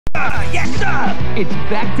sir! Yes, sir! It's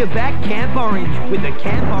back-to-back Camp Orange with the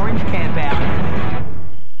Camp Orange Camp Out.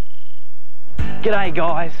 G'day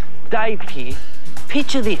guys, Dave here.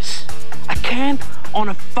 Picture this, a camp on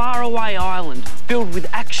a faraway island filled with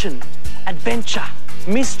action, adventure,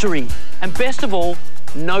 mystery, and best of all,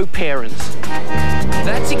 no parents.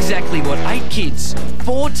 That's exactly what 8 kids,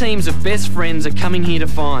 4 teams of best friends are coming here to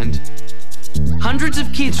find. Hundreds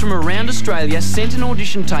of kids from around Australia sent an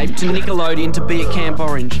audition tape to Nickelodeon to be at Camp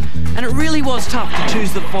Orange, and it really was tough to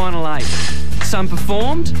choose the final 8. Some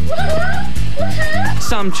performed,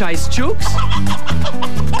 some chased chooks,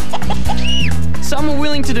 some were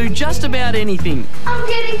willing to do just about anything. I'm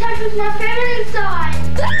getting in touch with my feminine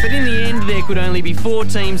side. But in the end, there could only be 4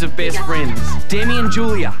 teams of best friends. Demi and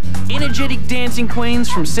Julia, energetic dancing queens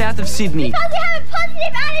from south of Sydney. Because we have a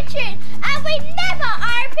positive attitude and we never,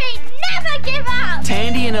 I repeat, never give up.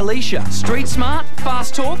 Tandy and Alicia, street smart,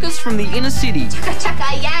 fast talkers from the inner city. Chaka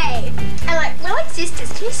chaka, yay. And we're like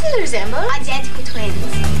sisters. Can you see the resemblance? Identical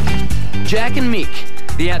twins. Jack and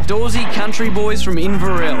Mick, the outdoorsy country boys from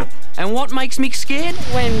Inverell. And what makes Mick scared?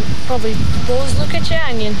 When probably boys look at you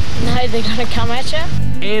and you know they're going to come at you.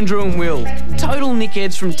 Andrew and Will, total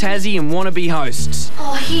nickheads from Tassie and wannabe hosts.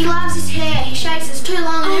 Oh, he loves his hair. He shaves it too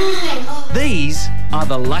long and everything. Oh. These are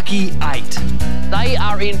the lucky 8. They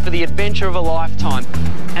are in for the adventure of a lifetime,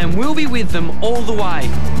 and we'll be with them all the way.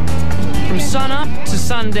 From sun up to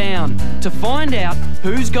sundown, to find out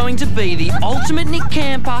who's going to be the ultimate Nick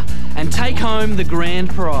camper and take home the grand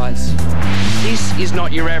prize. This is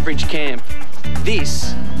not your average camp.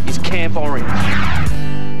 This is Camp Orange.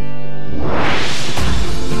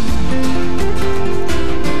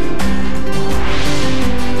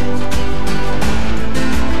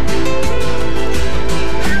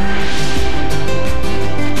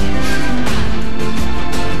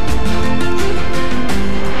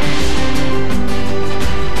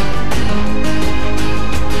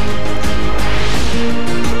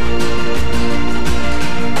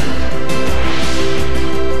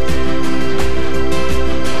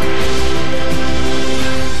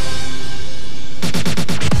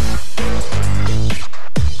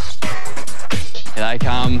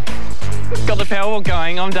 Got the Powerball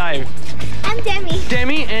going. I'm Dave. I'm Demi.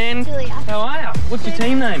 Demi and Julia. How are you? What's your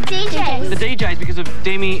team name? DJs. The DJs because of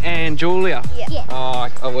Demi and Julia. Yeah. Oh,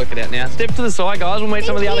 I'll work it out now. Step to the side, guys. We'll meet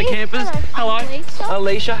some of the other campers. Hello.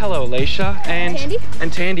 Alicia. Hello, Alicia. And Tandy.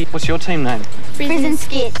 And Tandy. What's your team name? Frizz and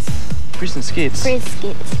Skits. Frizz and Skits. Frizz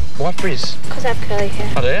Skits. Why Frizz? Because I have curly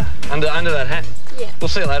hair. Oh, do you? Under that hat? Yeah. We'll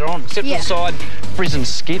see you later on. Step to the side. Frizz and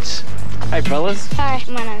Skits. Hey, fellas. Hi,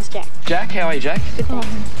 my name's Jack. Jack, how are you, Jack? Good thing.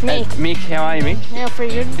 Mick. Mick, how are you, Mick? Yeah,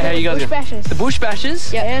 pretty good. How are you guys Bush going? bashers. The Bush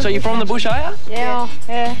Bashers? Yeah. So you're from the bush, are you? Yeah.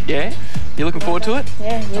 Yeah. Yeah? You looking forward to it?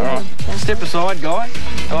 Yeah. All right. Step aside, guy.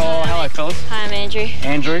 Oh, hello, fellas. Hi, I'm Andrew.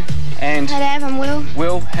 Andrew. And Hi, Dave. I'm Will.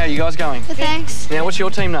 Will, how are you guys going? Good, thanks. Now, what's your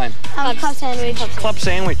team name? Club Sandwich. Club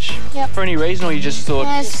Sandwich. Yep. For any reason, or you just thought?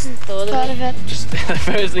 Yes, thought of it. Just the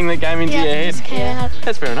first thing that came into your head? Just came out.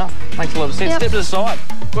 That's fair enough. Makes a lot of sense. Yep. Step to the side.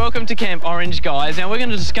 Welcome to Camp Orange, guys. Now, we're going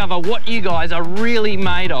to discover what you guys are really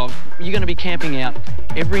made of. You're going to be camping out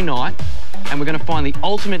every night, and we're going to find the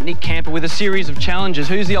ultimate Nick camper with a series of challenges.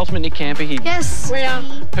 Who's the ultimate Nick camper here? Yes. We are.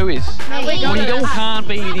 Who is? Me. Well, you all can't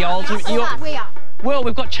be the ultimate. We are. Well,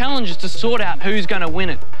 we've got challenges to sort out who's going to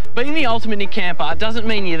win it. Being the ultimate Nick camper doesn't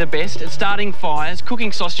mean you're the best at starting fires,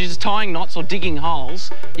 cooking sausages, tying knots or digging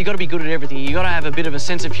holes. You've got to be good at everything. You've got to have a bit of a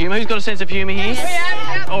sense of humour. Who's got a sense of humour here?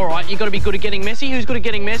 Yes. All right, you've got to be good at getting messy. Who's good at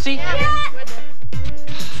getting messy? Yeah.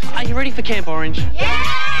 Are you ready for Camp Orange?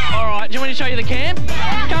 Yeah. All right, do you want me to show you the camp?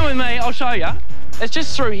 Yeah. Come with me, I'll show you. It's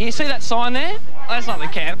just through here. See that sign there? That's not the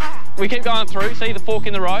camp. We keep going through. See the fork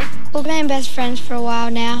in the road? We've been best friends for a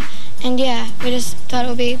while now, and yeah, we just thought it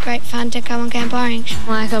would be great fun to come on Camp Orange.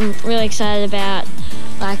 I'm really excited about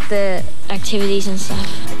the activities and stuff.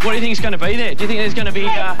 What do you think is going to be there? Do you think there's going to be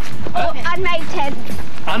Unmade tents.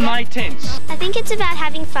 unmade tents? I think it's about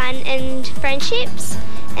having fun and friendships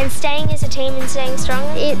and staying as a team and staying strong.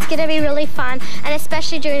 It's going to be really fun, and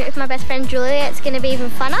especially doing it with my best friend Julia, it's going to be even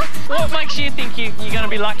funner. What makes you think you're going to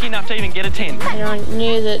be lucky enough to even get a tent? And I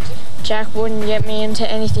knew that Jack wouldn't get me into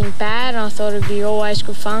anything bad, and I thought it'd be always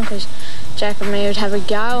good fun because Jack and me would have a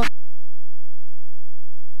go.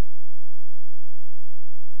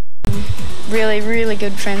 Really, really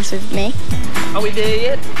good friends with me. Are we there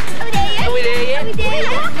yet? Are we there yet? Are we there yet?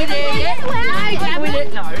 Are we there yet? Are we there?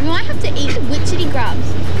 No. We might have to eat witchetty grubs.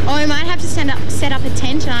 Or we might have to set up a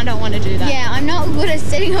tent, and I don't want to do that. Yeah, I'm not good at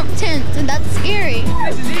setting up tents, and that's scary.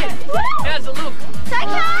 This is it. How's it look? It's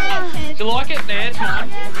okay. Do you like it? There, come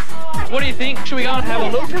on. What do you think? Should we go and have a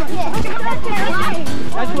look?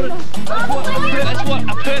 That's what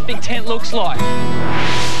a perfect tent looks like.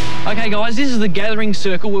 Okay guys, this is the gathering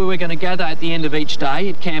circle where we're going to gather at the end of each day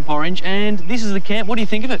at Camp Orange, and this is the camp. What do you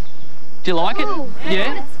think of it? Do you like it?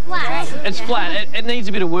 Yeah? It's flat. It's flat. It needs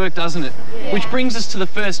a bit of work, doesn't it? Yeah. Which brings us to the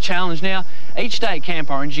first challenge. Now, each day at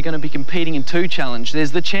Camp Orange, you're going to be competing in 2 challenges.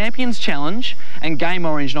 There's the Champions Challenge and Game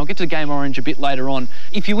Orange, and I'll get to Game Orange a bit later on.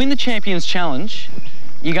 If you win the Champions Challenge,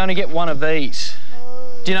 you're going to get one of these.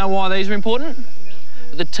 Do you know why these are important?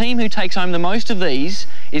 The team who takes home the most of these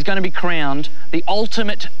is going to be crowned the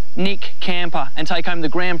ultimate Nick camper and take home the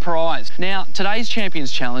grand prize. Now, today's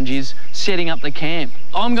Champions Challenge is setting up the camp.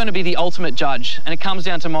 I'm going to be the ultimate judge, and it comes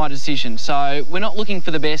down to my decision. So we're not looking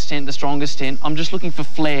for the best tent, the strongest tent. I'm just looking for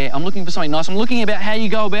flair. I'm looking for something nice. I'm looking about how you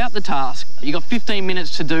go about the task. You've got 15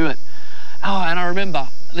 minutes to do it. Oh, and I remember,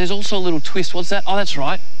 there's also a little twist. What's that? Oh, that's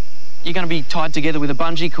right. You're going to be tied together with a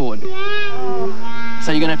bungee cord. So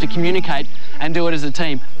you're going to have to communicate and do it as a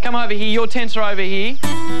team. Come over here. Your tents are over here.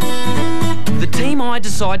 The team I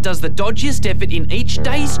decide does the dodgiest effort in each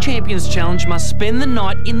day's Champions Challenge must spend the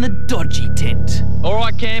night in the dodgy tent. All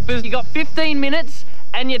right, campers, you got 15 minutes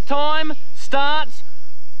and your time starts.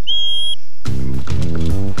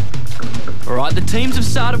 All right, the teams have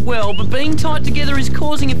started well, but being tied together is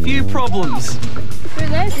causing a few problems.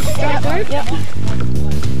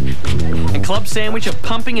 And Club Sandwich are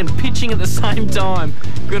pumping and pitching at the same time.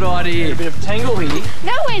 Good idea. A bit of tangle here.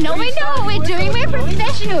 No, we're not. We know what we're doing. We're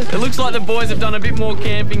professionals. It looks like the boys have done a bit more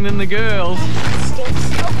camping than the girls.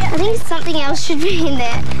 I think something else should be in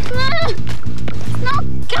there. It's not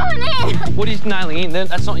going in. What are you nailing in?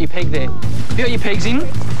 That's not your peg there. You got your pegs in?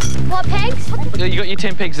 What pegs? You got your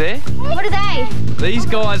 10 pegs there? What are they? These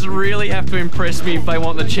guys really have to impress me if they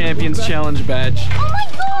want the Champions Challenge badge. Oh my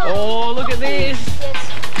God! Oh, look at this.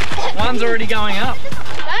 One's already going up.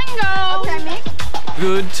 Bingo! Okay, Mick.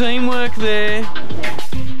 Good teamwork there.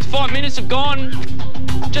 5 minutes have gone.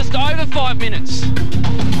 Just over 5 minutes.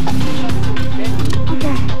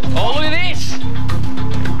 Oh, look at this.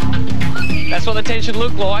 That's what the tent should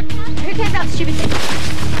look like. Who cares about stupid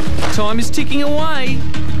things? Time is ticking away.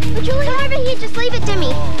 Would you come over here? Just leave it to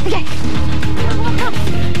me. Okay. Come.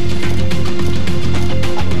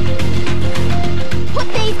 Put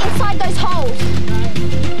these inside those holes.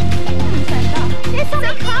 There's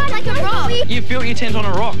something hard like a rock. You built your tent on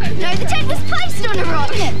a rock. No, the tent was placed on a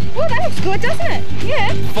rock. Oh, that looks good, doesn't it?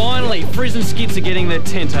 Yeah. Finally, Frizz and Skits are getting their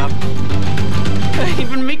tent up.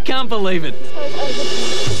 Even Mick can't believe it.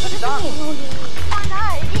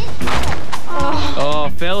 Oh,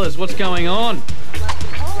 fellas, what's going on?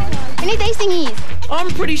 We need these thingies. I'm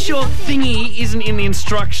pretty sure thingy isn't in the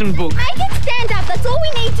instruction book. Make it stand up. That's all we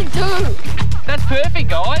need to do. That's perfect,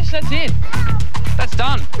 guys. That's it. That's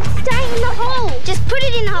done. Stay in the hole. Just put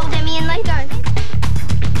it in the hole, Demi, and let go.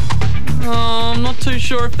 Oh, I'm not too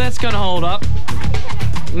sure if that's going to hold up.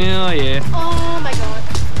 Oh, yeah. Oh, my God.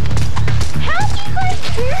 How do you guys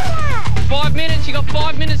do that? 5 minutes. You got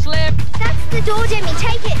 5 minutes left. That's the door, Demi.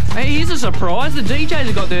 Take it. Hey, here's a surprise. The DJs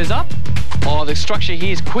have got theirs up. Oh, the structure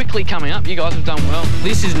here is quickly coming up. You guys have done well.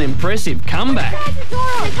 This is an impressive comeback. There's the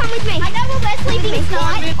door. So come with me. I know where we're sleeping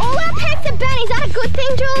tonight. All our pegs are burning. Is that a good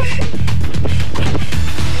thing, Jules?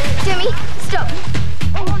 Demi, stop.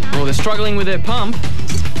 Oh, no. Well, they're struggling with their pump.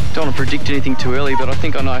 Don't want to predict anything too early, but I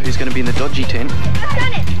think I know who's going to be in the dodgy tent. I've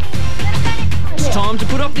done it. It's time to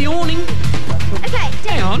put up the awning. Okay, Demi.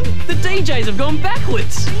 Hang on, the DJs have gone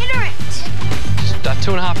backwards. Bring it around. Just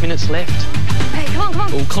 2.5 minutes left. Hey, come on, come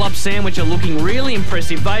on. Well, Club Sandwich are looking really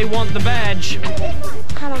impressive. They want the badge.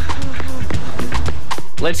 Come on.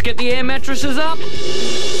 Let's get the air mattresses up.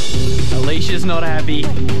 Alicia's not happy.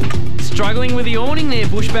 Struggling with the awning there,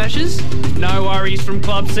 Bush Bashers. No worries from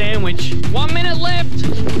Club Sandwich. 1 minute left.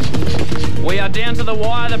 We are down to the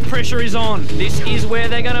wire. The pressure is on. This is where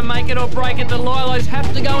they're going to make it or break it. The Lilos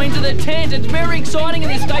have to go into the tent. It's very exciting at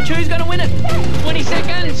this stage. Who's going to win it? 20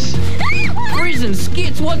 seconds. Frizz and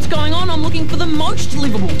Skits, what's going on? I'm looking for the most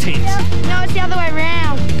livable tent. No, it's the other way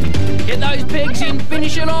around. Get those pegs in.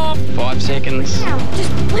 Finish it off. 5 seconds. Now,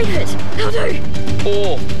 just leave it. That'll do.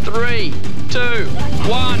 4, 3, 2,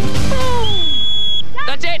 1.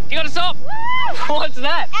 That's it. You got to stop. What's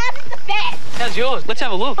that? Ours is the best. How's yours? Let's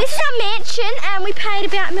have a look. This is our mansion, and we paid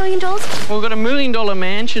about $1 million. Well, we've got a $1 million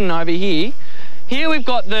mansion over here. Here we've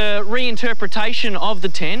got the reinterpretation of the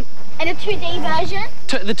tent. And a 2D version.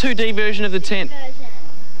 The 2D version of the tent.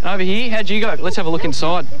 And over here, how'd you go? Let's have a look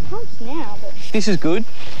inside. It pumps now, but... This is good.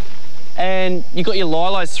 And you've got your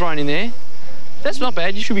lilos thrown in there. That's not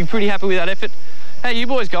bad. You should be pretty happy with that effort. How you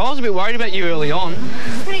boys go? I was a bit worried about you early on.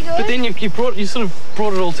 Pretty good. But then you sort of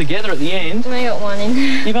brought it all together at the end. I got one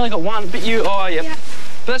in. You've only got one, but you, yeah.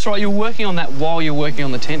 But that's right, you're working on that while you're working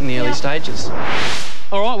on the tent in the early stages.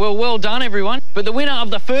 All right, well done, everyone. But the winner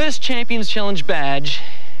of the first Champions Challenge badge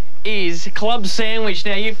is Club Sandwich.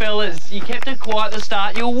 Now, you fellas, you kept it quiet at the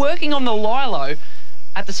start. You were working on the lilo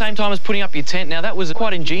at the same time as putting up your tent. Now, that was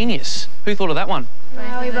quite ingenious. Who thought of that one?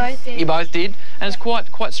 Well, we both did. You both did, and it's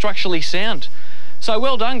quite structurally sound. So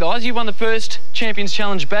well done, guys. You won the first Champions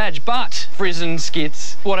Challenge badge. But, Frizz and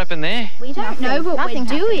Skits, what happened there? We don't know what we're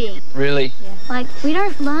doing. Really? Yeah. Like, we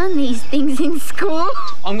don't learn these things in school.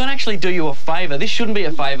 I'm going to actually do you a favour. This shouldn't be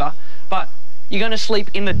a favour, but you're going to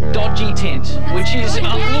sleep in the dodgy tent, which is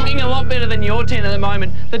looking a lot better than your tent at the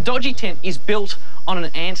moment. The dodgy tent is built on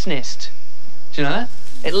an ant's nest. Do you know that?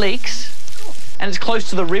 It leaks, and it's close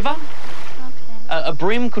to the river. Okay. A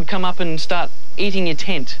brim could come up and start eating your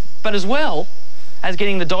tent. But as well as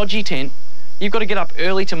getting the dodgy tent, you've got to get up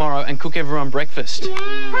early tomorrow and cook everyone breakfast.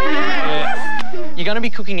 Yeah. You're going to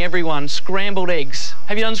be cooking everyone scrambled eggs.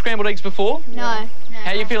 Have you done scrambled eggs before? No.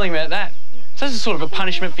 How are you feeling about that? So this is sort of a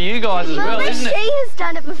punishment for you guys as well, isn't it? She has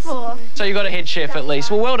done it before. So you've got a head chef at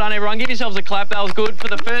least. Well done, everyone. Give yourselves a clap. That was good for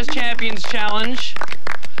the first Champions Challenge.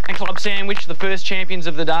 And Club Sandwich, the first champions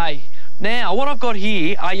of the day. Now, what I've got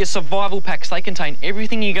here are your survival packs. They contain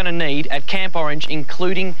everything you're going to need at Camp Orange,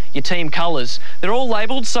 including your team colours. They're all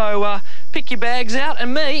labelled, so pick your bags out,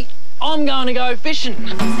 and I'm going to go fishing.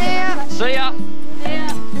 See ya. See ya.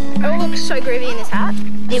 It all looks so groovy in this hat.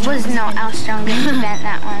 It was not our strongest event,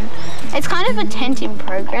 that one. It's kind of a tent in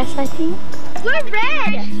progress, I think. We're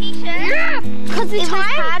red. Yeah. Because it was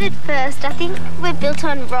hard at first. I think we're built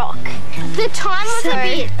on rock. The time was a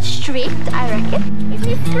bit strict, I reckon.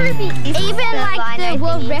 Even like the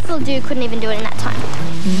world record dude couldn't even do it in that time.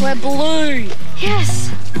 We're blue.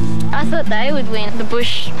 Yes. I thought they would win the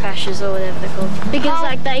bush bashers or whatever they're called. Because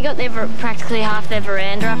like they got their practically half their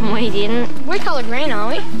veranda up and we didn't. We're coloured green, are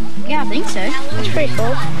we? Yeah, I think so. It's pretty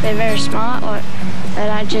cool. They're very smart. Like, they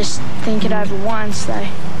don't just think it over once. They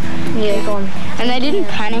keep on. And they didn't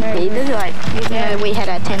panic either. Like, even though we had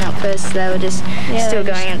our tent up first, they were just still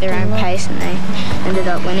going at their own pace and they ended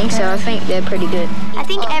up winning. So I think they're pretty good. I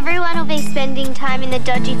think everyone will be spending time in the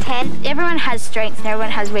dodgy tent. Everyone has strengths and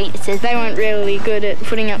everyone has weaknesses. They weren't really good at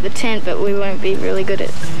putting up the tent, but we won't be really good at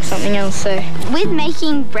something else. So with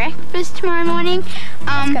making breakfast tomorrow morning,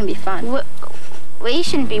 it's going to be fun. We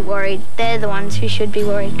shouldn't be worried. They're the ones who should be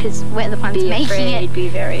worried because we're the ones making it. Be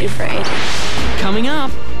very afraid. Coming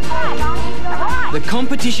up, the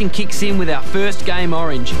competition kicks in with our first Game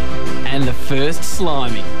Orange and the first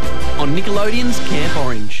Sliming on Nickelodeon's Camp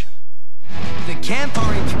Orange. The Camp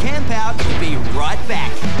Orange Camp Out will be right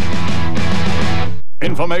back.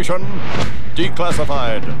 Information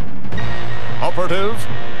declassified. Operative,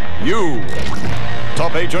 you.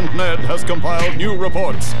 Top Agent Ned has compiled new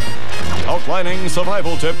reports outlining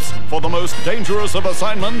survival tips for the most dangerous of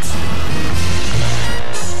assignments.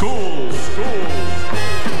 School.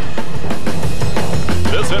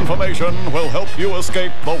 This information will help you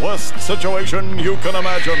escape the worst situation you can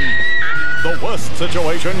imagine. The worst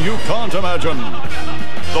situation you can't imagine.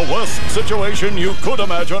 The worst situation you could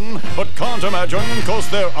imagine, but can't imagine because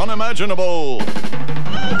they're unimaginable.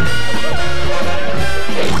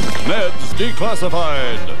 Ned's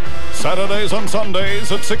Declassified. Saturdays and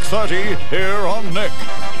Sundays at 6:30 here on Nick.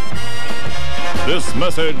 This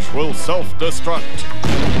message will self-destruct.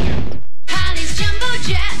 Holly's jumbo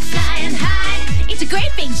jet flying high. It's a great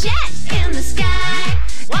big jet in the sky.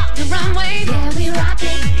 Walk the runway, yeah, we rock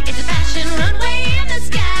it. It's a fashion runway in the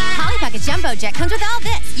sky. Polly Pocket Jumbo Jet comes with all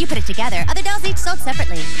this. You put it together. Other dolls each sold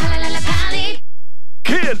separately. Polly.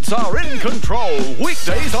 Kids are in control.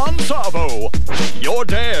 Weekdays on Savo. Your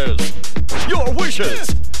dares. Your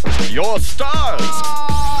wishes. Your stars.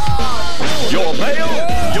 Your mail.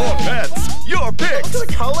 Your pets. Your picks. Look at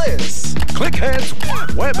the colors. Clickheads.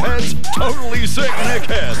 Webheads. Totally sick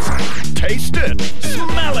Nickheads. Taste it.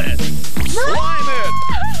 Smell it. Slime it.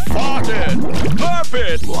 Fart it. Burp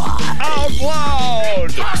it. Out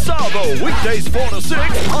loud. Savo. Weekdays 4 to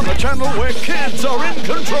 6 on the channel where kids are in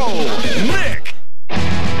control. Nick.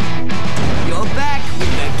 You're back with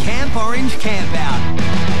the Camp Orange Camp Out.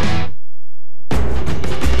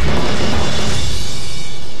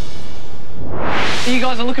 You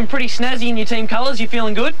guys are looking pretty snazzy in your team colours. You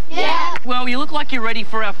feeling good? Yeah. Well, you look like you're ready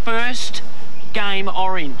for our first game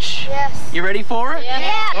orange. Yes. You ready for it?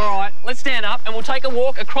 Yeah. All right, let's stand up and we'll take a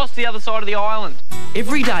walk across the other side of the island.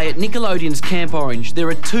 Every day at Nickelodeon's Camp Orange, there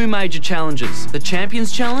are two major challenges, the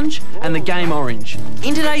Champions Challenge and the Game Orange.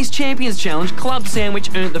 In today's Champions Challenge, Club Sandwich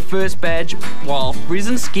earned the first badge, while Frizz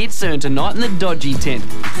and Skits earned a night in the dodgy tent.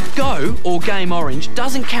 Go, or Game Orange,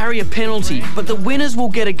 doesn't carry a penalty, but the winners will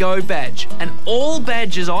get a Go badge, and all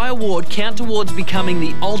badges I award count towards becoming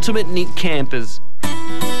the ultimate Nick campers.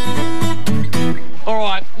 All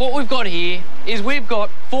right, what we've got here is we've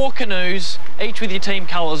got 4 canoes, each with your team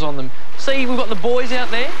colours on them. See, we've got the boys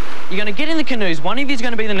out there. You're going to get in the canoes. One of you is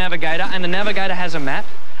going to be the navigator, and the navigator has a map,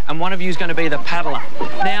 and one of you is going to be the paddler.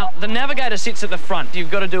 Now, the navigator sits at the front.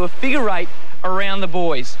 You've got to do a figure 8 around the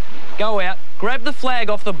boys. Go out, grab the flag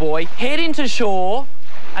off the boy, head into shore,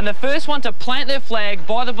 and the first one to plant their flag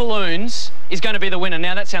by the balloons is going to be the winner.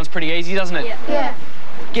 Now, that sounds pretty easy, doesn't it? Yeah.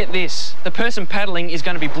 Get this, the person paddling is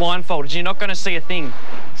going to be blindfolded. You're not going to see a thing.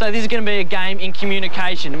 So this is going to be a game in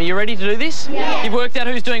communication. Are you ready to do this? Yeah. You've worked out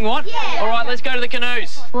who's doing what? Yeah. All right, let's go to the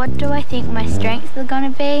canoes. What do I think my strengths are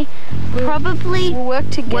going to be? Probably We'll work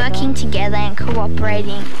together. working together and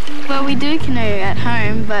cooperating. Well, we do canoe at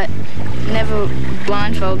home, but never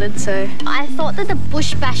blindfolded, so... I thought that the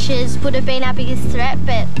bush bashers would have been our biggest threat,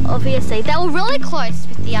 but obviously they were really close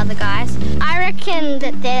with the other guys. I reckon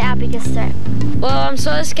that they're our biggest threat. Well, I'm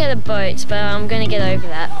sort of scared of boats, but I'm going to get over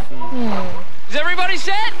that. Is everybody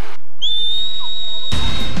set?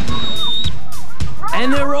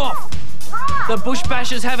 And they're off. The Bush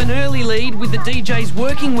Bashers have an early lead with the DJs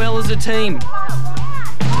working well as a team.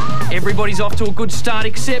 Everybody's off to a good start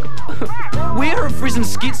except where are Frizz and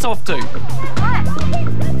Skits off to?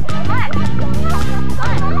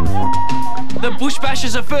 The Bush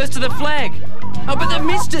Bashers are first to the flag. Oh, but they've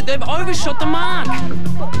missed it. They've overshot the mark.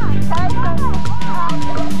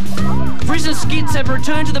 Frizz and Skits have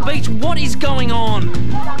returned to the beach. What is going on?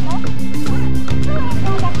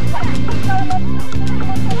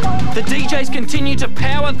 The DJs continue to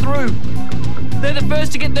power through. They're the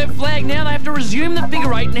first to get their flag. Now they have to resume the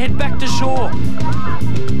figure 8 and head back to shore.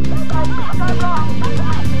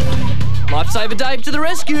 Lifesaver Dave to the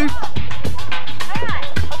rescue.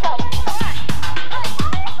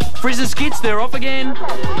 Frizz and Skits, they're off again.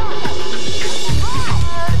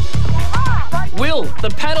 Will, the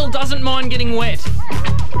paddle doesn't mind getting wet.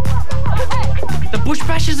 The Bush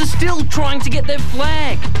Bashers are still trying to get their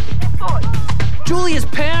flag. Julia's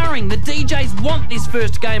powering. The DJs want this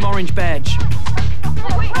first Game Orange badge.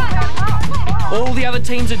 All the other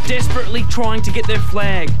teams are desperately trying to get their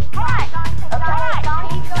flag.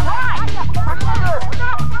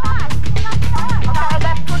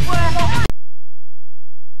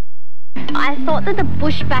 I thought that the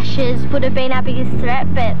bush bashers would have been our biggest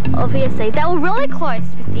threat, but obviously they were really close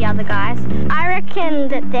with the other guys. I reckon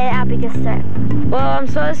that they're our biggest threat. Well, I'm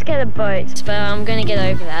sort of scared of boats, but I'm going to get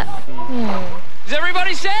over that. Is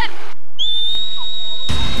everybody set?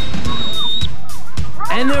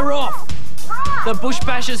 And they're off. The Bush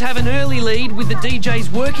Bashers have an early lead with the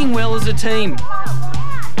DJs working well as a team.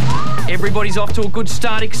 Everybody's off to a good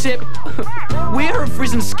start except where are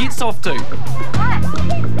Frizz and Skits off to?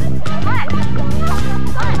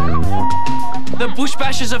 The Bush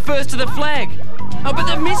Bashers are first to the flag. Oh, but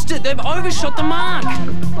they've missed it. They've overshot the mark.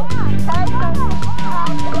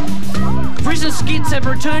 Frizz and Skits have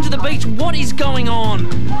returned to the beach. What is going on?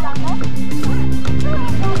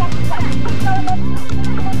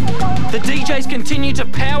 The DJs continue to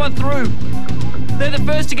power through. They're the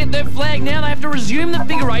first to get their flag. Now they have to resume the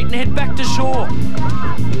figure 8 and head back to shore.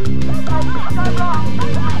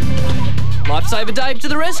 Lifesaver Dave to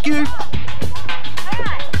the rescue.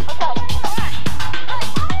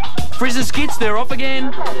 Frizz and Skits, they're off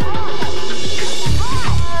again.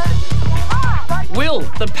 Will,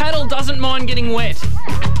 the paddle doesn't mind getting wet.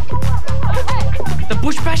 The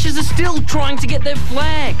Bush Bashers are still trying to get their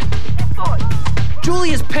flag.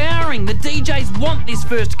 Julia's powering. The DJs want this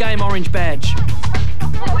first Game Orange badge.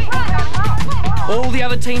 All the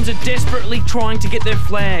other teams are desperately trying to get their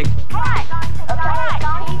flag.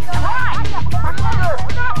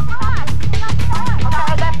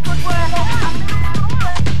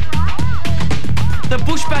 The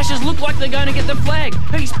Bush Bashers look like they're going to get the flag.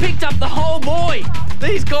 He's picked up the whole boy.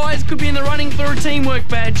 These guys could be in the running for a teamwork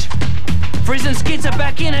badge. Frizz and Skits are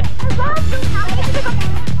back in it.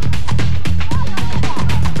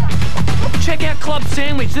 Check out Club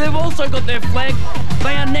Sandwich. They've also got their flag.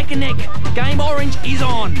 They are neck and neck. Game Orange is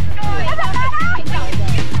on.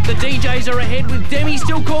 The DJs are ahead with Demi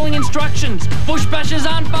still calling instructions. Bush Bashers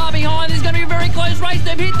aren't far behind. There's going to be a very close race.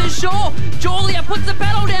 They've hit the shore. Julia puts the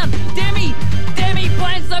paddle down. Demi Demi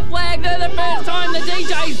plants the flag. They're the first time. The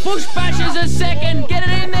DJs. Bush Bashers are second. Get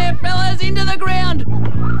it in there, fellas. Into the ground.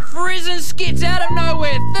 Frizz and Skits out of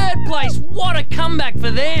nowhere. Third place. What a comeback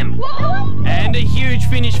for them. And a huge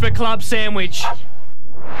finish for Club Sandwich.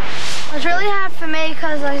 It was really hard for me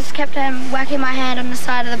because I just kept whacking my hand on the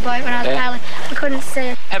side of the boat when I was paddling. I couldn't see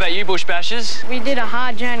it. How about you, Bush Bashers? We did a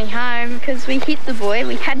hard journey home because we hit the buoy.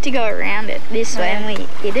 We had to go around it this way and we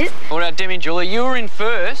hit it. What about Demi and Julia? You were in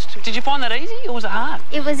first. Did you find that easy or was it hard?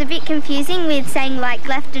 It was a bit confusing with saying like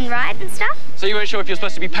left and right and stuff. So you weren't sure if you're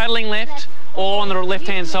supposed to be paddling left or on the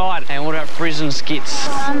left-hand side. And what about Frizz and Skits?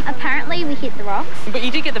 Apparently we hit the rocks. But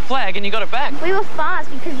you did get the flag and you got it back. We were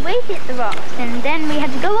fast because we hit the rocks and then we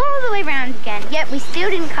had to go all the way around again. Yet we still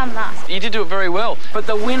didn't come last. You did do it very well. But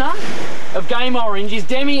the winner of Game Orange is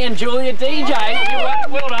Demi and Julia DJ.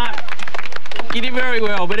 Well done. You did very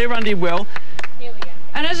well, but everyone did well. Here we go.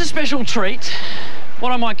 And as a special treat,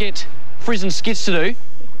 what I might get Frizz and Skits to do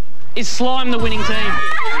is slime the winning team.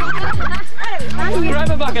 Grab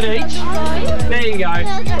a bucket each. There you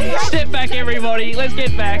go. Step back, everybody. Let's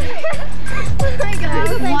get back. 1,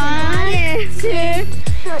 2.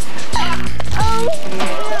 Oh,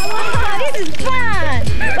 this is fun.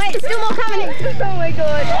 Wait, still more coming in. Oh my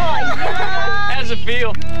god. Oh, yeah. How does it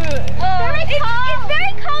feel? It's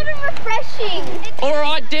very cold and refreshing. All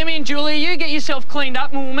right, Demi and Julia, you get yourself cleaned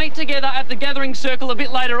up and we'll meet together at the gathering circle a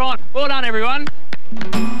bit later on. Well done, everyone.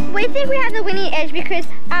 We think we have the winning edge because,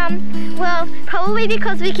 well, probably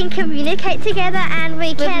because we can communicate together and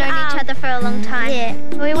we've known each other for a long time. Yeah.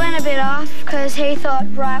 We went a bit off because he thought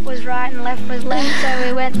right was right and left was left, so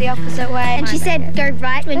we went the opposite way. And she said go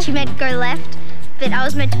right when she meant go left, but I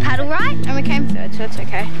was meant to paddle right. And we came third, so it's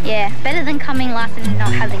okay. Yeah, better than coming last and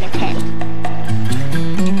not having a tent.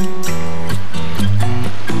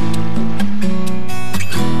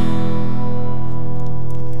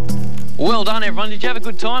 Well done, everyone. Did you have a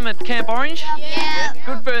good time at Camp Orange? Yeah.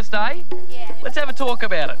 Good first day? Yeah. Let's have a talk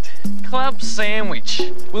about it. Club Sandwich.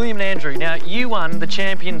 William and Andrew, now you won the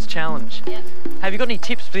Champions Challenge. Yep. Have you got any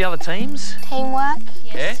tips for the other teams? Teamwork.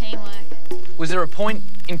 Yes, teamwork. Was there a point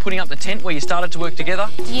in putting up the tent where you started to work together?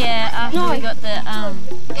 Yeah, after we got the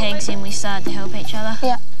pegs in, we started to help each other.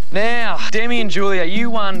 Yeah. Now, Demi and Julia,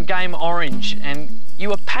 you won Game Orange and you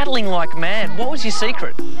were paddling like mad. What was your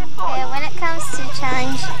secret? Yeah, when it comes to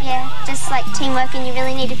challenge, just like teamwork and you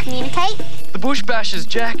really need to communicate. The Bush Bashers,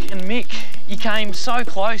 Jack and Mick, you came so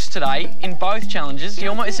close today in both challenges. You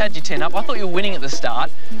almost had your tent up. I thought you were winning at the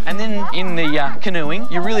start. And then in the canoeing,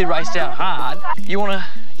 you really raced out hard. You want to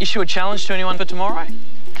issue a challenge to anyone for tomorrow?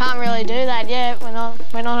 Can't really do that yet. We're not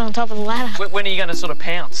on top of the ladder. When are you going to sort of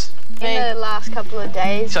pounce? In the last couple of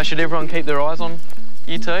days. So should everyone keep their eyes on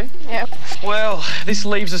you two? Yep. Well, this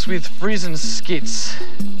leaves us with Frizz and Skits.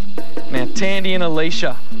 Now, Tandy and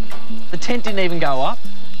Alicia. The tent didn't even go up.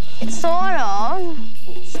 It sort of.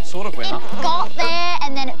 Sort of went up. Got there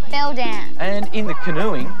and then it fell down. And in the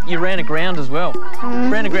canoeing, you ran aground as well.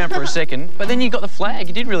 Ran aground for a second, but then you got the flag.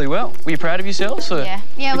 You did really well. Were you proud of yourselves? Yeah,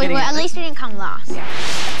 we were. At least we didn't come last.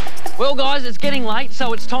 Well, guys, it's getting late,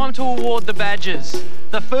 so it's time to award the badges.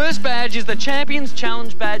 The first badge is the Champions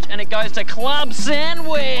Challenge badge, and it goes to Club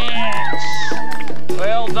Sandwich.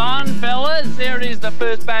 Well done, fellas. There it is, the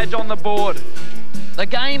first badge on the board. The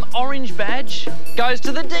Game Orange badge goes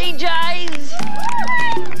to the DJs.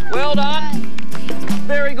 Well done.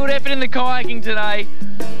 Very good effort in the kayaking today.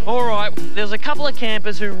 All right, there's a couple of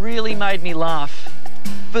campers who really made me laugh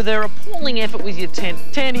for their appalling effort with your tent.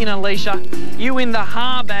 Tandy and Alicia, you win the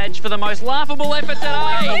Ha badge for the most laughable effort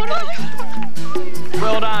today.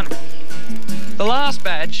 Well done. The last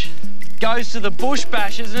badge goes to the Bush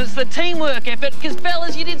Bashers, and it's the teamwork effort, because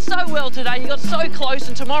fellas, you did so well today. You got so close,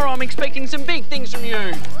 and tomorrow I'm expecting some big things from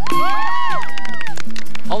you.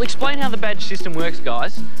 I'll explain how the badge system works,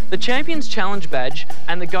 guys. The Champions Challenge badge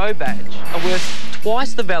and the Go badge are worth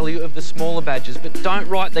twice the value of the smaller badges, but don't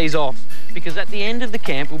write these off, because at the end of the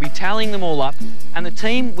camp, we'll be tallying them all up, and the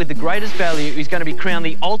team with the greatest value is going to be crowned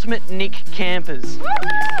the ultimate Nick Campers.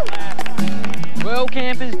 Well,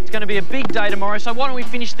 campers, it's going to be a big day tomorrow, so why don't we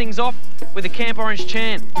finish things off with a Camp Orange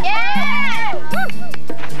chant? Yeah!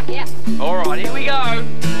 Yeah. All right, here we go.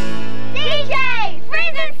 DJ,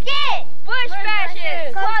 Frizz and Skit, Bush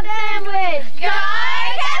Bashers, Club Sandwich, go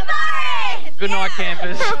Camp Orange! Good night,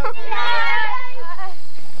 campers.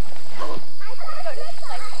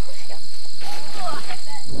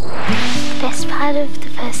 Best part of the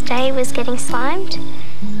first day was getting slimed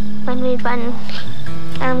when we'd won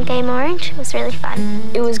Game Orange. It was really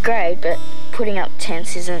fun. It was great, but putting up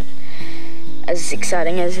tents isn't as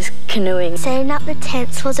exciting as canoeing. Setting up the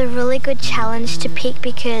tents was a really good challenge to pick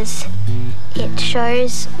because it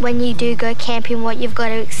shows when you do go camping what you've got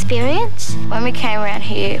to experience. When we came around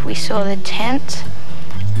here, we saw the tent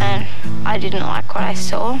and I didn't like what I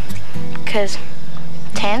saw because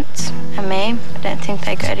tents and me, I don't think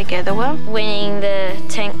they go together well. Winning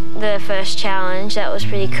the first challenge, that was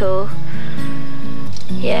pretty cool.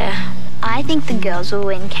 Yeah. I think the girls will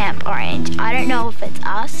win Camp Orange. I don't know if it's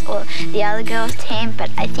us or the other girls' team,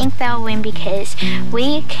 but I think they'll win because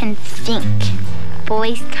we can think.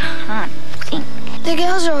 Boys can't think. The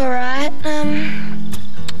girls are alright.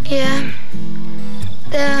 Yeah.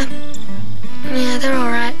 They're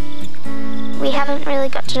alright. We haven't really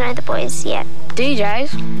got to know the boys yet.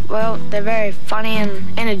 DJs, well, they're very funny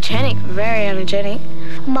and energetic, very energetic.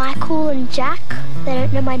 Michael and Jack, they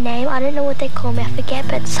don't know my name. I don't know what they call me, I forget,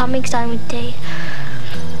 but something starting with D.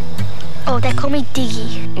 Oh, they call me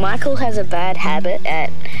Diggy. Michael has a bad habit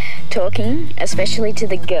at talking, especially to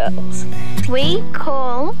the girls. We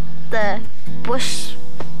call the bush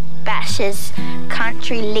bashers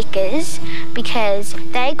country lickers because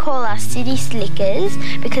they call us city slickers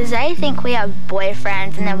because they think we have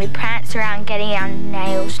boyfriends and then we prance around getting our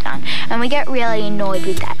nails done and we get really annoyed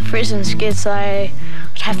with that. Frizz and Skits, I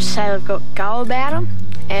would have to say they've got go about them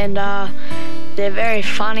and they're very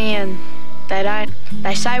funny and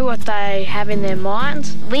they say what they have in their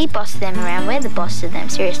minds. We boss them around, we're the boss of them,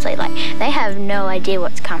 seriously, like they have no idea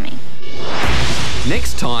what's coming.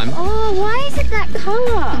 Next time... Oh, why is it that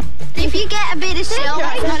colour? If you get a bit of shell,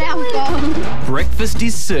 that's not our fault. breakfast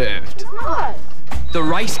is served. What? The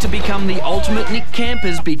race to become the ultimate Nick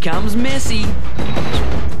Campers becomes messy.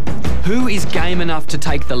 Who is game enough to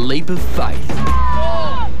take the leap of faith?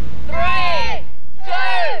 4, 3, 2,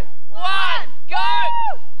 1, go!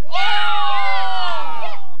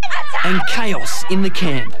 Oh! And chaos in the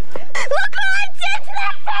camp. Look what I did to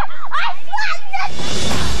that thing! I flattened it!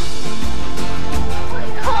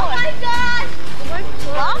 Oh my god!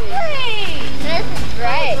 Lovely! This is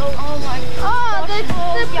great. Oh my god. Oh, the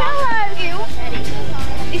pillow!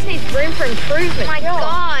 This needs room for improvement. My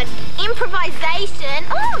god. Improvisation.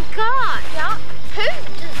 Oh god. Yeah. Who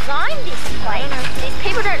designed this place? These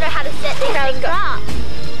people don't know how to set these things up.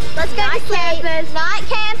 Let's go to sleep. Night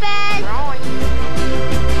campers.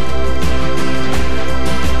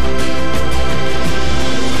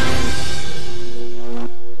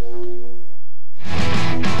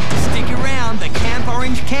 Stick around, the Camp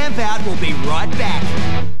Orange Campout will be right back.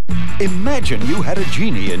 Imagine you had a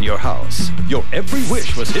genie in your house. Your every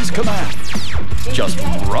wish was his command. Just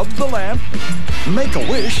rub the lamp, make a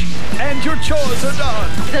wish, and your chores are done.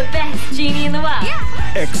 The best genie in the world.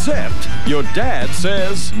 Yeah. Except your dad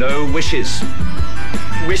says, no wishes.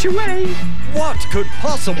 Wish away. what could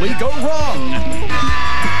possibly go wrong?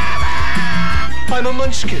 I'm a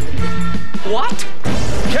munchkin. What?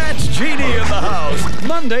 Catch Genie in the House,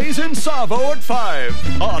 Mondays in Savo at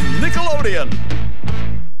 5 on Nickelodeon.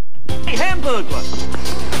 Hey, Hamburglar!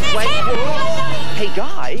 Wait, whoa. Hey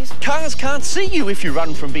guys, cars can't see you if you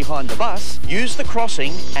run from behind the bus. Use the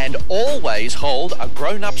crossing and always hold a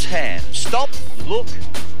grown-up's hand. Stop, look,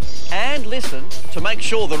 and listen to make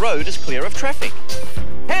sure the road is clear of traffic.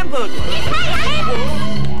 Hamburglar!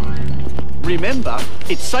 Remember,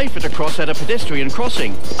 it's safer to cross at a pedestrian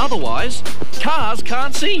crossing. Otherwise, cars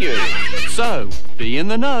can't see you. So, be in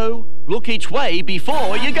the know. Look each way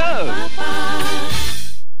before you go.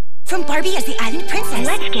 From Barbie as the Island Princess.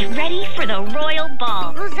 Let's get ready for the royal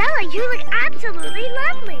ball. Rosella, you look absolutely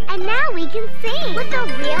lovely. And now we can sing with a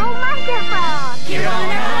real microphone. You're on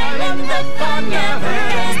an island, the fun never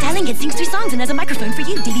ends. Styling It sings 3 songs and has a microphone for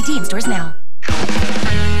you. DVD in stores now.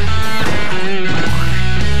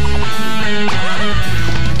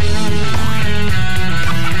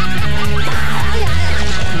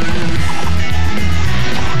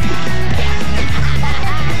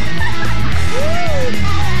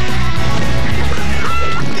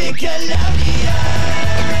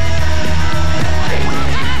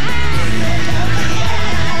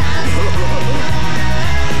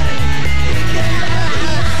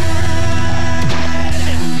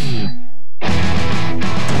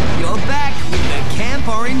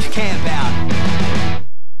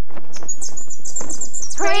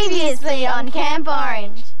 Previously on Camp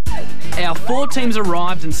Orange. Our 4 teams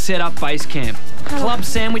arrived and set up base camp. Club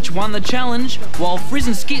Sandwich won the challenge, while Frizz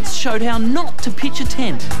and Skits showed how not to pitch a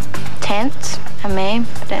tent. Tents and me,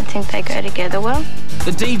 I don't think they go together well.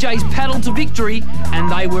 The DJs paddled to victory,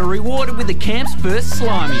 and they were rewarded with the camp's first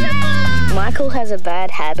Slimy. Michael has a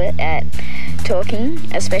bad habit at talking,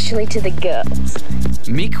 especially to the girls.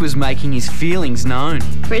 Mick was making his feelings known.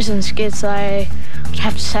 Frizz and Skits, I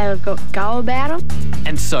have to say we've got go about them.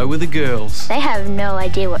 And so were the girls. They have no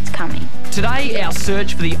idea what's coming. Today, our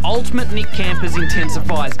search for the ultimate Nick campers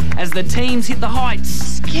intensifies as the teams hit the heights.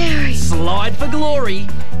 Scary. Slide for glory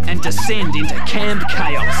and descend into camp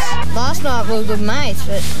chaos. Last night we were good mates,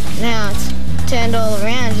 but now it's turned all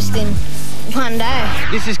around just in one day.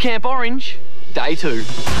 This is Camp Orange, day 2.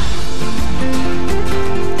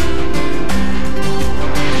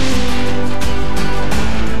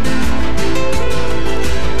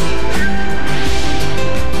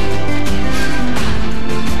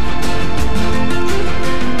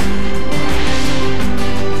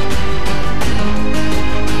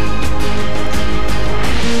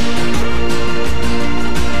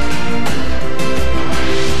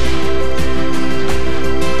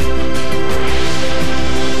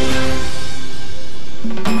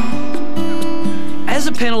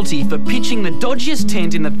 Penalty for pitching the dodgiest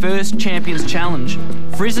tent in the first Champions Challenge.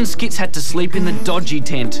 Frizz and Skits had to sleep in the dodgy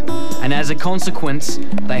tent, and as a consequence,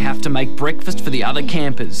 they have to make breakfast for the other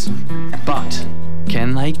campers. But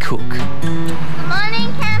can they cook? Good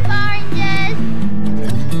morning, Camp Oranges.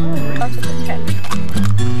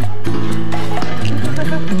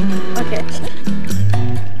 Okay.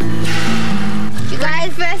 You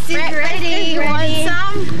guys, breakfast is ready. Want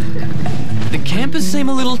some? The campers seem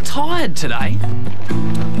a little tired today.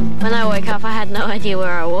 When I woke up, I had no idea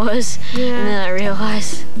where I was, and then I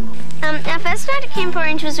realised. Our first night at Camp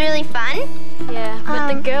Orange was really fun. Yeah,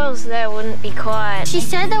 but the girls there wouldn't be quiet. She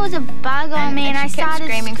said there was a bug on me and I started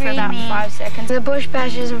screaming for about 5 seconds. The bush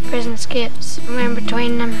bashes and Frizz and Skits, I ran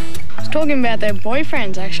between them. I was talking about their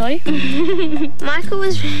boyfriends, actually. Michael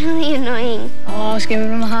was really annoying. Oh, I was giving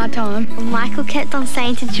them a hard time. Michael kept on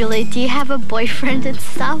saying to Julie, do you have a boyfriend and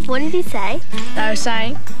stuff? What did he say? They were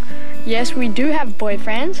saying, yes, we do have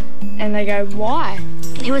boyfriends. And they go, why?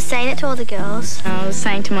 He was saying it to all the girls. I was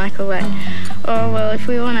saying to Michael, like, oh, well, if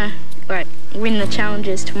we want to, like, win the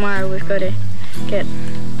challenges tomorrow, we've got to get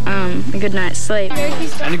a good night's sleep.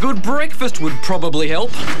 And a good breakfast would probably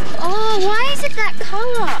help. Oh, why is it that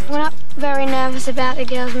colour? We're not very nervous about the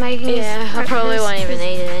girls making us breakfast. I probably won't even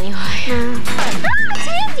eat it anyway. Ah, it's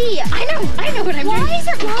handy. I know what I'm doing. Why is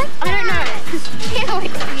it like that? I don't know.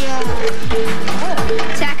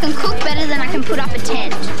 So I can cook better than I can put up a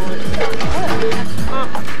tent.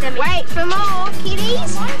 Wait for more,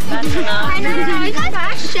 kiddies. That's enough. No. You guys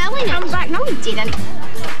are shelling it. Come back. No, we didn't.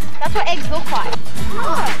 That's what eggs look like.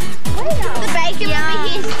 Oh, the bacon will be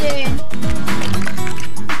here soon.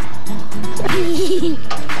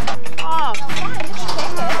 Oh,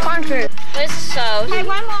 fine food. Where's the salt? Hey,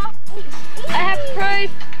 one more. I have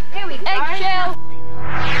proof. Here we go. Eggshell.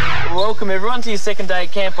 Welcome everyone to your second day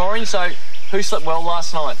at Camp Orange. So, who slept well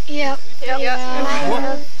last night? Yep.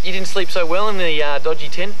 What? You didn't sleep so well in the dodgy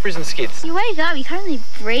tent, Frizz and Skits. You wake up, you can't really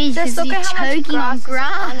breathe because you're choking on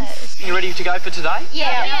grass. You ready to go for today?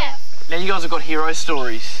 Yeah. Now you guys have got hero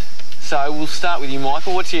stories. So we'll start with you,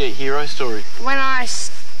 Michael. What's your hero story? When I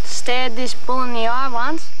stared this bull in the eye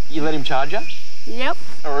once. You let him charge you? Yep.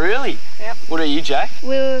 Oh, really? Yep. What are you, Jack? We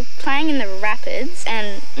were playing in the rapids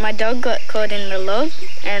and my dog got caught in the log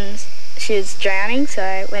and she was drowning, so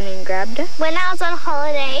I went and grabbed her. When I was on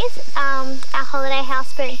holidays, our holiday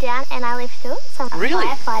house burnt down and I lived through it, so I'm a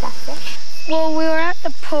firefighter. Well, we were at the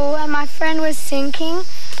pool and my friend was sinking,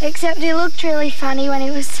 except he looked really funny when he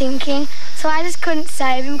was sinking, so I just couldn't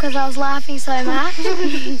save him because I was laughing so much.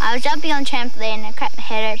 I was jumping on a trampoline and I cracked my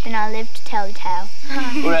head open and I lived to tell the tale.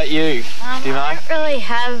 What about you, Dimo? I don't really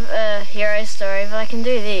have a hero story, but I can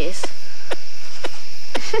do this.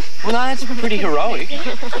 Well, no, that's pretty heroic.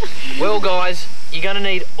 Well, guys, you're going to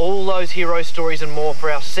need all those hero stories and more for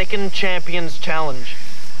our second Champions Challenge.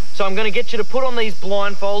 So I'm going to get you to put on these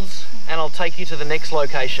blindfolds and I'll take you to the next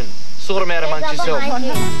location. Sort them out amongst yourself.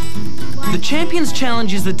 The Champions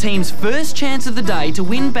Challenge is the team's first chance of the day to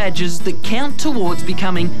win badges that count towards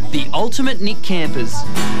becoming the ultimate Nick campers.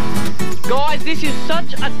 Guys, this is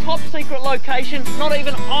such a top secret location, not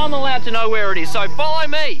even I'm allowed to know where it is, so follow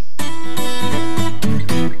me.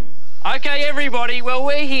 Okay, everybody, well,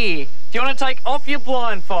 we're here. Do you want to take off your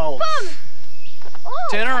blindfolds?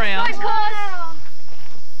 Turn around.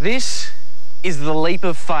 This is the leap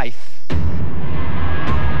of faith.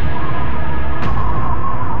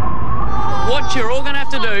 What you're all going to have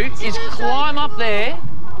to do is climb up there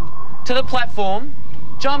to the platform,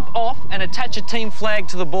 jump off and attach a team flag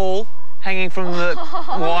to the ball hanging from the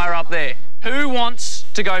wire up there. Who wants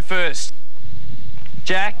to go first?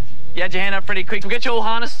 Jack, you had your hand up pretty quick. We'll get you all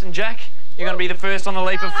harnessed, and Jack, you're going to be the first on the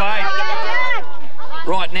leap of faith.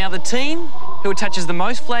 Right, now the team who attaches the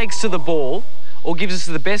most flags to the ball or gives us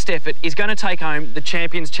the best effort is going to take home the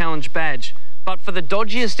Champions Challenge badge. But for the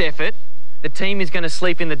dodgiest effort, the team is going to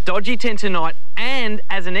sleep in the dodgy tent tonight and,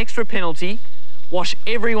 as an extra penalty, wash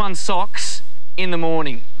everyone's socks in the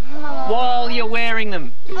morning while you're wearing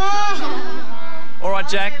them. All right,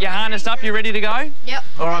 Jack, you're harnessed up. You ready to go? Yep.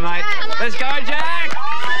 All right, mate. Let's go, Jack!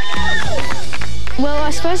 Well,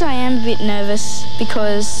 I suppose I am a bit nervous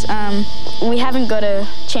because we haven't got a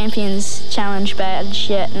Champions Challenge badge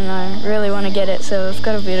yet and I really want to get it, so I've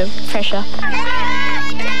got a bit of pressure.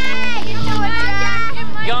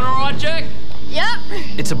 You going all right, Jack? Yep.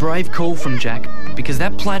 It's a brave call from Jack because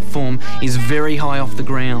that platform is very high off the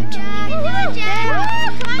ground.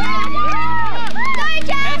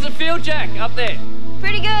 How's it feel, Jack, up there?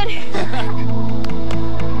 Pretty good.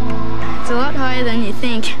 It's a lot higher than you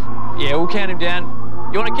think. Yeah, we'll count him down.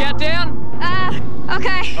 You want to count down?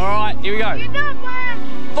 Okay. All right, here we go.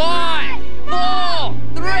 5, 4,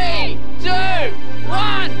 3, 2,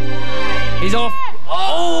 1. He's off.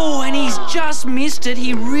 Oh, and he's just missed it.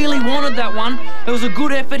 He really wanted that one. It was a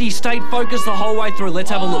good effort. He stayed focused the whole way through. Let's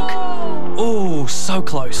have a look. Oh, so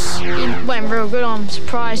close. It went real good. I'm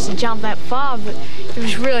surprised to jump that far, but it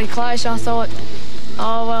was really close. I thought,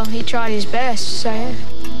 oh, well, he tried his best, so yeah.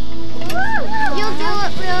 You'll do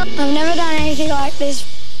it, Will. I've never done anything like this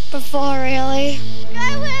before, really.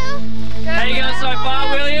 Go, Will. How you going so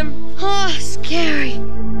far, William? Oh, scary.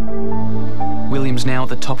 William's now at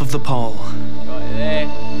the top of the pole. Right there.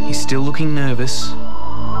 He's still looking nervous.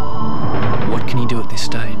 What can he do at this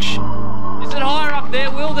stage? Is it higher up there,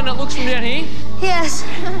 Will, than it looks from down here? Yes.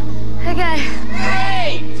 Okay.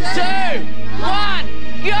 3, 2, 1,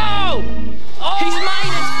 go! Oh! He's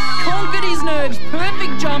made it! Conquered his nerves.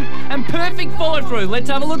 Perfect jump and perfect follow through. Let's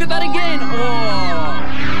have a look at that again. Oh!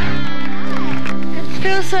 It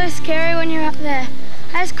feels so scary when you're up there.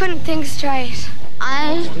 I just couldn't think straight.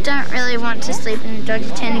 I don't really want to sleep in the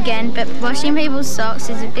dodgy tent again, but washing people's socks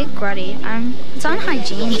is a bit grotty. It's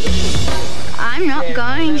unhygienic. I'm not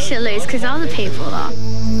going to lose because other people are.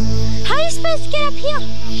 How are you supposed to get up here?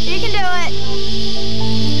 You can do it.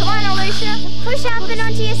 Come on, Alicia. Push up and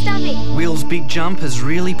onto your stomach. Will's big jump has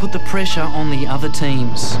really put the pressure on the other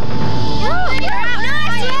teams. Oh, you're up.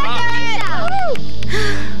 Nice.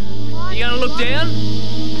 You going to look down?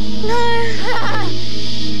 No.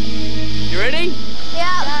 You ready?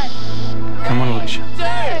 Yeah. Come on, Alicia. 2,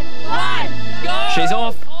 1, go! She's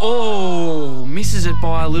off. Oh, misses it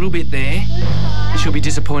by a little bit there. She'll be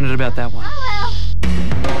disappointed about that one.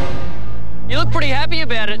 You look pretty happy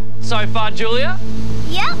about it so far, Julia.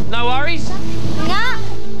 Yep. No worries? No.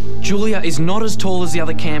 Julia is not as tall as the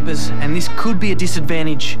other campers, and this could be a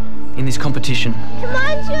disadvantage in this competition. Come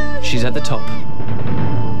on, Julia. She's at the top.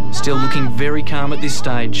 Still looking very calm at this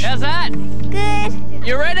stage. How's that? Good.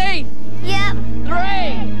 You ready? Yep.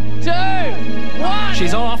 3, 2, 1.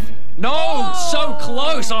 She's off. No, so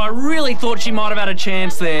close. I really thought she might have had a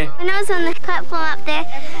chance there. When I was on the platform up there,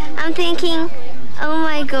 I'm thinking, oh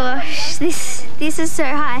my gosh, this is so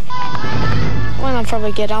high. When I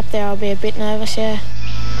probably get up there, I'll be a bit nervous, yeah.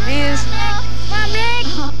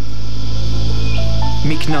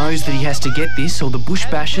 Mick knows that he has to get this or the Bush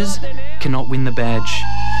Bashers cannot win the badge.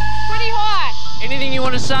 Pretty high. Anything you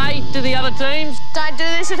want to say to the other teams? Don't do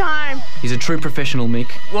this at home. He's a true professional, Mick.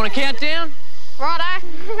 You want to count down? Righto.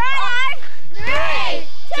 3,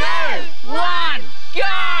 2, 1, go!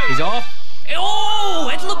 He's off. Oh,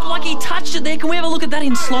 it looked like he touched it there. Can we have a look at that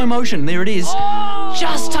in slow motion? There it is.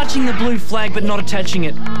 Just touching the blue flag but not attaching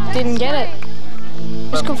it. Didn't get it.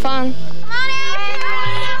 It was good fun.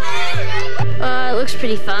 It looks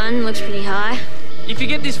pretty fun, looks pretty high. If you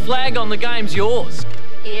get this flag on, the game's yours.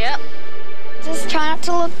 Yep. Just try not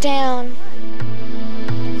to look down.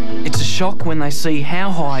 It's a shock when they see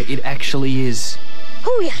how high it actually is.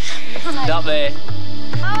 Oh, yeah. It's up there.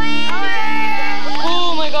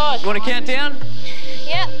 Oh my God. You want to count down?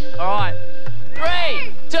 Yep. All right.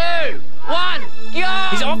 3, 2, 1, go!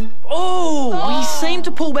 He's off. Oh, he seemed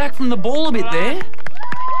to pull back from the ball a bit there.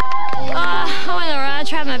 I went alright, I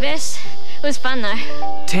tried my best. It was fun though.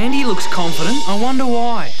 Tandy looks confident. I wonder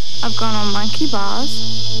why. I've gone on monkey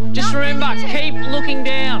bars. Just remember, keep looking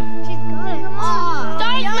down.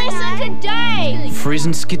 Don't listen to Dave. Frizz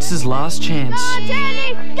and Skitz's last chance.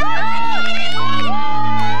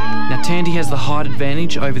 Now Tandy has the height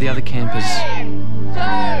advantage over the other campers. 2,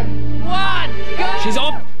 1, go! She's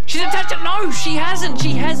off. She's attached it. No, she hasn't.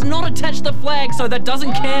 She has not attached the flag, so that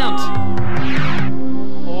doesn't count.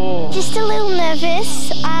 Oh. Just a little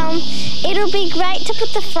nervous. It'll be great to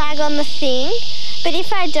put the flag on the thing, but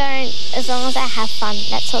if I don't, as long as I have fun,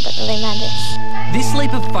 that's all that really matters. This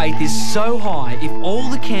leap of faith is so high, if all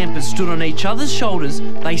the campers stood on each other's shoulders,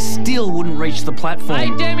 they still wouldn't reach the platform.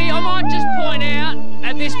 Hey, Demi, I might just point out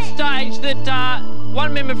at this stage that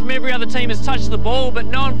One member from every other team has touched the ball, but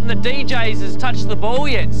no one from the DJs has touched the ball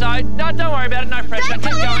yet. So, no, don't worry about it, no pressure. Don't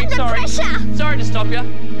Keep going, sorry. Pressure. Sorry to stop you.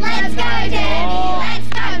 Let's go, Demi, let's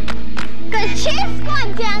go. Because Chip's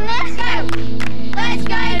gone down there. Let's go. Let's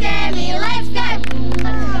go, Demi, let's go.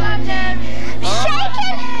 Let's go, Demi.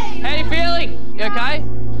 Shaking. How you feeling? You okay?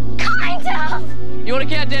 Kind of. You want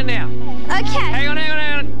to count down now? Okay. Hang on.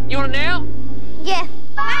 You want it now? Yeah.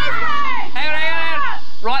 Hang on.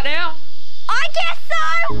 Right now? I guess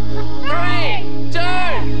so. 3, 2,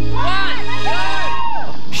 1,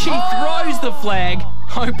 go! She throws the flag,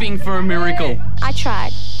 hoping for a miracle. I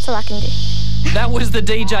tried. That's all I can do. That was the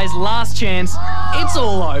DJ's last chance. It's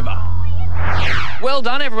all over. Well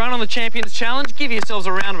done, everyone, on the Champions Challenge. Give yourselves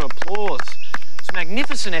a round of applause. It's a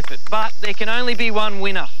magnificent effort, but there can only be one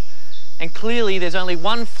winner. And clearly there's only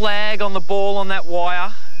one flag on the ball on that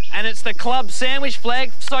wire, and it's the club sandwich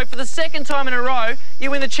flag. So for the second time in a row,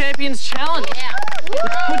 you win the Champions Challenge. Yeah. Which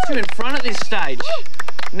puts you in front at this stage.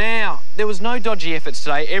 Now, there was no dodgy efforts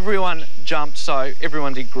today. Everyone jumped, so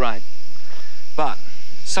everyone did great. But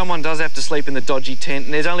someone does have to sleep in the dodgy tent,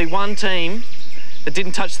 and there's only one team that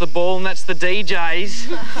didn't touch the ball, and that's the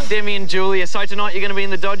DJs, Demi and Julia. So tonight you're going to be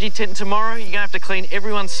in the dodgy tent, and tomorrow you're going to have to clean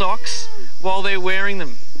everyone's socks while they're wearing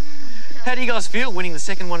them. How do you guys feel winning the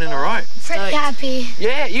second one in a row? Pretty happy.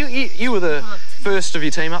 Yeah, you were the first of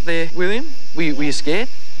your team up there, William. Were you scared?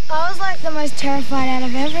 I was like the most terrified out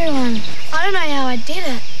of everyone. I don't know how I did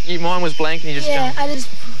it. Your mind was blank and you just jumped? I just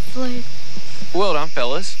flew. Well done,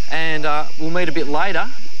 fellas. And we'll meet a bit later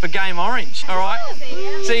for Game Orange, all right?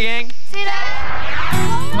 See you, gang. See you later.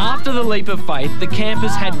 After the leap of faith, the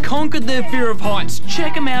campers had conquered their fear of heights.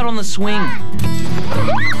 Check them out on the swing.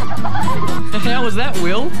 How was that,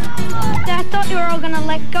 Will? I thought you were all going to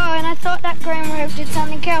let go, and I thought that green rope did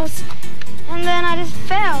something else. And then I just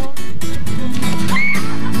fell.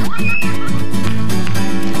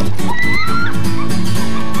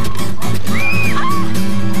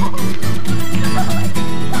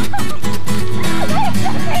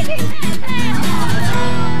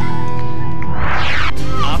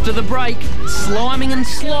 After the break, sliming and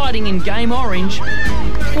sliding in Game Orange.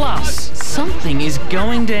 Plus, something is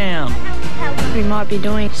going down. We might be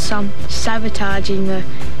doing some sabotaging the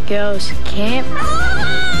girls' camp.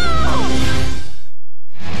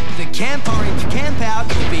 The Camp Orange Camp Out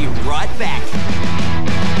will be right back.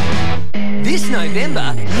 This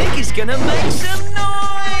November, Nick is gonna make some noise!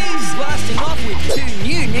 Blasting off with two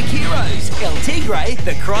new Nick heroes, El Tigre,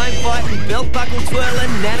 the crime-fighting, belt-buckle twirler,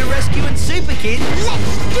 nana rescuing super kid.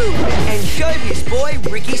 Let's do it! And showbiz boy,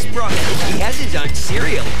 Ricky Sprocket. He has his own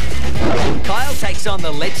cereal. Kyle takes on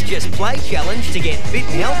the Let's Just Play challenge to get fit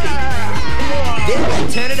and healthy. Then we'll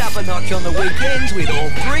turn it up a notch on the weekends with all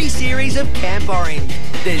 3 series of Camp Orange.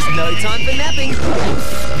 There's no time for napping.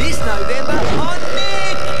 This November on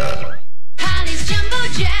Nick! Holly's jumbo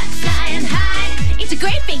jet flying high. It's a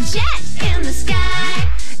great big jet in the sky.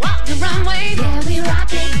 Walk the runway, yeah, we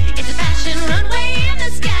rock it. It's a fashion runway in the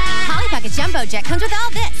sky. Polly Pocket Jumbo Jet comes with all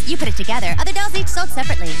this. You put it together. Other dolls each sold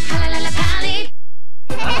separately. Polly.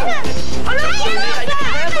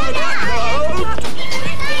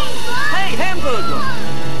 Hey, Hamburger!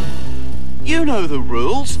 You know the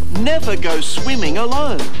rules. Never go swimming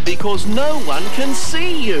alone, because no one can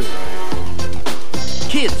see you.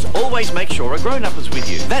 Kids, always make sure a grown-up is with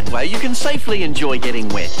you. That way you can safely enjoy getting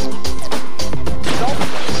wet.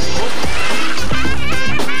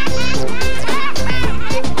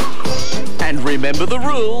 And remember the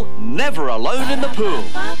rule, never alone in the pool.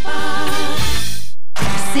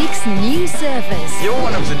 6 new surfers. You're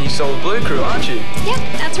one of the new Soul Blue crew, aren't you? Yep,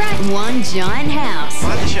 that's right. 1 giant house.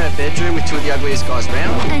 I had to share a bedroom with 2 of the ugliest guys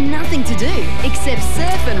around. And nothing to do except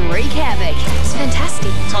surf and wreak havoc. It's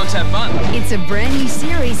fantastic. Time to have fun. It's a brand new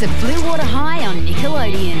series of Blue Water High on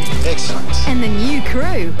Nickelodeon. Excellent. And the new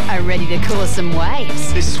crew are ready to cause some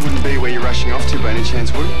waves. This wouldn't be where you're rushing off to by any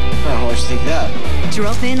chance, would it? Oh, I just think that.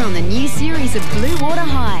 Drop in on the new series of Blue Water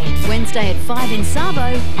High, Wednesday at 5 in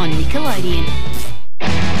Sabo on Nickelodeon.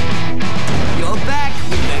 You're back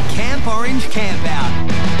with the Camp Orange Camp Out.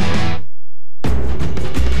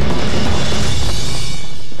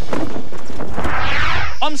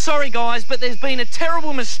 I'm sorry, guys, but there's been a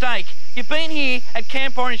terrible mistake. You've been here at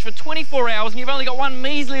Camp Orange for 24 hours and you've only got one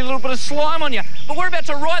measly little bit of slime on you. But we're about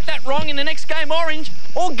to right that wrong in the next Game Orange,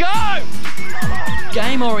 or go!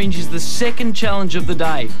 Game Orange is the second challenge of the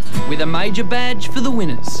day, with a major badge for the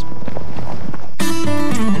winners.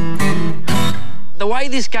 The way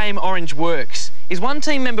this Game Orange works is one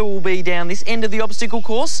team member will be down this end of the obstacle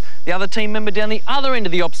course, the other team member down the other end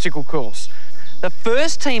of the obstacle course. The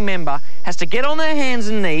first team member has to get on their hands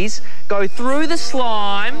and knees, go through the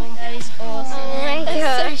slime. That is awesome. my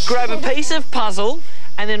gosh. Grab a piece of puzzle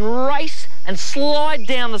and then race and slide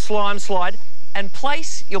down the slime slide and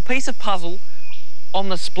place your piece of puzzle on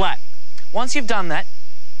the splat. Once you've done that,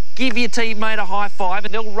 give your teammate a high five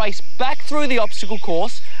and they'll race back through the obstacle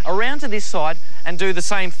course around to this side and do the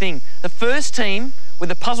same thing. The first team with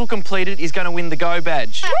the puzzle completed is going to win the Go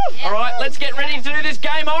badge. Yeah. All right, let's get ready to do this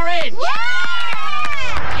game orange.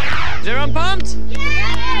 Yeah. Is everyone pumped?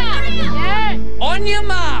 Yeah. Yeah. On your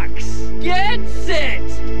marks, get set.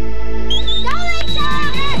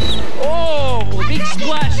 Oh, big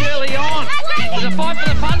splash early on. There's a fight for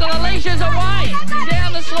the puzzle. Alicia's away.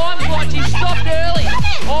 Down the slime slide. She stopped early.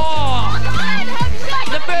 Oh,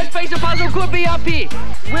 the first piece of puzzle could be up here.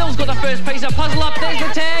 Will's got the first piece of puzzle up. There's the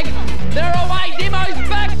tag. They're away. Dimo's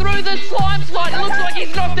back through the slime slide. It looks like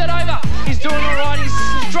he's knocked it over. He's doing all right. He's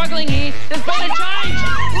struggling here. There's been a change.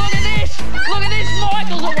 Look at this. Look at this.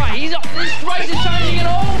 Michael's away. This race is changing at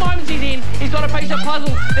all moments he's in. He's got a piece of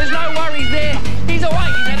puzzle. There's no worries there. He's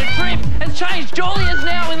away. He's had a trip and changed. Julia's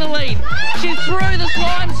now in the lead. She's through the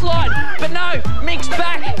slime slide. But no, Mick's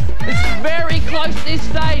back. It's very close this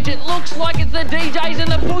stage. It looks like it's the DJs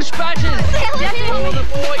and the push bashers. Oh, the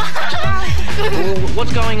boys. Oh,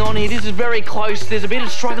 what's going on here? This is very close. There's a bit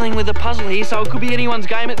of struggling with the puzzle here, so it could be anyone's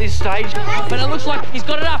game at this stage. But it looks like he's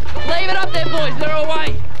got it up. Leave it up there, boys. They're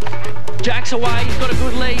away. Jack's away. He's got a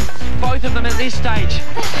good lead. Both of them at this stage.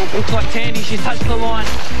 Looks like Tandy. She's touched the line.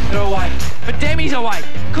 They're away. But Demi's away.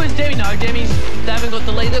 Could Demi? No, they haven't got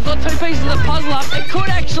the lead. They've got two pieces of the puzzle up. It could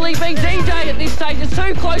actually be DJ at this stage. It's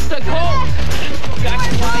too close to call. Jack's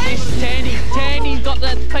away. This is Tandy. Tandy's got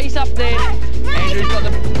the piece up there. Andrew's got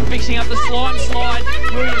the fixing up the slime slide.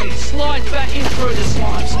 Really slides back in through the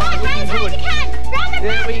slime slide. Looking good.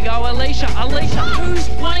 There we go, Alicia. Alicia, who's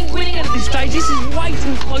winning it at this stage? This is way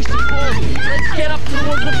too close to call. Let's get up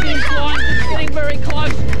towards the finish line. It's getting very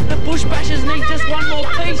close. The bush bashers need just one more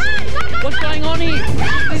piece. What's going on here?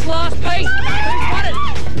 This last piece. Who's got it?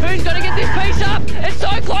 Who's going to get this piece up? It's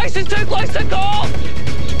so close. It's too close to call.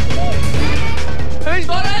 Who's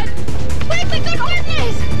got it? Wait, we got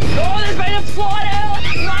this. Oh, there's been a slide out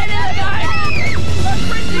late in the game.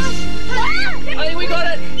 I think we got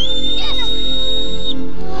it.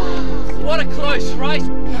 What a close race.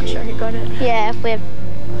 Not sure who got it. Yeah, we're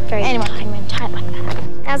very anyone can win tight like that.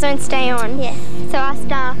 Our zone stay on. Yes. So our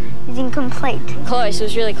star is incomplete. Close, it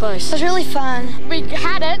was really close. It was really fun. We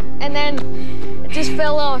had it and then it just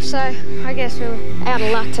fell off, so I guess we were out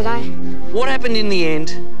of luck today. What happened in the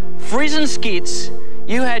end? Frizz and Skits,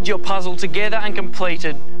 you had your puzzle together and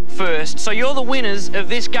completed first. So you're the winners of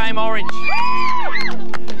this game orange.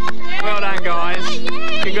 Well done, guys.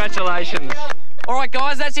 Congratulations. All right,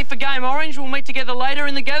 guys, that's it for Game Orange. We'll meet together later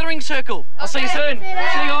in the gathering circle. I'll see you soon. See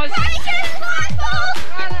you guys.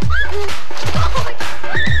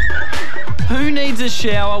 Who needs a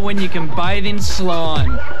shower when you can bathe in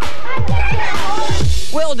slime?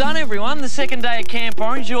 Well done, everyone. The second day at Camp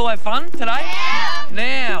Orange. You all have fun today? Yeah.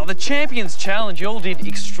 Now, the Champions Challenge. You all did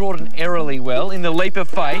extraordinarily well in the Leap of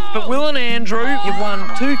Faith. But Will and Andrew, you've won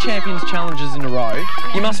 2 Champions Challenges in a row.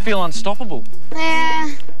 You must feel unstoppable. Yeah.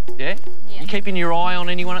 Yeah? You keeping your eye on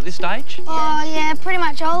anyone at this stage? Oh, yeah, pretty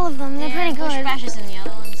much all of them. They're pretty good. Bush bashers and the other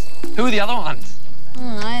ones. Who are the other ones? I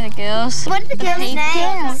don't know, the girls. What are the girls'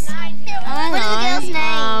 names? I don't know. What are the girls'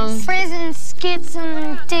 names? Frizz and Skits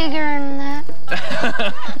and Digger and that.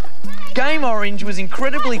 Game Orange was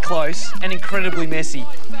incredibly close and incredibly messy.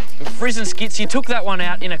 But Frizz and Skits, you took that one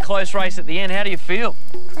out in a close race at the end. How do you feel?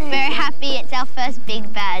 Very happy. It's our first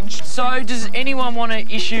big badge. So, does anyone want to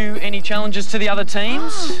issue any challenges to the other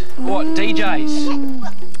teams? What, DJs?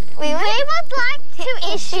 We would like to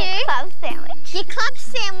issue club sandwich. Your club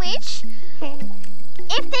sandwich.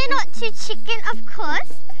 If they're not too chicken, of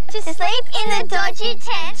course. To sleep in the dodgy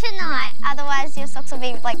tent tonight. Otherwise, your socks will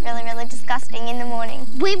be like really, really disgusting in the morning.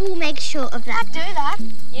 We will make sure of that. I'd do that.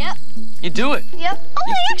 Yep. You do it? Yep. Oh,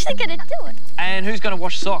 we're actually going to do it. And who's going to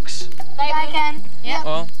wash socks? They can. Yep.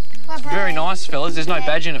 Well, it's very nice, fellas. There's no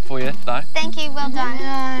badge in it for you, though. Thank you. Well done.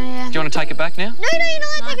 Yeah. Do you want to take it back now? No, you're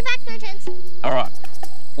not allowed to take it back. No chance. All right.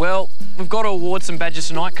 Well, we've got to award some badges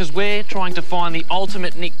tonight because we're trying to find the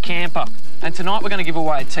ultimate Nick camper. And tonight we're going to give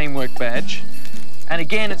away a teamwork badge. And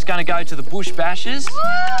again, it's going to go to the Bush Bashers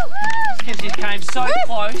because you came so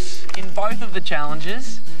close in both of the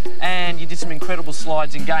challenges and you did some incredible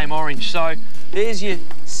slides in Game Orange. So there's your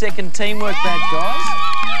second teamwork badge, guys.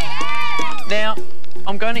 Now,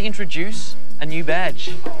 I'm going to introduce a new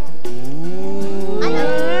badge.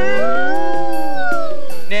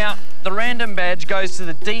 Now, the random badge goes to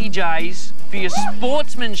the DJs for your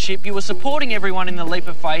sportsmanship. You were supporting everyone in the Leap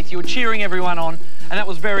of Faith. You were cheering everyone on and that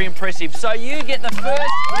was very impressive. So you get the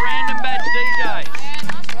first random badge, DJs.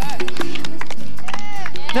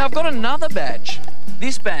 Now I've got another badge.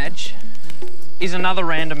 This badge is another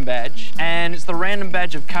random badge, and it's the random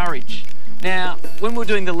badge of courage. Now, when we were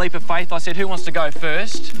doing the leap of faith, I said, who wants to go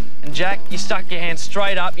first? And Jack, you stuck your hand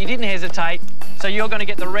straight up. You didn't hesitate. So you're going to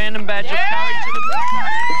get the random badge of courage to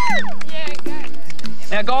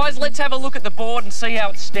the Now, guys, let's have a look at the board and see how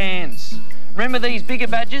it stands. Remember, these bigger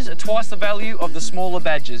badges are twice the value of the smaller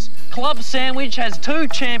badges. Club Sandwich has 2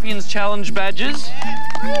 Champions Challenge badges.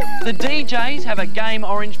 The DJs have a Game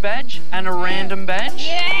Orange badge and a random badge.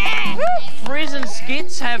 Frizz and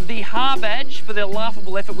Skits have the Ha badge for their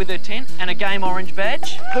laughable effort with their tent and a Game Orange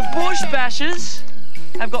badge. The Bush Bashers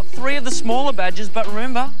have got 3 of the smaller badges, but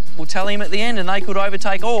remember, we'll tally them at the end and they could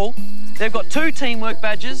overtake all. They've got 2 teamwork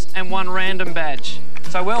badges and 1 random badge.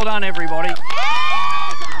 So well done, everybody.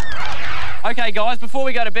 Okay, guys, before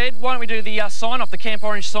we go to bed, why don't we do the sign-off, the Camp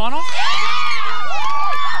Orange sign-off?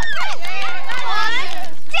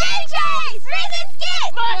 DJs, Frizz and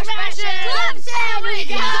Skits, Bush Bashers, Club Sandwich,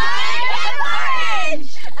 Camp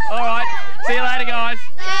Orange. All right, see you later, guys.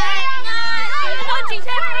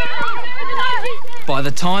 By the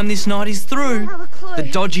time this night is through, the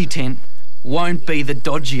dodgy tent won't be the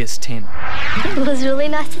dodgiest tent. It was really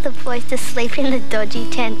nice of the boys to sleep in the dodgy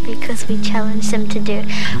tent because we challenged them to do it.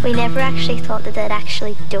 We never actually thought that they'd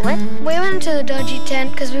actually do it. We went into the dodgy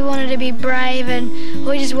tent because we wanted to be brave and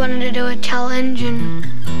we just wanted to do a challenge and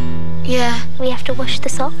yeah. We have to wash the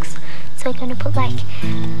socks, so we're going to put like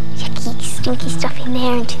yucky, stinky stuff in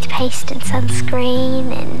there and toothpaste and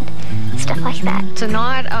sunscreen and stuff like that.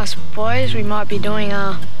 Tonight, us boys, we might be doing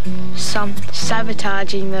some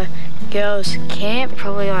sabotaging the girls' camp.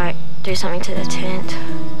 Probably like do something to the tent.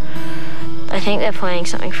 I think they're planning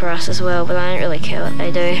something for us as well, but I don't really care what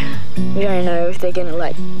they do. We don't know if they're gonna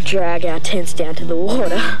like drag our tents down to the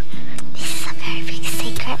water. This is a very big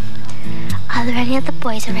secret. Are there any other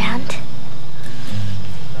boys around?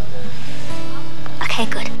 Okay,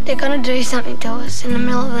 good. They're gonna do something to us in the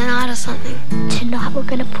middle of the night or something. Tonight we're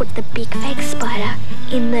gonna put the big fake spider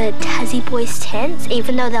in the Tassie boys' tents.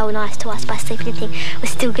 Even though they were nice to us by sleeping in the thing, we're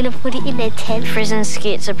still gonna put it in their tent. Frizz and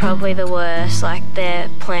Skits are probably the worst. Like, they're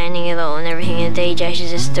planning it all and everything, and the DJs are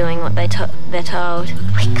just doing what they're told.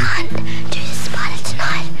 We can't do the spider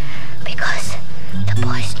tonight because the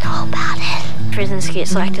boys know about it. Frizz and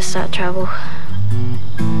Skits like to start trouble.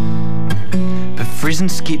 But Frizz and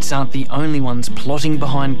Skits aren't the only ones plotting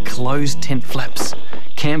behind closed tent flaps.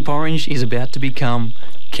 Camp Orange is about to become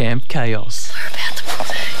Camp Chaos. We're about to pull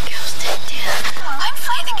the girls' tent down.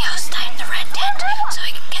 Hopefully the girls stay in the red tent so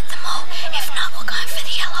we can get them all. If not, we're going for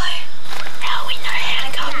the yellow. Now we know how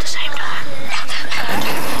to go at the same time.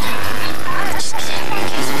 Just get everyone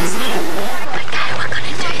kisses. Okay, we're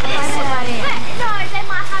gonna do this. No, they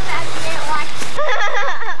might have it as their like.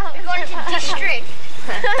 We're going to district.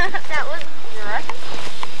 That was. You reckon?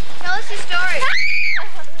 Tell us your story.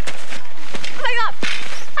 Oh my god.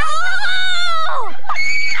 Oh!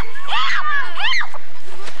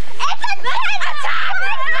 It's a attack!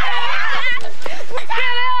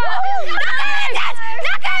 Get out!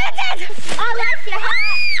 Not going to I left your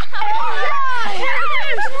hat.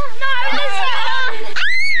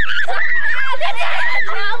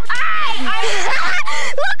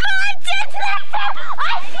 Look what I did to that!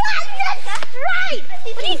 I flattened it straight!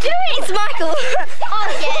 What are you doing? It's Michael. Oh,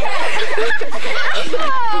 yeah.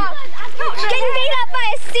 Getting beat up by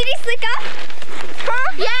a city slicker? Huh?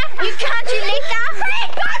 Yeah? You country licker?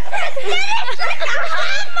 City slicker!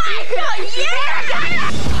 Oh my god,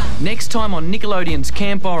 yeah! Next time on Nickelodeon's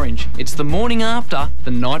Camp Orange, it's the morning after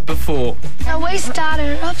the night before. No, we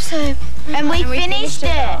started it off so... And we finished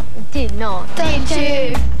it. Did not. Did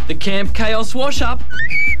too. The Camp Chaos wash-up.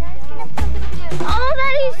 Oh,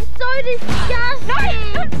 that is so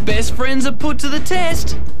disgusting. Best friends are put to the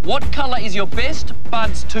test. What colour is your best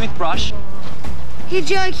bud's toothbrush? You're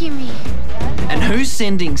joking me. And who's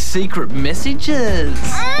sending secret messages?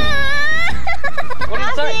 What did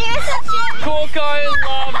it say? Corco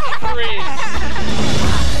loves Frizz.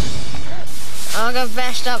 I got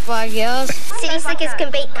bashed up by girls. City slickers can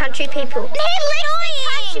beat country people.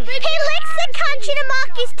 He licks the country to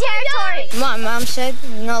mark his territory. My mum said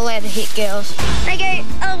not allowed to hit girls. They go,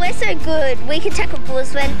 oh, we're so good. We can tackle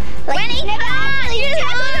bulls when he can't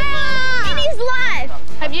tackle a bull in his life.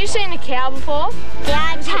 Have you seen a cow before?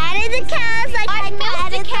 Yeah, I patted the cows like I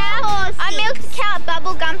milked the cow. I milked the cow at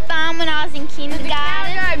Bubblegum Farm when I was in kindergarten. Did the cow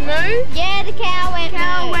go moo? Yeah, the cow went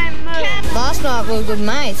moo. Last night we were good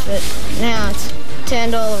mates, but now it's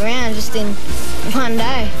turned all around just in one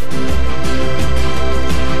day.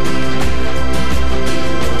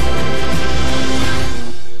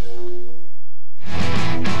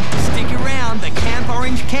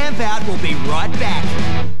 Campout will be right back.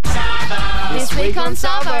 This week on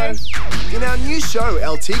Savo. In our new show,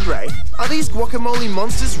 El Tigre, are these guacamole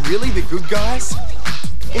monsters really the good guys?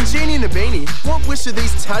 In Genie and a Beanie, what wish are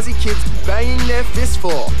these Tassie kids banging their fists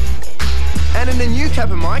for? And in the new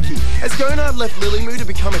Kappa Mikey, has Gonard left Lily Moo to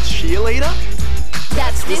become a cheerleader?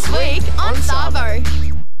 That's this week on Savo.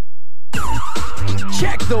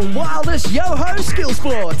 Check the wildest yo-ho skill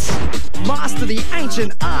sports. Master the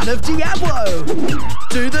ancient art of Diablo.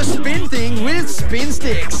 Do the spin thing with spin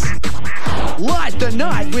sticks. Light the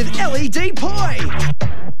night with LED poi.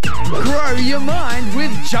 Grow your mind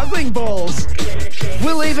with juggling balls.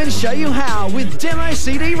 We'll even show you how with demo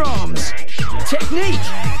CD-ROMs. Technique,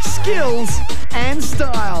 skills, and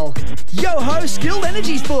style. Yo-ho Skilled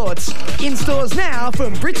Energy Sports. In stores now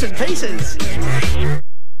from Brits and Pieces.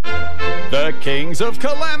 The Kings of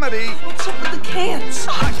Calamity. What's up with the cans?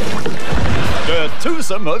 The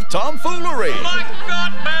twosome of tomfoolery. My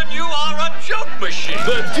God, man, you are a joke machine.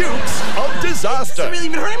 The Dukes of Disaster. Doesn't really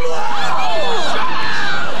even hurt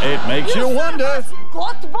him. It makes you wonder.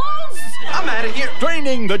 Got the balls? I'm out of here.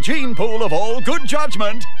 Draining the gene pool of all good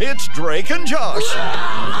judgment, it's Drake and Josh.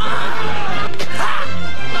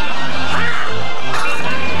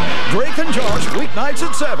 Drake and Josh, weeknights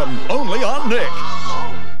at 7, only on Nick.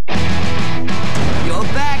 You're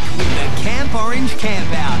back with the Camp Orange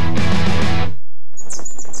Campout.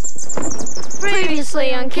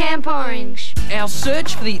 Previously on Camp Orange. Our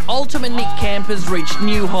search for the ultimate Nick campers reached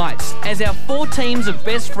new heights as our 4 teams of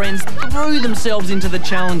best friends threw themselves into the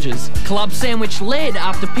challenges. Club Sandwich led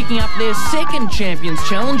after picking up their second Champions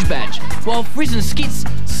Challenge badge, while Frizz and Skits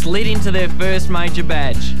slid into their first major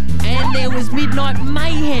badge. And there was midnight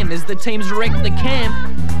mayhem as the teams wrecked the camp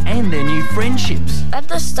and their new friendships. At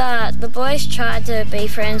the start, the boys tried to be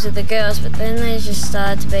friends with the girls, but then they just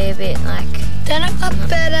started to be a bit like... Then it got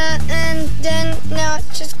better, and then now it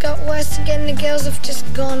just got worse again. The girls have just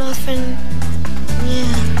gone off and...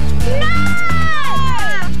 yeah.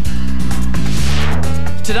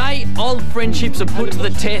 No! Today, old friendships are put to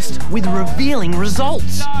the test with revealing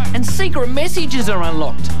results. And secret messages are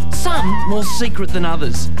unlocked, some more secret than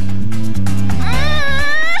others.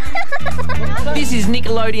 This is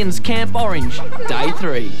Nickelodeon's Camp Orange, Day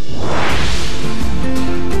 3.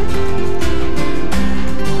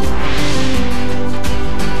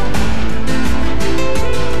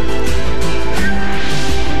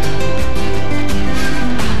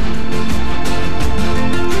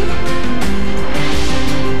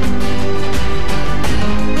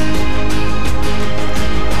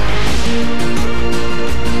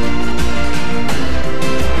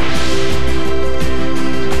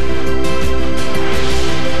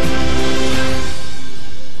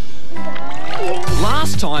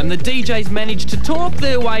 The DJs managed to talk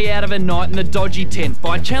their way out of a night in the dodgy tent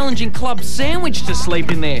by challenging Club Sandwich to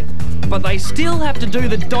sleep in there. But they still have to do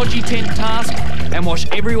the dodgy tent task and wash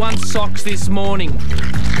everyone's socks this morning.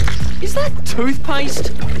 Is that toothpaste?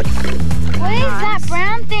 What is that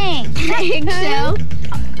brown thing? Eggshell.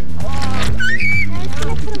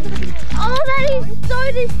 Oh, that is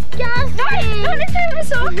so disgusting. No, not inside the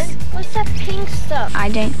socks. What's that pink stuff? I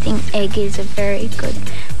don't think egg is a very good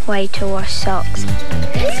way to wash socks.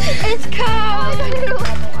 It's cold.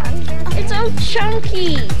 It's all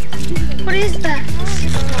chunky. What is that?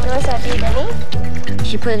 What's that, Benny?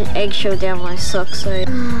 She put an eggshell down my sock, so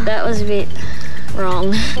that was a bit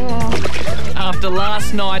wrong. After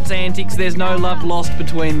last night's antics, there's no love lost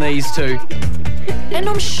between these two. And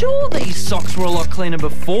I'm sure these socks were a lot cleaner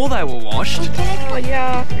before they were washed. Oh,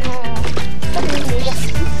 yeah.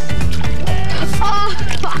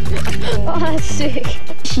 Oh, that's sick.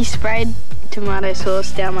 She sprayed tomato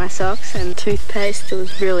sauce down my socks and toothpaste. It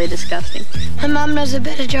was really disgusting. My mum does a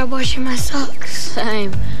better job washing my socks.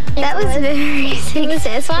 Same. That was very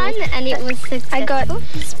successful. Fun, and it was successful. I got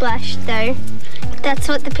splashed though. That's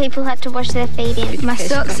what the people had to wash their feet in. My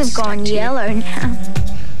socks have gone yellow now.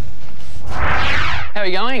 How are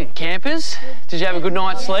you going, campers? Did you have a good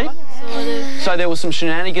night's sleep? So there was some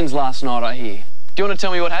shenanigans last night, I hear. Do you want to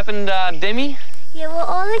tell me what happened, Demi? Yeah, well,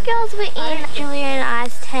 all the girls were in Julia and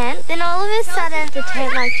I's tent. Then all of a sudden, the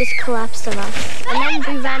tent just collapsed on us. And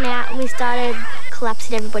then we ran out and we started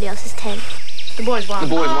collapsing everybody else's tent. The boys won. The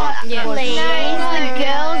boys won. Yeah. No, the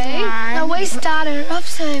girls won. No, we started it off,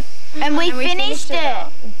 so... And we finished it.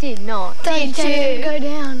 Did not. Did too. Go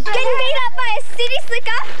down. Getting beat up by a city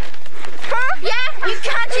slicker. Huh? Yeah, you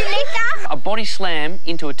country licker. A body slam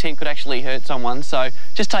into a tent could actually hurt someone, so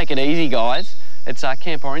just take it easy, guys. It's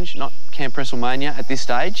Camp Orange, not Camp WrestleMania at this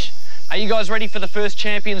stage. Are you guys ready for the first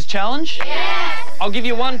Champions Challenge? Yes! I'll give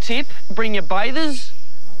you one tip. Bring your bathers,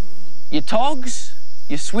 your togs,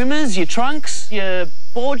 your swimmers, your trunks, your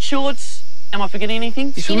board shorts. Am I forgetting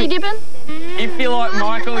anything? Skinny dipping? If you're like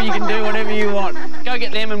Michael, you can do whatever you want. Go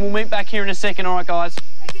get them and we'll meet back here in a second, all right, guys?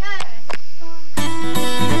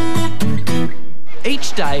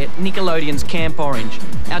 Each day at Nickelodeon's Camp Orange,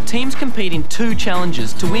 our teams compete in 2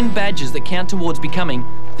 challenges to win badges that count towards becoming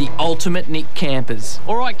the ultimate Nick Campers.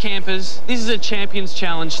 All right, campers, this is a Champions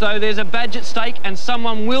Challenge, so there's a badge at stake and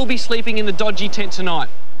someone will be sleeping in the dodgy tent tonight.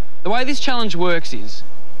 The way this challenge works is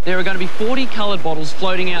there are going to be 40 coloured bottles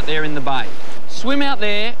floating out there in the bay. Swim out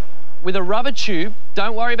there with a rubber tube.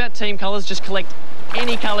 Don't worry about team colours, just collect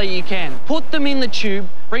any colour you can. Put them in the tube,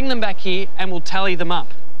 bring them back here and we'll tally them up.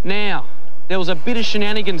 Now, there was a bit of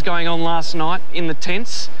shenanigans going on last night in the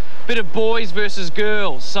tents, bit of boys versus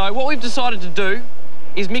girls. So what we've decided to do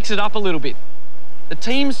is mix it up a little bit. The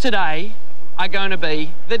teams today are going to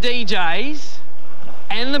be the DJs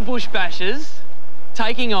and the Bush Bashers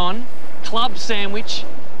taking on Club Sandwich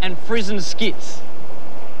and Frizzen Skits.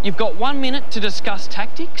 You've got 1 minute to discuss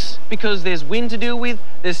tactics because there's wind to deal with,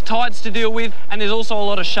 there's tides to deal with, and there's also a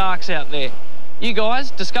lot of sharks out there. You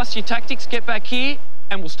guys, discuss your tactics, get back here,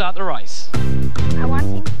 and we'll start the race.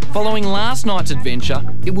 Following last night's adventure,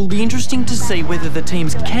 it will be interesting to see whether the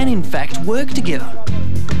teams can in fact work together.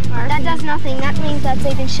 That does nothing. That means that's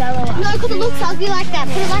even shallower. No, because it looks ugly like that.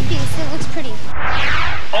 Put it like this. It looks pretty.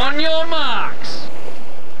 On your marks,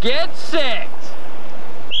 get set.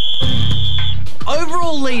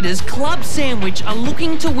 Overall leaders, Club Sandwich, are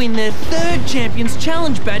looking to win their 3rd Champions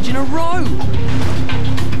Challenge badge in a row.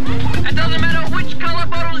 It doesn't matter which colour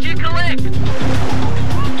bottles you collect.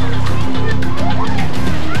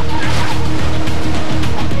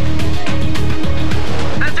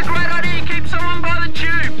 That's a great idea. Keep someone by the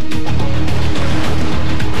tube.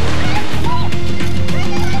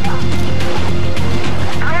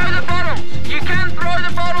 Throw the bottles. You can throw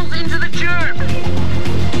the bottles into the tube.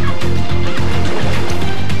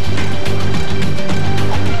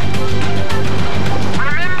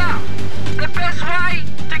 Remember, the best way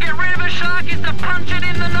to get rid of a shark is to punch it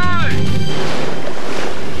in the nose.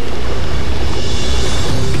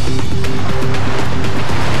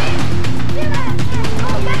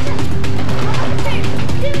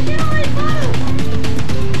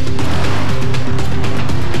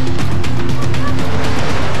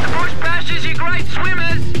 The Bush Bashers, you're great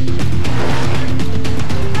swimmers.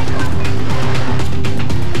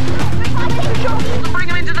 Bring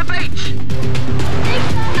them into the beach.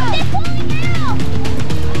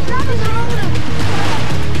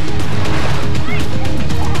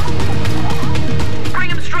 Bring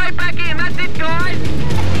them straight back in. That's it, guys.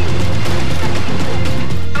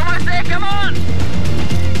 Almost there. Come on.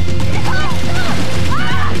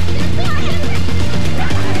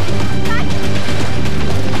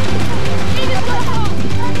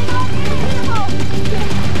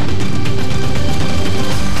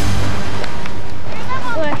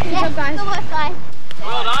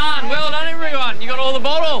 Well done, everyone. You got all the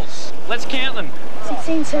bottles. Let's count them.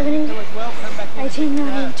 16, 17, 18,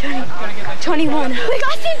 19, 20, 21. We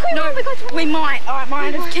got 21. We might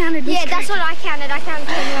have counted. Yeah, that's what I counted. I counted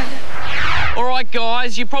 21. All right,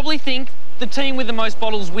 guys, you probably think the team with the most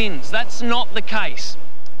bottles wins. That's not the case.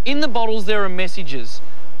 In the bottles, there are messages.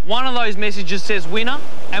 One of those messages says winner,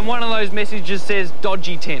 and one of those messages says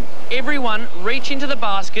dodgy tent. Everyone reach into the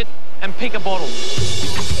basket and pick a bottle.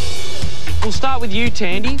 We'll start with you,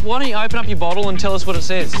 Tandy. Why don't you open up your bottle and tell us what it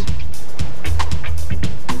says?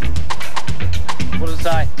 What does it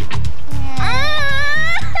say?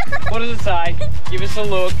 What does it say? Give us a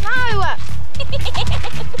look. No.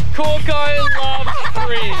 Corco loves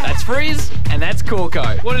Frizz. That's Frizz, and that's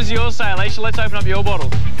Corco. What does yours say, Alicia? Let's open up your bottle.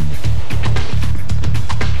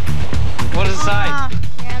 What does it say?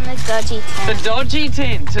 You're on the dodgy tent. The dodgy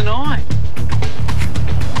tent tonight.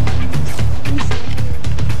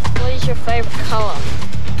 What is your favourite colour?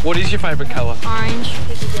 What is your favourite colour? Orange.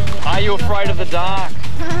 Are you afraid of the dark?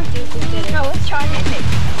 No, let's try again.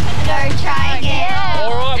 No, try again.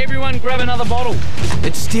 All right, everyone grab another bottle.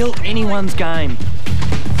 It's still anyone's game.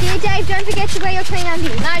 Dear Dave, don't forget to wear your clean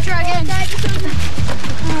undies. No, try again.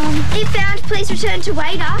 If found, please return to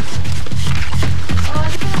waiter.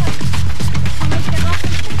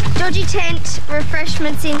 Dodgy tent,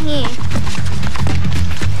 refreshments in here.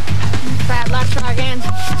 Bad luck, try again.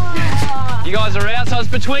 You guys are out, so it's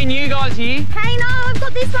between you guys here. Hey, no, I've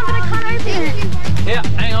got this one, but I can't open it. Yeah,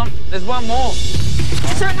 hang on. There's one more.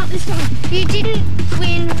 Sorry, not this one. You didn't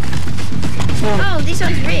win. Oh, this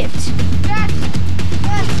one's ripped.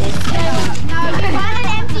 No, you won an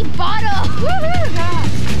empty bottle.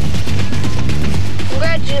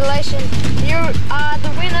 Congratulations, you are the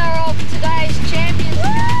winner of today's champions. Woo!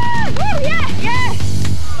 Yeah, yes.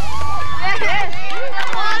 Yes.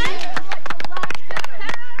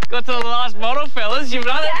 got to the last model, fellas. You've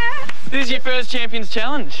done it. This is your first Champions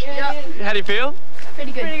Challenge. Yeah. How do you feel?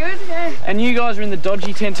 Pretty good. Pretty good, yeah. And you guys are in the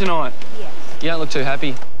dodgy tent tonight. Yes. You don't look too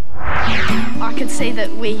happy. I could see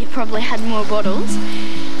that we probably had more bottles,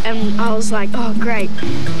 and I was like, oh great.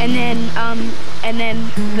 And then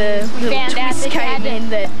the little twist came in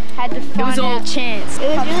that it was all chance.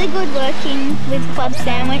 It was really good working with Club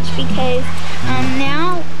Sandwich because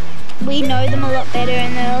now we know them a lot better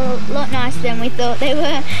and they're a lot nicer than we thought they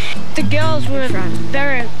were. The girls were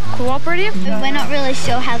very cooperative. We're not really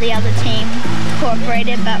sure how the other team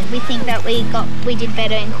cooperated, but we think that we did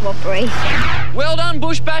better in cooperation. Well done,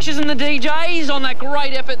 Bush Bashers and the DJs, on that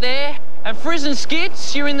great effort there. And Frizz and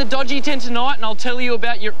Skits, you're in the dodgy tent tonight, and I'll tell you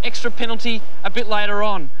about your extra penalty a bit later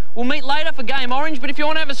on. We'll meet later for Game Orange, but if you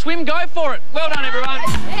want to have a swim, go for it. Well done, everyone.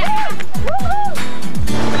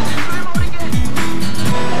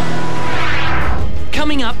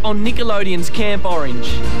 Coming up on Nickelodeon's Camp Orange,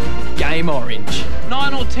 Game Orange.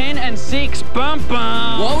 9 or 10 and 6, bum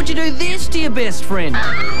bum. Why would you do this to your best friend?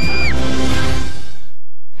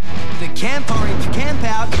 The Camp Orange Camp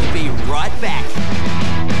Out will be right back.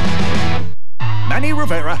 Manny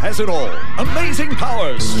Rivera has it all. Amazing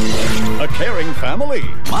powers. A caring family.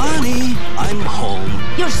 Money, I'm home.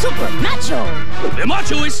 You're super macho. The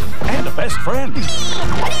machoist. And a best friend.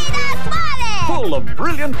 Full of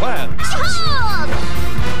brilliant plans.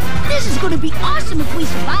 This is going to be awesome if we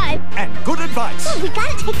survive. And good advice. Well, we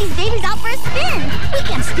gotta take these babies out for a spin. We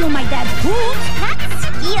can't steal my dad's boots. Not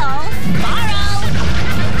steal. Borrow.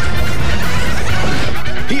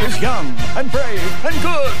 He is young and brave and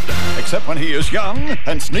good. Except when he is young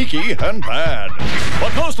and sneaky and bad.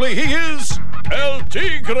 But mostly he is El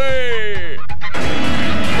Tigre.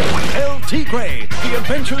 El Tigre, The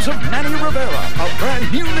Adventures of Manny Rivera, a brand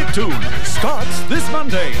new Nicktoon, starts this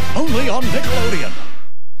Monday, only on Nickelodeon.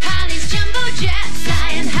 Holly's jumbo jet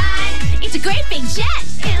flying high. It's a great big jet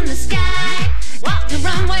in the sky. Walk the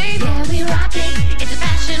runway, yeah, we rock it. It's a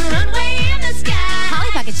fashion runway in the sky. Polly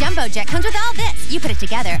Pocket Jumbo Jet comes with all this. You put it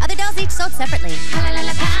together. Other dolls each sold separately.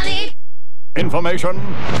 Polly. Information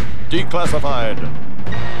declassified.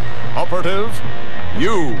 Operative,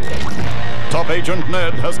 you. Top Agent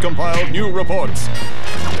Ned has compiled new reports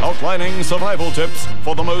outlining survival tips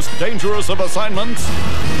for the most dangerous of assignments.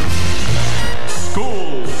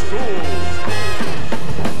 School.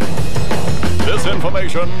 This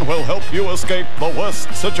information will help you escape the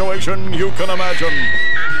worst situation you can imagine.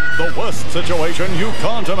 The worst situation you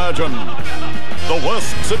can't imagine. The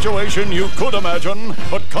worst situation you could imagine,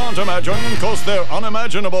 but can't imagine because they're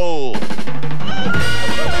unimaginable.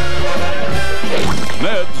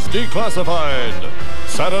 Ned's Declassified.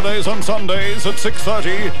 Saturdays and Sundays at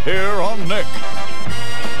 6:30 here on Nick.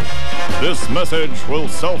 This message will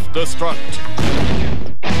self-destruct.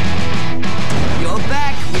 You're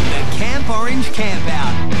back with the Camp Orange Camp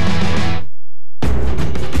Out.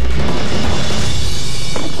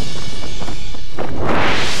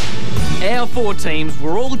 Our 4 teams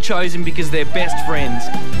were all chosen because they're best friends.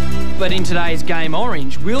 But in today's Game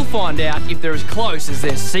Orange, we'll find out if they're as close as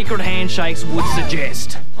their secret handshakes would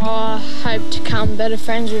suggest. I hope to become better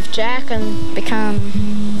friends with Jack and become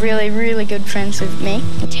really, really good friends with me.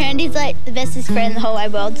 Tandy's like the bestest friend in the whole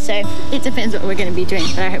wide world, so It depends what we're going to be doing,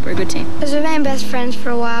 but I hope we're a good team. Because we've been best friends for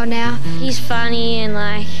a while now. He's funny and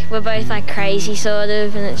we're both crazy sort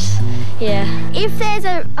of, and it's, yeah. if there's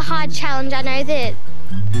a hard challenge, I know that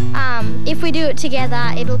if we do it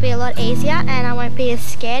together, it'll be a lot easier and I won't be as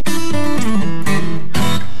scared.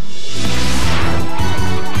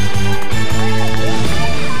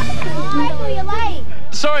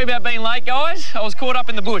 Sorry about being late, guys. I was caught up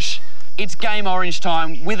in the bush. It's Game Orange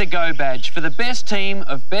time with a Go badge for the best team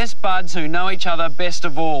of best buds who know each other best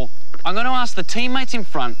of all. I'm going to ask the teammates in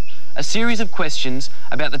front a series of questions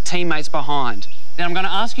about the teammates behind. Then I'm going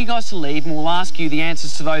to ask you guys to leave and we'll ask you the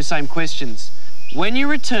answers to those same questions. When you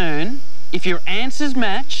return, if your answers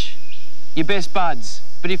match, you're best buds.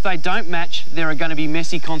 But if they don't match, there are going to be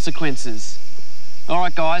messy consequences. All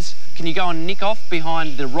right, guys, can you go and nick off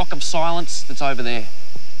behind the rock of silence that's over there?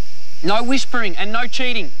 No whispering and no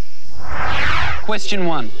cheating. Question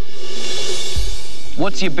 1.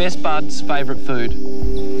 What's your best bud's favourite food?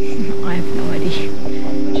 I have no idea.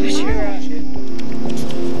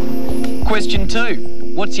 Question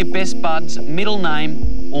 2. What's your best bud's middle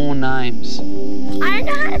name or names? I don't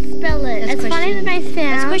know how to spell it. As funny as it may sound.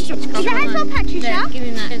 That's question 1. Is that how to spell Patricia? Yeah, give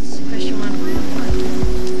him that. It's question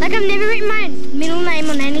 1. Like I've never written my middle name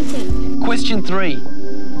on anything. Question 3.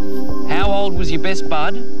 How old was your best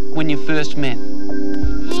bud when you first met?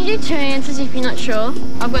 Can you do 2 answers if you're not sure?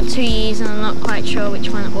 I've got 2 years and I'm not quite sure which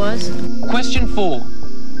one it was. Question 4.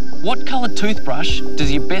 What coloured toothbrush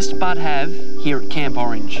does your best bud have here at Camp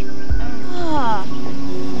Orange? Oh.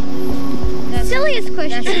 That's silliest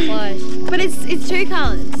question. That's close. But it's two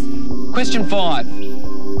colours. Question 5.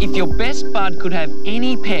 If your best bud could have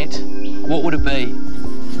any pet, what would it be?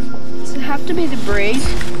 Does it have to be the breed?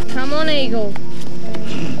 Come on, Eagle.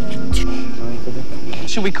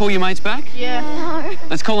 Should we call your mates back? Yeah. No.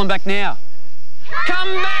 Let's call them back now.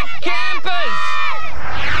 Come back, campers!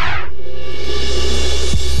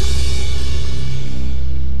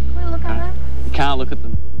 Can we look at them? You can't look at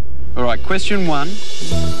them. All right, question 1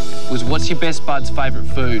 was what's your best bud's favourite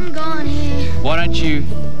food? I'm gone here. Why don't you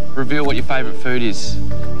reveal what your favourite food is?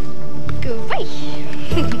 Great.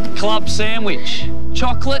 Club sandwich,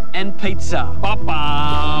 chocolate and pizza.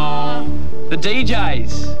 Ba-ba. The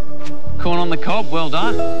DJs. Corn on the cob, well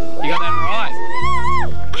done. You got that right.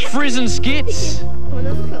 Frizz and skits,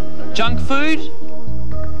 junk food,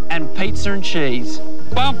 and pizza and cheese.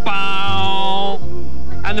 Ba-ba.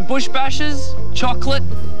 And the bush bashers, chocolate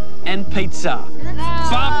and pizza.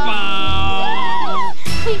 Ba-ba.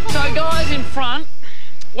 So guys in front,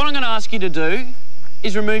 what I'm going to ask you to do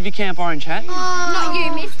is remove your Camp Orange hat. Not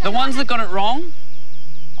you, mister. The ones that got it wrong,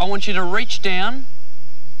 I want you to reach down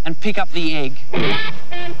and pick up the egg.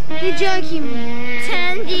 You're joking me.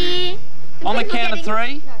 Tandy. On the count of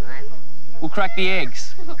 3, we'll crack the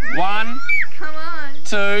eggs. 1, Come on.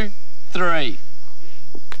 2, 3.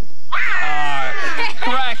 Oh,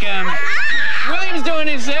 crack 'em. William's doing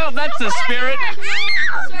it himself, that's the spirit.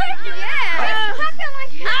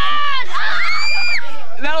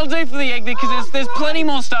 That'll do for the egg because there's plenty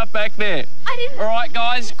more stuff back there. All right,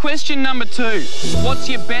 guys, question number 2. What's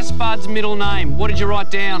your best bud's middle name? What did you write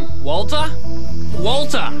down? Walter?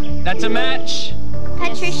 Walter. That's a match.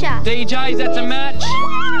 Patricia. DJs, that's a match.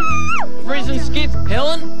 Frizz and skits.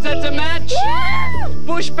 Helen, that's a match.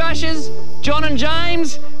 Bush bashers. John and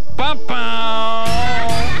James. Ba-ba.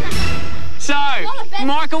 So,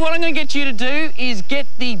 Michael, what I'm going to get you to do is get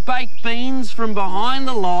the baked beans from behind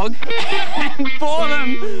the log and pour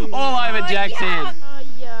them all over Jack's head.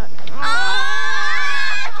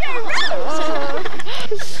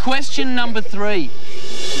 Question number 3.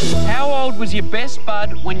 How old was your best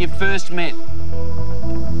bud when you first met?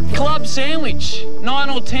 Club sandwich, 9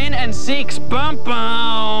 or 10 and 6. Bum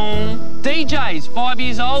bum. DJs, 5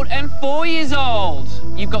 years old and 4 years old.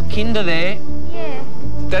 You've got kinder there. Yeah.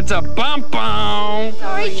 That's a bum bum.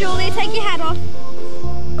 Sorry, Julia, take your hat off.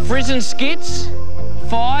 Frizz and skits,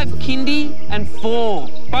 5, kindy and 4.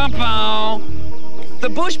 Bum bum. The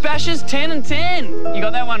bush bashers, 10 and 10. You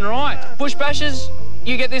got that one right. Bush bashers,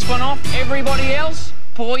 you get this one off. Everybody else,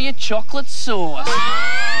 pour your chocolate sauce.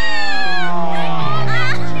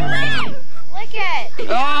 Look it.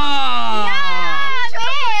 Oh.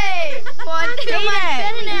 Do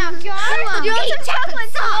you want some chocolate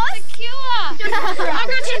sauce?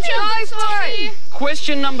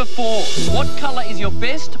 Question number 4. What colour is your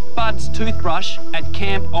best bud's toothbrush at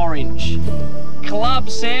Camp Orange? Club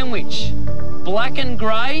sandwich, black and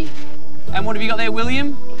grey. And what have you got there,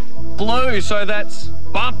 William? Blue, so that's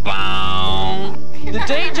ba-bum. The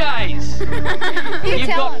DJs. You've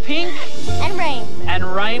got pink and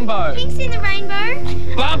rainbow. Pink's in the rainbow.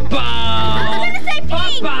 Ba-bum. I was going to say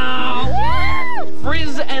pink. Ba-bum.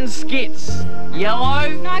 Frizz and skits. Yellow.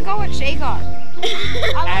 No, I got what she got.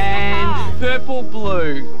 And purple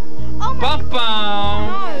blue. Oh Ba-bum.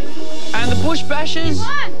 No. And the bush bashers.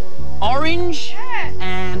 Orange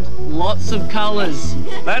and lots of colours.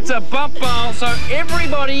 That's a bum-bum. So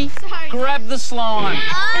everybody grab the slime.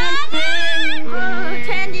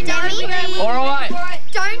 Tandy, All right.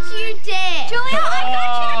 Don't you dare. Julia, I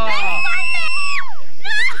got you the best one now.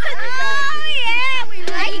 Oh, yeah. We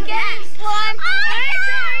like it. Slime.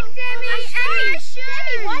 Demi,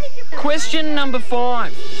 why did you... Question number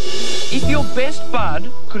 5. If your best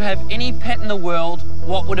bud could have any pet in the world,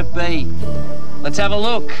 what would it be? Let's have a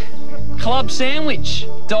look. Club sandwich,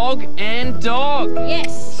 dog and dog.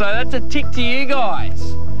 Yes. So that's a tick to you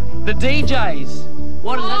guys. The DJs,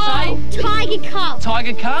 what does that say? Tiger cub.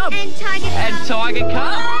 Tiger cub. And tiger cub. And tiger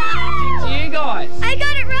cub. Tick to you guys. I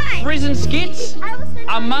got it right. Frizz and skits,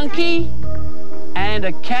 a monkey and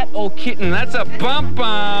a cat or kitten. That's a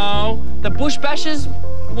bumpo. The bush bashers,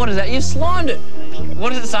 what is that? You've slimed it.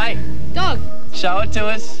 What does it say? Dog. Show it to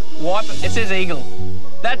us. Wipe it. It says eagle.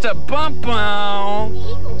 That's a bumpo.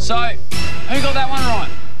 So, who got that one right?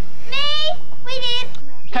 Me. We did.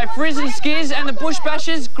 Okay, Frizz and Skiz and the bush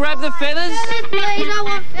bashers, grab the feathers. Feathers, please. I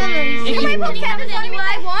want feathers. If Can we put feathers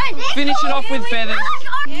anyway? Finish it off with feathers.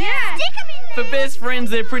 Yeah. Stick them in For best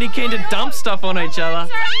friends, they're pretty keen to dump stuff on each other. I'm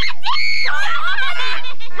sorry.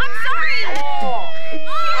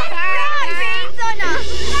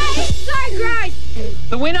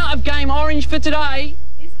 winner of Game Orange for today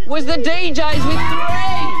was the DJs with 3.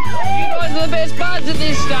 You guys are the best buds at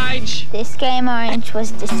this stage. This Game Orange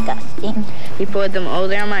was disgusting. He poured them all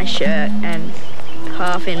down my shirt and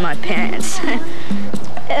half in my pants.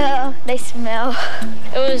 Ew, they smell.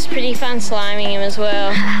 It was pretty fun sliming him as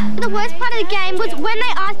well. The worst part of the game was when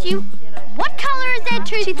they asked you, what colour is their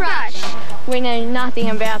toothbrush? We know nothing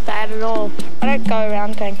about that at all. I don't go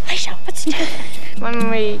around going, Alicia, what's your toothbrush?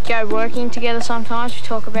 When we go working together sometimes, we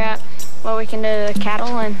talk about what we can do to the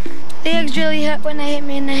cattle and... The eggs really hurt when they hit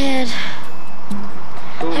me in the head.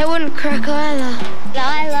 They wouldn't crack either.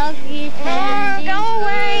 I love you, Teddy. Go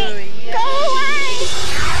away! Go away!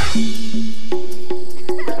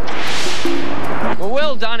 Well,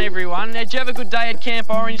 well done, everyone. Did you have a good day at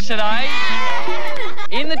Camp Orange today?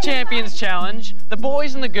 In the Champions Challenge, the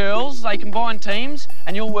boys and the girls, they combined teams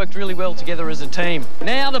and you all worked really well together as a team.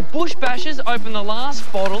 Now the Bush Bashers opened the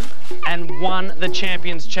last bottle and won the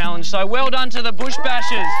Champions Challenge. So well done to the Bush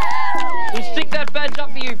Bashers. We'll stick that badge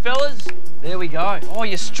up for you, fellas. There we go. Oh,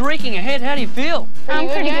 you're streaking ahead. How do you feel?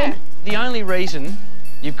 Pretty good. The only reason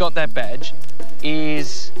you've got that badge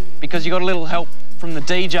is because you got a little help from the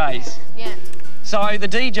DJs. Yeah. So the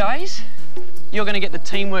DJs, you're going to get the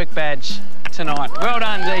teamwork badge tonight. Well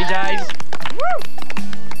done, DJs. Woo!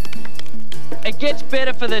 It gets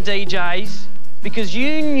better for the DJs because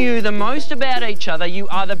you knew the most about each other. You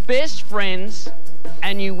are the best friends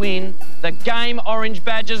and you win the Game Orange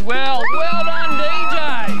badge as well. Well done,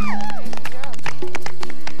 DJs.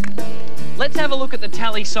 Let's have a look at the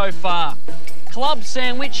tally so far. Club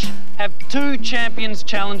Sandwich have 2 Champions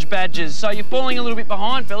Challenge badges. So you're falling a little bit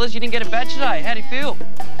behind, fellas. You didn't get a badge today. How do you feel?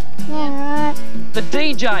 Yeah, right. The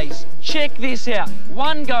DJs, check this out.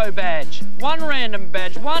 1 Go badge, 1 Random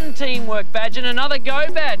badge, 1 Teamwork badge and another Go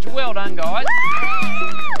badge. Well done, guys.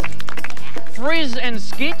 Frizz and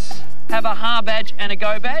Skits have a Ha badge and a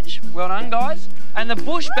Go badge. Well done, guys. And the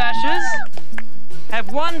Bush Bashers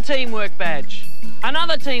have 1 Teamwork badge,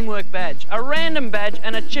 another Teamwork badge, a Random badge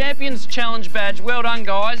and a Champions Challenge badge. Well done,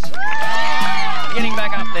 guys. Getting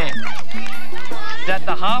back up there. At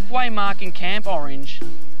the halfway mark in Camp Orange,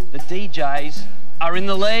 the DJs are in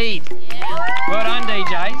the lead. Well done,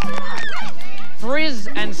 DJs. Frizz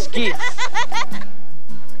and Skits.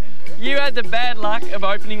 You had the bad luck of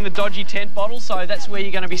opening the dodgy tent bottle, so that's where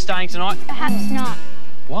you're going to be staying tonight. Perhaps not.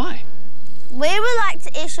 Why? We would like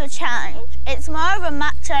to issue a challenge. It's more of a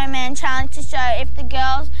macho man challenge to show if the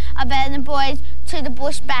girls are better than boys to the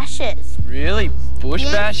Bush Bashers. Really? Bush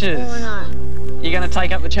Bashers? Or not. You're going to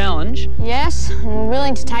take up the challenge? Yes, and we're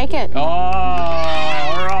willing to take it. Oh,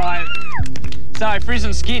 all right. So, Frizz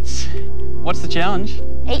and Skits, what's the challenge?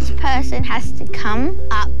 Each person has to come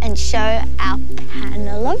up and show our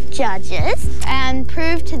panel of judges and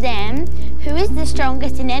prove to them who is the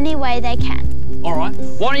strongest in any way they can. All right.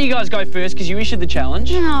 Why don't you guys go first because you issued the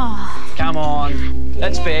challenge? No. Come on.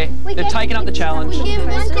 That's fair. They've taken up the challenge. We give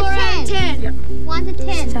 1 to 10. 1 to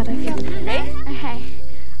 10. Ready? Okay.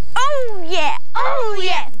 Oh, yeah. Oh,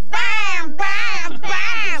 yeah. Bam, bam,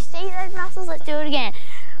 bam. See those muscles? Let's do it again.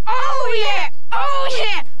 Oh, yeah. Oh,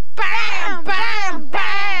 yeah. Bam, bam,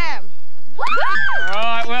 bam. All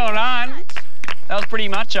right, well done. That was pretty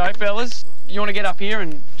macho, fellas. You want to get up here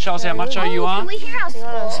and show us how macho you are? Can we hear our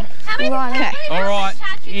score? Okay. All right,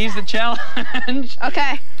 here's the challenge.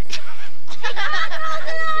 Okay.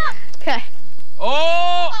 Okay.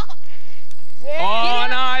 Oh! Oh,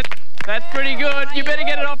 no. That's pretty good. You better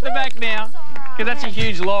get it off the back now, because that's a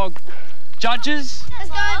huge log. Judges? Let's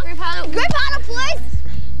go. Group huddle. Group huddle, please.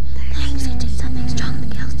 Something strong. The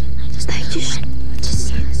girls didn't notice. They just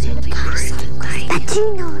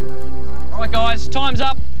All right, guys, time's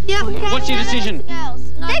up. Yep. What's your decision? The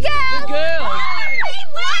girls. The girls.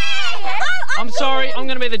 I'm sorry, I'm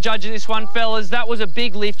going to be the judge of this one, fellas. That was a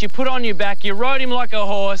big lift. You put it on your back, you rode him like a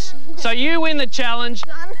horse. So you win the challenge.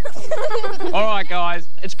 All right, guys,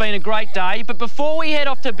 it's been a great day. But before we head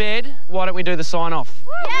off to bed, why don't we do the sign-off?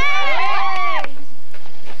 Yay!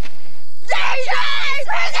 DJs,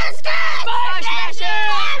 Frizz and Skits! Bush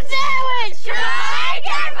Bashers!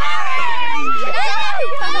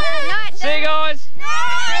 See you guys.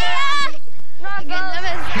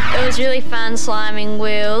 It was really fun sliming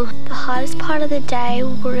Will. The hardest part of the day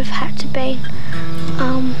would have had to be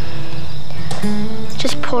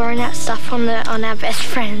just pouring out stuff on our best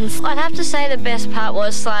friends. I'd have to say the best part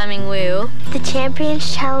was sliming Will. The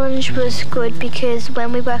Champions Challenge was good because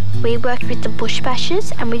when we worked with the Bush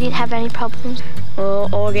Bashers and we didn't have any problems. We're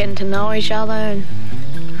all getting to know each other and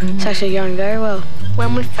it's actually going very well.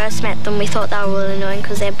 When we first met them, we thought they were really annoying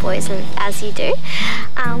because they're boys, and as you do.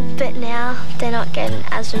 But now they're not getting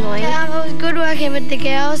as annoying. It was good working with the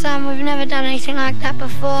girls. We've never done anything like that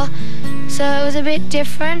before, so it was a bit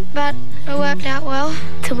different, but it worked out well.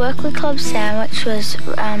 To work with Club Sandwich was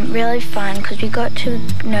really fun because we got to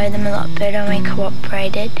know them a lot better and we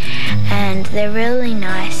cooperated, and they're really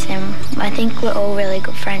nice, and I think we're all really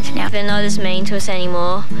good friends now. They're not as mean to us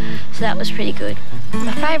anymore, so that was pretty good.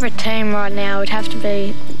 My favourite team right now would have to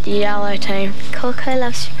be the yellow team. Coco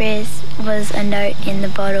Loves Frizz was a note in the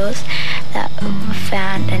bottles that were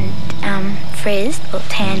found, and Frizz, or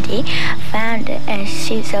Tandy, found it, and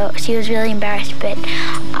she was really embarrassed, but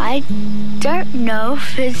I don't know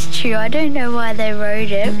if it's true. I don't know why they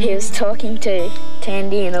wrote it. He was talking to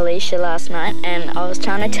Tandy and Alicia last night, and I was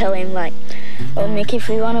trying to tell him, like, oh, Mick, if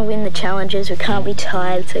we want to win the challenges, we can't be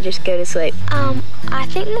tired, so just go to sleep. I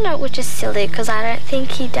think the note was just silly because I don't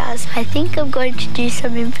think he does. I think I'm going to do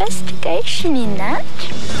some investigation in that.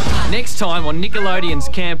 Next time on Nickelodeon's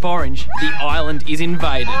Camp Orange, the island is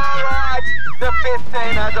invaded. All right, the 15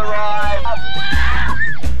 has arrived.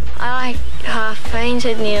 I half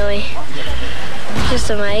fainted nearly. Just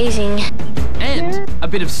amazing. And a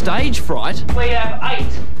bit of stage fright. We have 8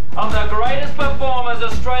 of the greatest performers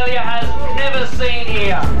Australia has never seen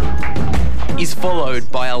here. Is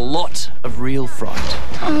followed by a lot of real fright.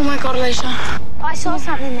 Oh my God, Alicia. I saw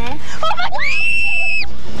something there. Oh my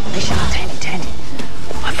God! Alicia, Tandy,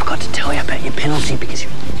 I forgot to tell you about your penalty because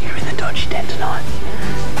you're in the dodgy den tonight.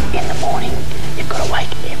 In the morning, you've got to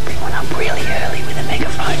wake everyone up really early with a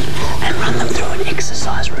megaphone and run them through an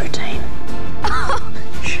exercise routine.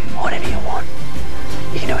 Whatever you want.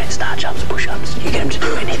 You can do it in star jumps, push-ups. You get them to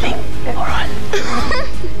do anything. All right?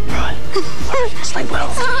 All right. Sleep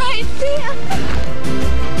well. Oh, dear.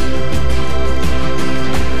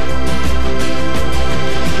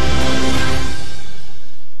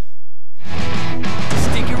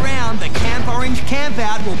 Stick around, the Camp Orange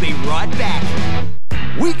Campout will be right back.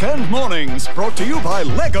 Weekend mornings brought to you by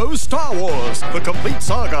Lego Star Wars, the complete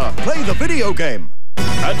saga. Play the video game.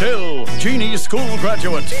 Adele, Genie's school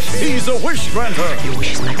graduate. He's a wish granter. Your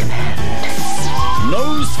wishes make a man.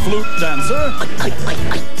 Nose flute dancer.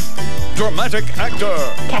 Dramatic actor.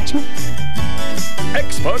 Catch me.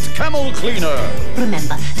 Expert camel cleaner.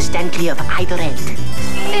 Remember, stand clear of either end.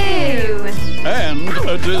 Ew. And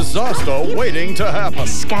a disaster waiting to happen.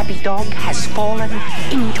 Scabby dog has fallen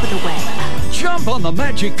into the well. Jump on the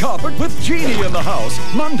magic carpet with Genie in the House.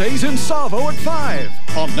 Mondays in Savo at 5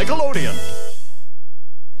 on Nickelodeon.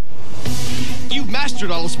 You've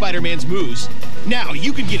mastered all of Spider-Man's moves. Now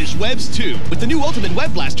you can get his webs too. With the new Ultimate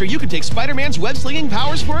Web Blaster, you can take Spider-Man's web-slinging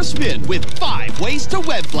powers for a spin with 5 ways to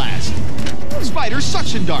web blast. Spider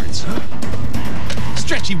suction darts.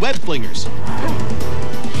 Stretchy web flingers.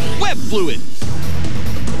 Web fluid.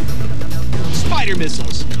 Spider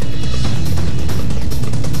missiles.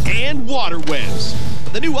 And water webs.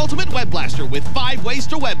 The new Ultimate Web Blaster with 5 ways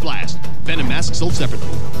to web blast. Venom masks sold separately.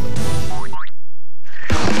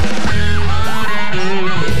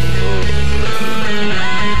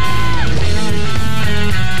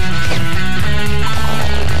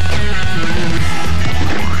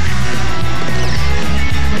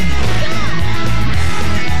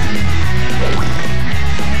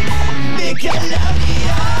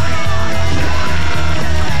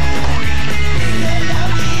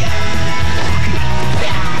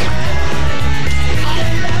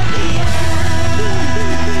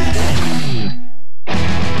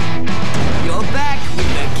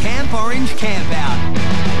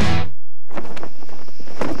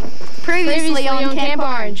 Previously on Camp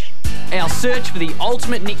Orange. Our search for the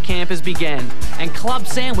ultimate Nick campers began, and Club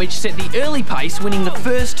Sandwich set the early pace, winning the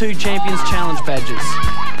first 2 Champions Challenge badges.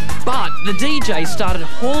 But the DJ started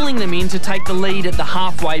hauling them in to take the lead at the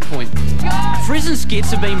halfway point. Frizz and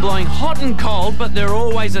Skits have been blowing hot and cold, but they're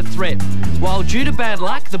always a threat. While due to bad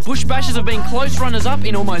luck, the Bush Bashers have been close runners-up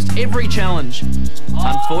in almost every challenge.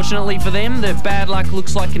 Unfortunately for them, their bad luck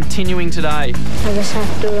looks like continuing today. I guess I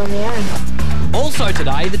have to do it on my own. Also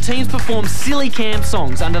today, the teams performed silly camp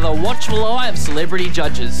songs under the watchful eye of celebrity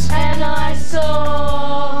judges. And I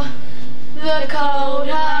saw the cold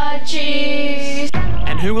hard cheese.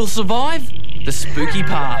 And who will survive? The spooky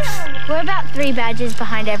path. We're about 3 badges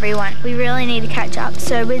behind everyone. We really need to catch up,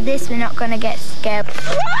 so with this we're not going to get scared.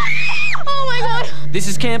 Oh my God! This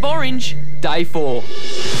is Camp Orange, Day 4.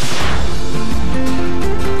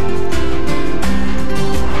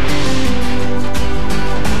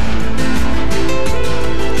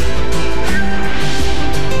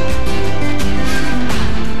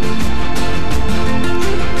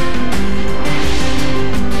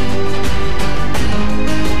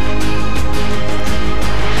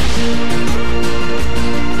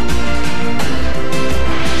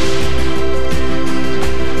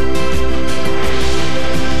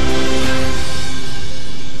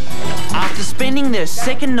 spending their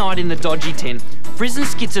second night in the dodgy tent, Frizz and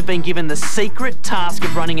Skits have been given the secret task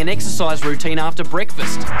of running an exercise routine after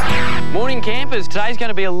breakfast. Morning campers, today's going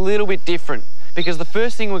to be a little bit different because the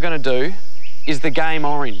first thing we're going to do is the Game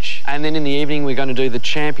Orange, and then in the evening we're going to do the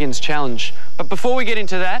Champions Challenge. But before we get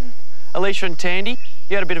into that, Alicia and Tandy,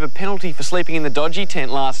 you had a bit of a penalty for sleeping in the dodgy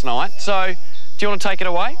tent last night, so do you want to take it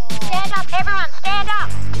away? Stand up, everyone, stand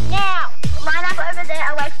up. Now, line up over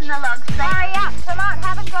there away from the logs. Hurry up, come on,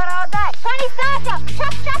 haven't got all day. Tony, start.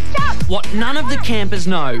 Chop, chop, chop. What none of the campers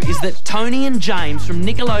know is that Tony and James from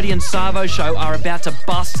Nickelodeon's Savo show are about to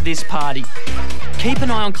bust this party. Keep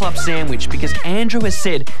an eye on Club Sandwich because Andrew has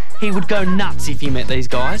said he would go nuts if he met these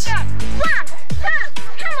guys. 1, 2,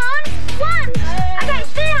 come on, 1. Okay,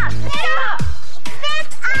 stand up, stand up.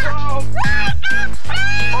 Stand up.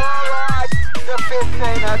 Alright, the 15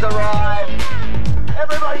 has arrived.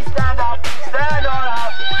 Everybody stand up. Stand on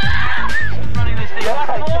up. Running this thing. Back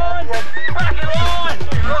it on.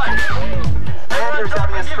 Right. Andrew's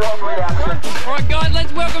having a strong reaction. All right, guys,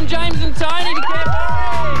 let's welcome James and Tony to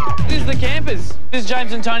camp. This is the campers. This is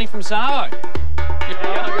James and Tony from Savo.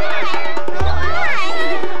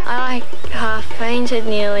 I half fainted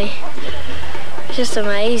nearly. It's just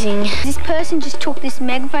amazing. This person just took this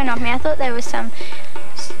megaphone off me. I thought there was some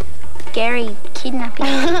scary kidnapping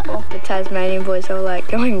people. The Tasmanian boys were like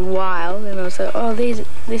going wild, and I was like, oh, this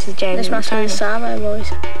is James. This must be the Savo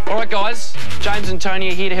boys. All right, guys, James and Tony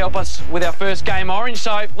are here to help us with our first Game Orange,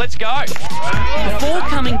 so let's go. Before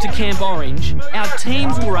coming to Camp Orange, our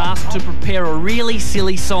teams were asked to prepare a really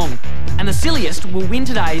silly song, and the silliest will win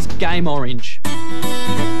today's Game Orange.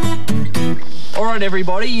 All right,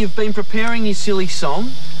 everybody, you've been preparing your silly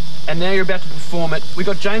song, and now you're about to perform it. We've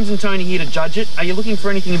got James and Tony here to judge it. Are you looking for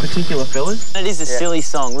anything in particular, fellas? It is a silly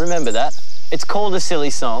song, remember that. It's called a silly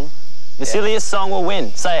song. The silliest song will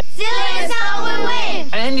win. Say it. Silliest song will win.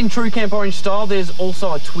 And in true Camp Orange style, there's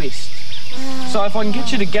also a twist. So if I can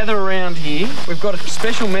get you to gather around here, we've got a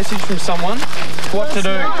special message from someone. What to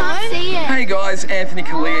do? Hey guys, Anthony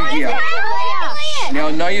Kalia here. Now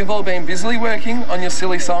I know you've all been busily working on your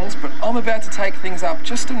silly songs, but I'm about to take things up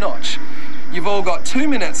just a notch. You've all got 2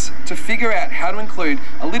 minutes to figure out how to include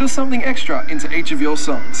a little something extra into each of your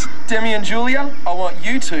songs. Demi and Julia, I want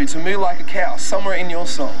you two to moo like a cow somewhere in your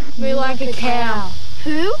song. Moo like a cow.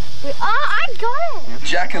 Who? Oh, I got it.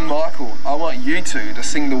 Jack and Michael, I want you two to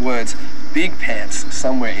sing the words big pants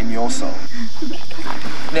somewhere in your song.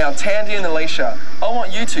 Now Tandy and Alicia, I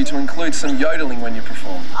want you two to include some yodeling when you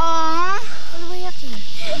perform. Aww. What do we have to do?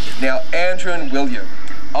 Now Andrew and William,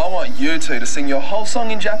 I want you two to sing your whole song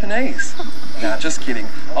in Japanese. Nah, just kidding.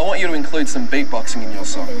 I want you to include some beatboxing in your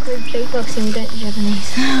song. Include beatboxing, don't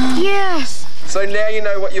Japanese. Yes. So now you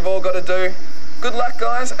know what you've all got to do. Good luck,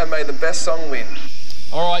 guys, and may the best song win.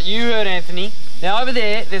 All right, you heard Anthony. Now over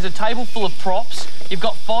there's a table full of props. You've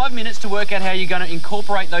got 5 minutes to work out how you're going to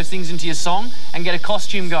incorporate those things into your song and get a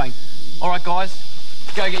costume going. All right, guys,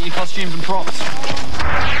 go get your costumes and props.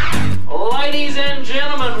 Ladies and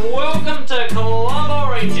gentlemen, welcome to Club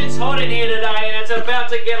Orange. It's hot in here today and it's about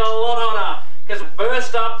to get a lot hotter. Because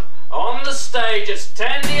first up on the stage, it's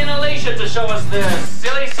Tandy and Alicia to show us their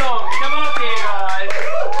silly song. Come on up here, guys.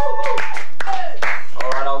 All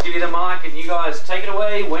right, I'll give you the mic and you guys take it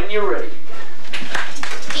away when you're ready.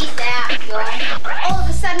 Peace out, guys. All of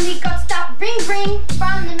a sudden we got stopped ring ring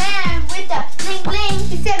from the man with the bling bling.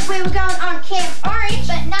 He said we were going on Camp Orange,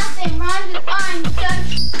 but nothing rhymes with orange.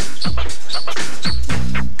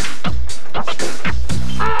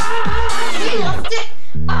 We lost it.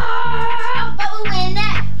 But we'll win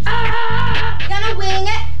it. Gonna wing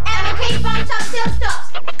it, and we'll keep on top till it stops.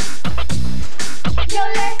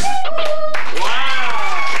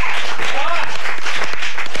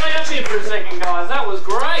 Stay up here for a second, guys. That was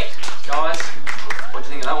great. Guys, what do you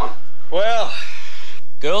think of that one? Well,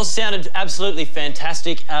 girls sounded absolutely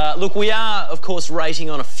fantastic. Look, we are, of course, rating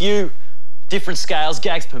on a few different scales,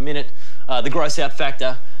 gags per minute, the gross out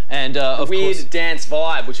factor, and of weird course, dance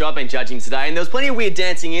vibe, which I've been judging today, and there was plenty of weird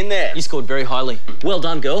dancing in there. You scored very highly. Well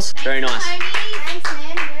done, girls. Very nice. Thanks,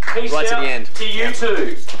 man. Peace Right to out the end. to you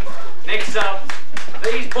two. Next up,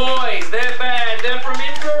 these boys, they're bad. They're from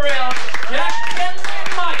Intra-Episode, Jack and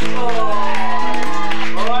Michael.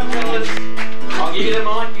 All right, fellas, I'll give you the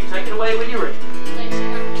mic. You take it away when you're ready.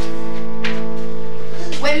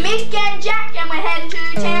 We're Mick and Jack and we're heading to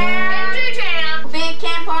town. Big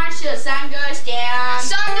Camp Orange till the sun goes down.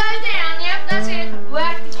 Sun goes down, yep, that's it.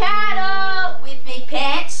 Work the cattle with big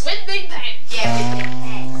pants. With big pants. Yeah, with big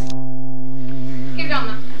pants. Keep going,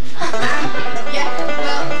 man. Yeah,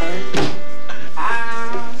 well.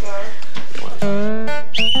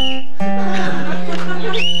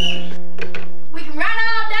 We can run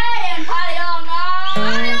all day and party all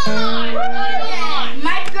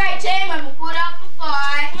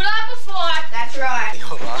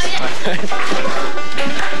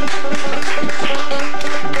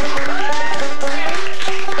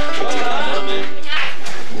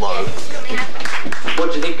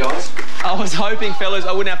was hoping, fellas,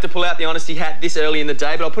 I wouldn't have to pull out the honesty hat this early in the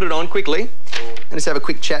day, but I'll put it on quickly and just have a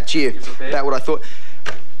quick chat to you about what I thought.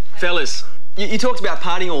 Fellas, you talked about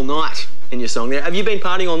partying all night in your song there. Have you been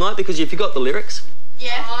partying all night because you forgot the lyrics?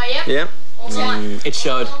 Yeah. Oh, yeah. Yeah? All night. It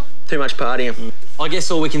showed. Too much partying. I guess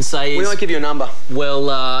all we can say is... We won't give you a number.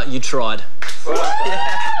 Well, you tried. Well done.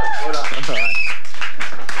 Well done. All right.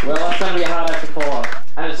 Well, that's going to be a hard act to follow.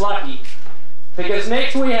 And it's lucky, because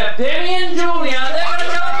next we have Demi and Julia. They're going to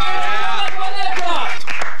go and what they've got.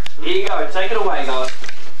 Here you go. Take it away, guys.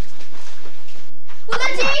 We're the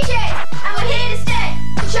DJs, and we're here to stay.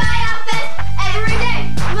 We try our best every day.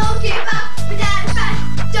 We won't give up without a fight.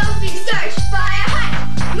 Don't be searched by a height.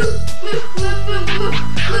 Move, move, move, move, move,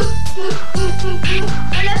 move, move, move, move, move.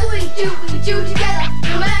 Whatever we do together,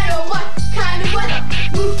 no matter what kind of weather.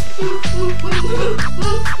 Move, move, move, move, move,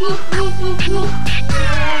 move, move, move, move, move.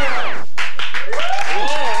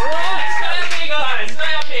 Stay up here, guys.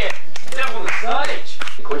 Stay up here. Get up on the stage.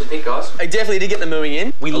 What do you think, guys? I definitely did get the mooing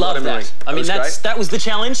in. We love that. I mean, that was the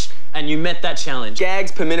challenge, and you met that challenge.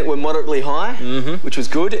 Gags per minute were moderately high, which was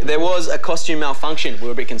good. There was a costume malfunction we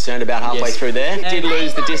were a bit concerned about halfway throrough there. Did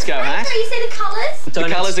lose the disco hat. You see the colours? The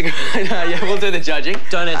colours are good. Yeah, we'll do the judging.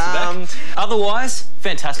 Don't answer back. Otherwise,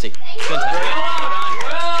 fantastic. Fantastic.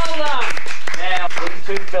 Well done. Now, these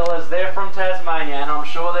two fellas, they're from Tasmania, and I'm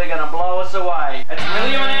sure they're going to blow us away. It's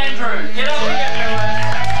William and Andrew. Get up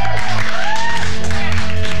here.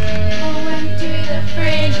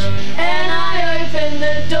 Fridge, and I opened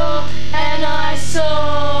the door and I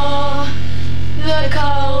saw the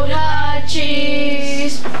cold hard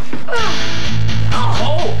cheese.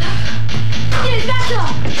 Oh! Get his back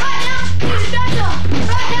up! Right now! Get his back up!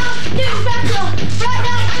 Right now! Get his back up! Right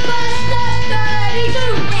now!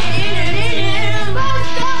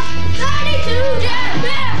 Bust up 32! Bust up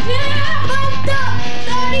 32! Yeah! Bust up 32! Bust up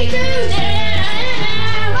 32!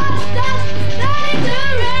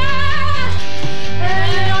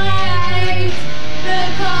 The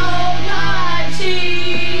cold hard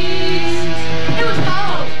cheese. It was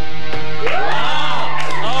cold.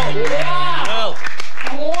 Wow!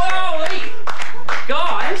 Oh, wow! Wowee!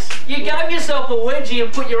 Guys, you gave yourself a wedgie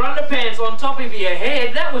and put your underpants on top of your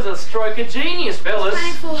head. That was a stroke of genius, fellas.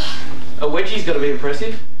 Painful. A wedgie's got to be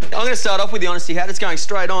impressive. I'm going to start off with the honesty hat. It's going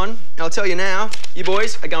straight on. And I'll tell you now, you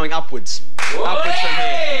boys are going upwards. Upwards from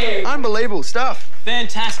here. Unbelievable stuff.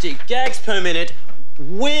 Fantastic. Gags per minute.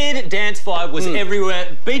 Weird dance vibe was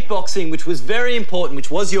everywhere. Beatboxing, which was very important, which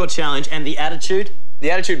was your challenge, and the attitude. The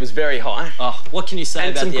attitude was very high. Oh, what can you say and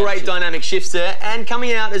about some the great attitude? dynamic shifts there. And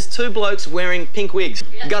coming out as two blokes wearing pink wigs.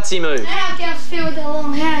 Gutsy move. How girls feel with their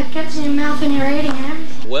long hair. It gets in your mouth when you're eating and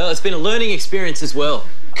everything. Well, it's been a learning experience as well.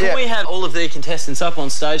 Can we have all of the contestants up on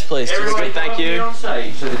stage, please? Everybody thank you. On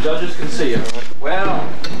stage so the judges can see you. Well,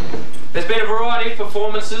 there's been a variety of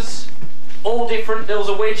performances, all different. There was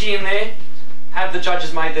a wedgie in there. Have the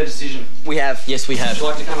judges made their decision? We have. Yes, we have. Would you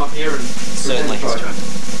like to come up here and... Certainly.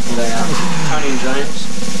 They are Tony and James.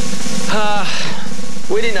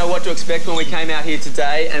 We didn't know what to expect when we came out here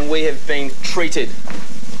today, and we have been treated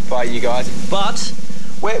by you guys. But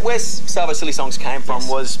where Savo Silly Songs came from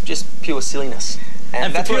was just pure silliness.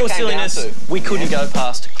 And that's for pure what it came down silliness, to. we couldn't go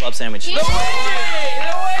past Club Sandwich. The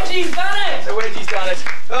wedgie's done it! The wedgie's done it.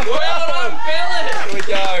 Well done, fellas! Here we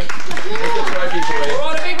go. Here's the trophy for you.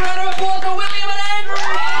 All right, a big round of applause for William and Andrew!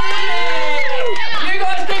 You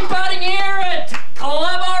guys keep partying here at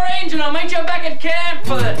Club Orange, and I'll meet you back at camp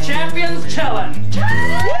for the Champions Challenge.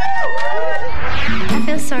 I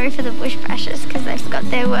feel sorry for the bush bashers because they forgot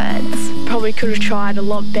their words. Probably could have tried a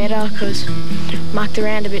lot better because mucked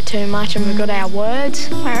around a bit too much and we got our words.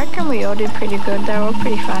 I reckon we all did pretty good. They were all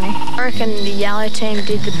pretty funny. I reckon the yellow team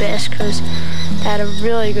did the best because they had a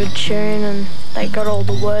really good tune and they got all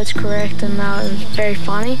the words correct and that was very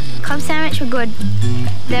funny. Club Sandwich were good.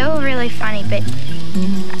 They were really funny, but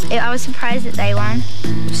I was surprised that they won.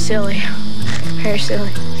 Silly. Very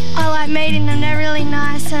silly. I like meeting them. They're really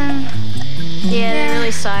nice and... Yeah, they're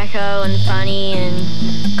really psycho and funny and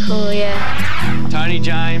cool, yeah. Tony,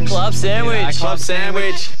 James. Club Sandwich. Club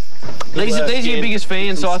Sandwich. These are your biggest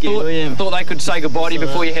fans, so I thought they could say goodbye to you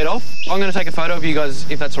before you head off. I'm going to take a photo of you guys,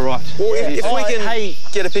 if that's all right. Well, if we can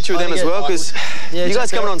get a picture of them as well, because you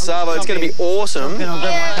guys coming on Savo, it's going to be awesome.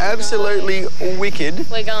 Absolutely wicked.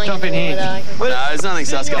 We're going Jump in here. No, there's nothing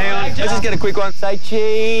sus going on. Let's just get a quick one. Say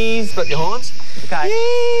cheese. Got your horns. Okay.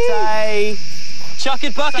 Say... Chuck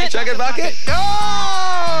it, bucket. Chuck it, bucket. Go!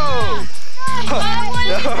 I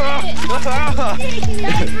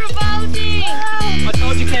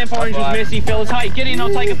told you Camp Orange was messy, fellas. Hey, get in,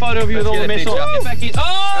 I'll take a photo of you with all the mess on. Get back in.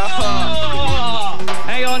 Oh!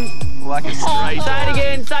 Hang on. like a straight. Say it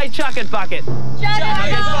again. Say chuck it bucket. Chuck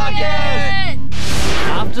it bucket!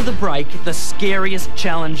 After the break, the scariest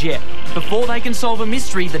challenge yet. Before they can solve a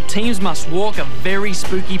mystery, the teams must walk a very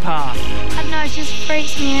spooky path. I don't know, it just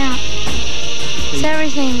freaks me out. It's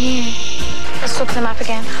everything here. Let's look them up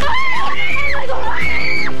again.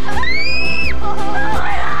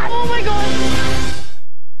 Oh my god!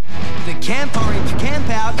 The Camp Orange Camp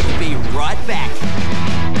Out will be right back.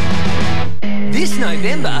 This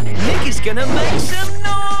November, Nick is going to make some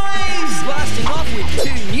noise! Blasting off with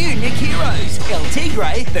 2 new Nick heroes, El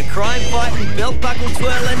Tigre, the crime-fighting belt-buckle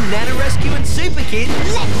twirler, Nana rescuing super kid,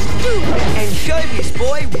 and showbiz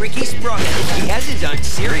boy Ricky Sprocket. He has his own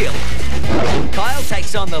cereal. Kyle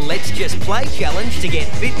takes on the Let's Just Play challenge to get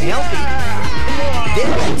fit and healthy. Then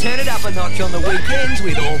we'll turn it up a notch on the weekends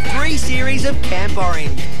with all 3 series of Camp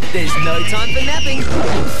Orange. There's no time for napping.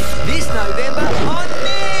 This November on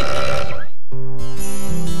Nick!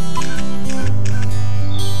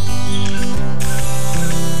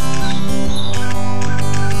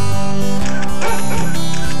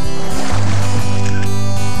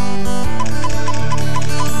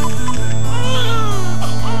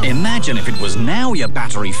 Imagine if it was now your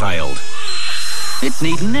battery failed. It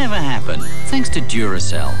need never happen, thanks to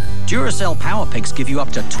Duracell. Duracell Power Picks give you up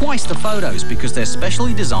to twice the photos because they're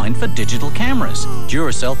specially designed for digital cameras.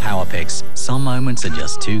 Duracell Power Picks. Some moments are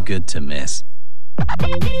just too good to miss.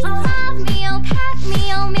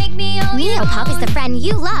 Neopop is the friend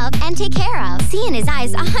you love and take care of. See in his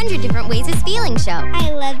eyes 100 different ways his feelings show.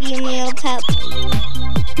 I love you, Neopop.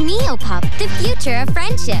 Neopop, the future of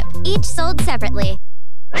friendship. Each sold separately.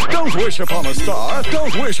 Don't wish upon a star,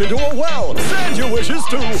 don't wish into a well. Send your wishes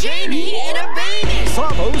to Genie in a Beanie.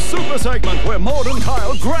 Savo's Super Segment, where Maud and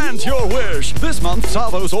Kyle grant your wish. This month,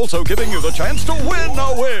 Savo's also giving you the chance to win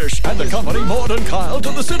a wish and accompany Maud and Kyle to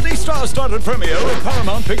the Sydney Star-Studded premiere of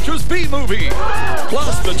Paramount Pictures' B-Movie.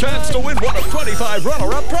 Plus, the chance to win one of 25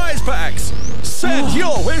 runner-up prize packs. Send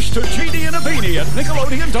your wish to Genie in a Beanie at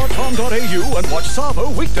Nickelodeon.com.au and watch Savo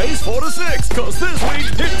weekdays 4 to 6, because this week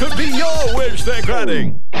it could be your wish they're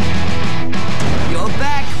granting. You're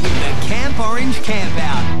back with the Camp Orange Camp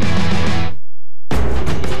Out.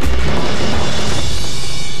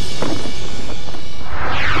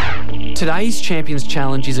 Today's Champions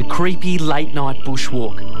Challenge is a creepy late-night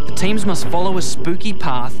bushwalk. The teams must follow a spooky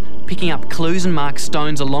path, picking up clues and mark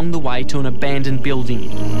stones along the way to an abandoned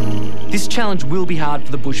building. This challenge will be hard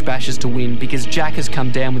for the Bush Bashers to win because Jack has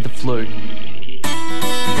come down with the flu.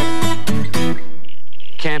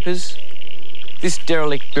 Campers, this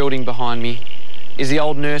derelict building behind me is the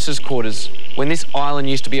old nurses' quarters when this island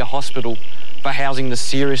used to be a hospital for housing the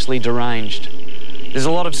seriously deranged. There's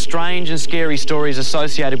a lot of strange and scary stories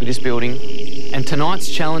associated with this building, and tonight's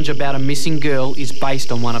challenge about a missing girl is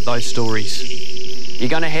based on one of those stories. You're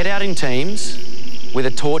going to head out in teams with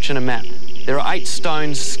a torch and a map. There are 8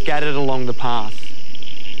 stones scattered along the path.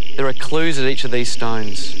 There are clues at each of these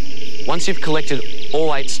stones. Once you've collected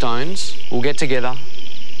all 8 stones, we'll get together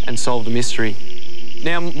and solve the mystery.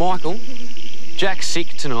 Now, Michael, Jack's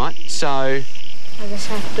sick tonight, so... I just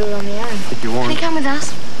have to do it on my own. If you want... Can you come with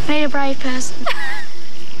us? We need a brave person.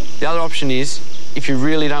 The other option is, if you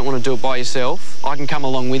really don't want to do it by yourself, I can come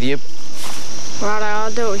along with you. Righto,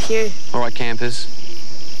 I'll do it with you. All right, campers.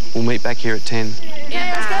 We'll meet back here at 10.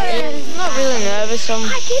 Yeah, I'm not really nervous.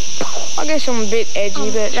 I guess I'm a bit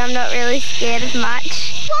edgy, but I'm not really scared as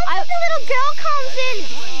much. What if the little girl comes in?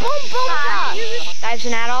 Boom, boom, Dave's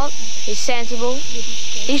an adult. He's sensible.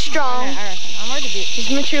 He's strong. He's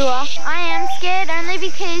mature. I am scared only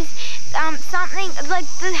because something, like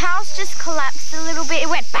the house just collapsed a little bit. It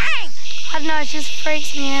went bang! I don't know, it just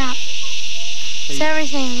freaks me out. It's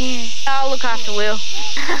everything here. I'll look after Will.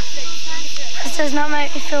 This does not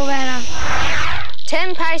make me feel better.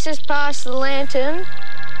 10 paces past the lantern,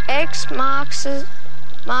 X marks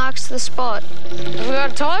the spot. Have we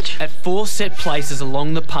got a torch? At 4 set places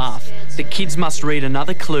along the path, the kids must read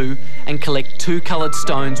another clue and collect 2 coloured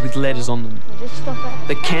stones with letters on them.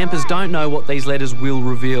 The campers don't know what these letters will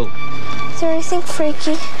reveal. Is there anything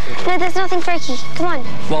freaky? No, there's nothing freaky. Come on.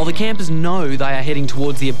 While the campers know they are heading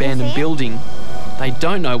towards the abandoned building, they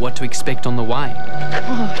don't know what to expect on the way.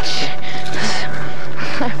 Oh,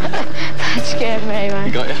 that scared me, man.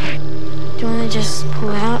 You got you? Do you want to just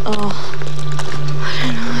pull out, or... I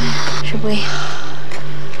don't know. Should we?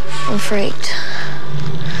 I'm freaked.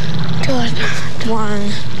 Good.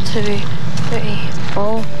 1, 2, 3,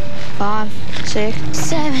 4, 5, 6,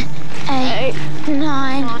 7, 8,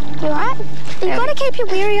 9. You alright? You gotta keep your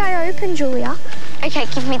weary eye open, Julia. Okay,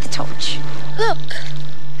 give me the torch. Look.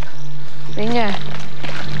 Bingo.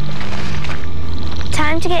 10,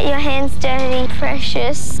 time to get your hands dirty,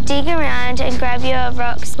 precious. Dig around and grab your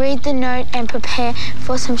rocks. Read the note and prepare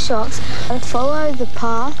for some shocks. Follow the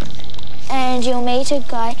path and you'll meet a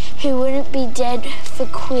guy who wouldn't be dead for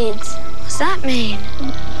quids. What's that mean?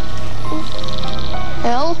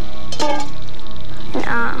 L?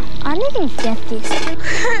 Nah, I didn't even get this. Do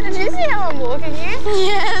you see how I'm walking here?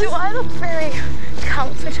 Yes. Do I look very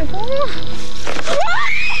comfortable?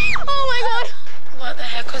 Oh my God! What the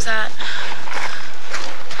heck was that?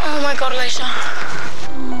 Oh my God, Alicia.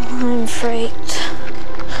 I'm freaked.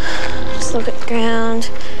 Just look at the ground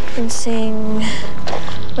and sing.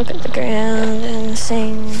 Look at the ground and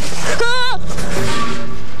sing.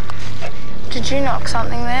 Did you knock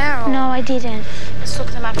something there? Or? No, I didn't. Let's look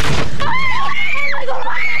at the map.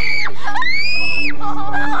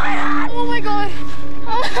 Oh my God!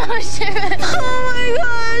 Oh shit! Oh my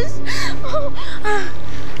gosh!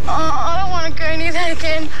 Oh, I don't want to go near that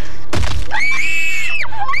again.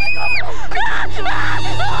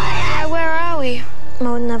 Where are we? I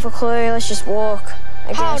wouldn't have a clue. Let's just walk. I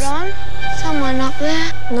guess. Hold on. Someone up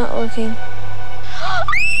there. Not looking.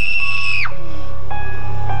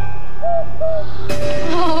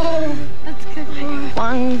 Oh, that's good.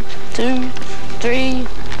 1, 2, 3,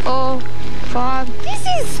 4, 5. This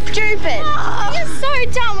is stupid. Oh. You're so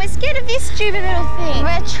dumb. We're scared of this stupid little thing.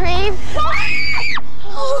 Retrieve.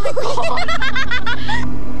 Oh my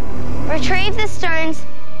God. Retrieve the stones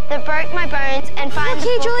that broke my bones and find Look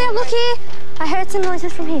here, Julia, look here. I heard some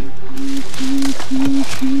noises from here.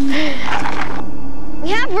 We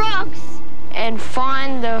have rocks. And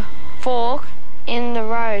find the fork in the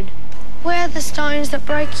road. Where are the stones that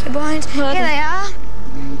broke your bones? Here they are.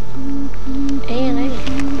 Ian.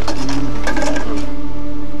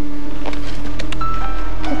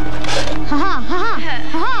 Ha ha.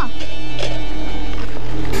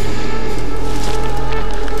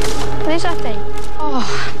 What is that thing? Oh,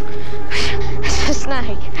 it's a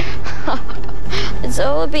snake. It's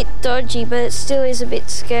all a bit dodgy, but it still is a bit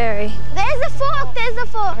scary. There's the fork, there's the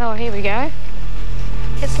fork. Oh, here we go.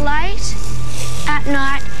 It's late at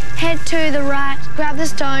night. Head to the right, grab the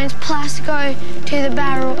stones, plus go to the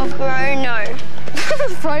barrel of Frono.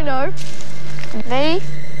 Frono. V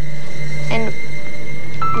and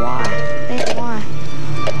Y. V and Y.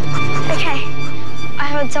 Okay, I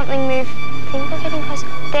heard something move. I think we're getting close.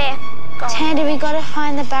 There. Tandy, we gotta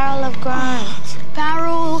find the barrel of groans.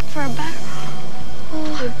 Barrel, look for a barrel.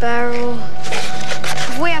 The barrel.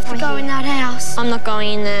 We have to go in that house. I'm not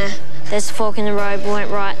going in there. There's a fork in the road, we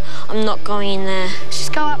went right. I'm not going in there.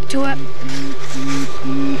 Just go up to it.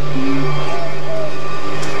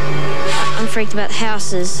 I'm freaked about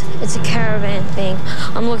houses. It's a caravan thing.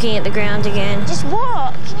 I'm looking at the ground again. Just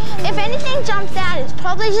walk. If anything jumps out, it's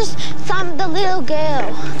probably just the little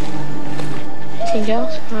girl. Two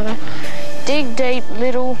girls? Okay. Dig deep,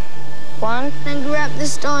 little one. Then grab the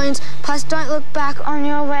stones. Plus, don't look back on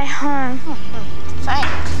your way home.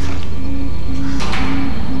 Thanks.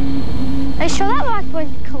 Are you sure that light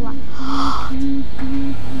won't colour?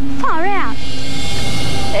 Far out.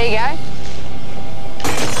 There you go.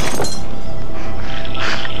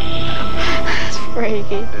 That's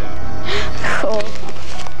freaky. Cool.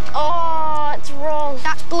 Oh, it's wrong.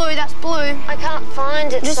 That's blue, that's blue. I can't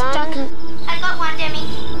find it, Just duck. I got one, Demi.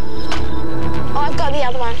 Oh, I've got the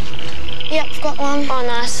other one. Yep, I've got one. Oh,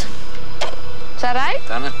 nice. Is that 8?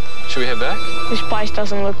 Done it. Should we head back? This place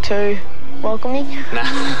doesn't look too welcoming. Nah.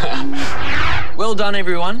 Well done,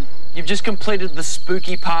 everyone. You've just completed the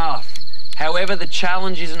spooky path. However, the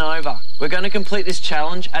challenge isn't over. We're going to complete this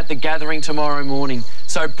challenge at the gathering tomorrow morning.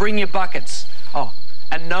 So bring your buckets. Oh,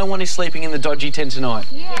 and no one is sleeping in the dodgy tent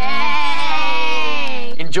tonight.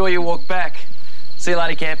 Yay! Enjoy your walk back. See you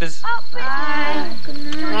later, campers. Oh, bye. Good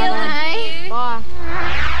night. Bye.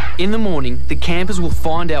 In the morning, the campers will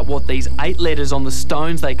find out what these 8 letters on the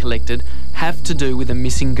stones they collected have to do with a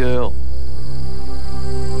missing girl.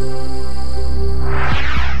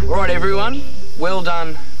 All right, everyone. Well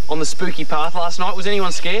done on the spooky path last night. Was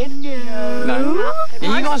anyone scared? No.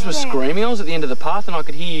 Yeah, you guys were screaming. I was at the end of the path and I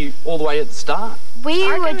could hear you all the way at the start. We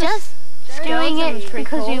were just doing it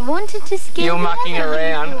because we wanted to scare You're mucking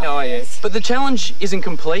around. Oh, yeah. But the challenge isn't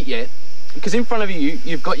complete yet because in front of you,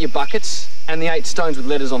 you've got your buckets and the 8 stones with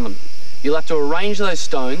letters on them. You'll have to arrange those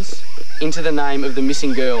stones into the name of the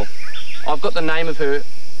missing girl. I've got the name of her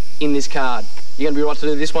in this card. You going to be right to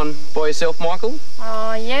do this one by yourself, Michael?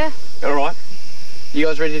 Oh, yeah. All right. You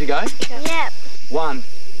guys ready to go? Yep. 1,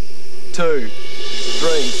 2,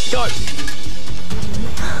 3, go!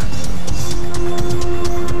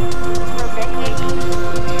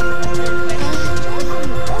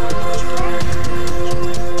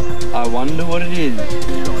 I wonder what it is.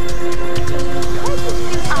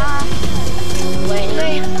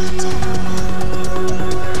 See ya.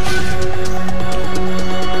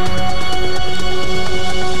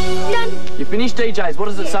 Done. You finished, DJs. What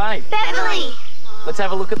does it say? Beverly. Let's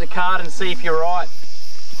have a look at the card and see if you're right.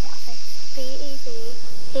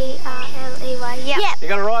 B-E-V-E-R-L-E-Y. Yep. You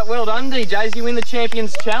got it right. Well done, DJs. You win the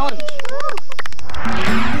Champions Challenge.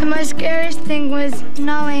 The most scariest thing was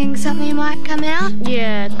knowing something might come out.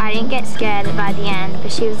 Yeah, I didn't get scared by the end,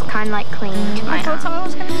 but she was kind of like clinging to my arm. I thought someone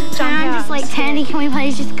was going to jump out. I'm just like, Tandy, can we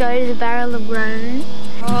please just go to the barrel of groan?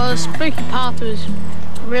 Oh, the spooky path was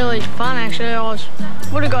really fun, actually. I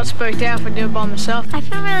would have got spooked out if I did it by myself. I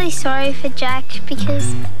feel really sorry for Jack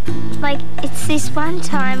because, like, it's this one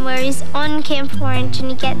time where he's on Camp Orange and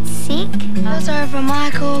he gets sick. I feel sorry for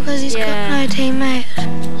Michael because he's got no teammate.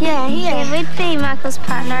 Yeah, we'd be Michael's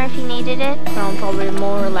partner if he needed it. I'm probably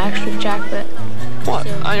more relaxed with Jack, but... What?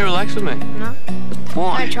 Aren't you relaxed with me? No.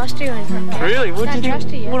 Why? I don't trust you. Really? What am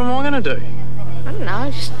I going to do? I don't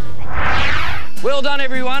know, just... Well done,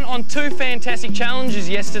 everyone, on 2 fantastic challenges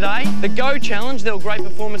yesterday. The Go Challenge, there were great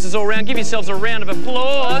performances all round. Give yourselves a round of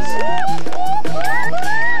applause.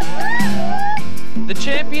 The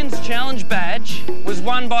Champions Challenge badge was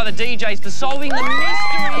won by the DJs for solving the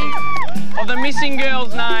mystery of the missing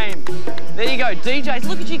girl's name. There you go, DJs,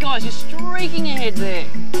 look at you guys, you're streaking ahead there.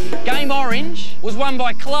 Game Orange was won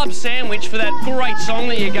by Club Sandwich for that great song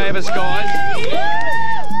that you gave us, guys.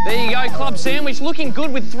 There you go, Club Sandwich, looking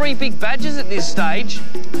good with 3 big badges at this stage.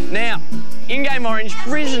 Now, in Game Orange,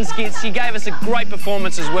 Frizz and Skits, you gave us a great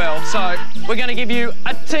performance as well, so we're going to give you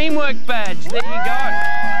a teamwork badge. There you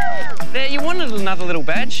go. There, you wanted another little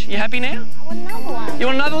badge. You happy now? I want another one. You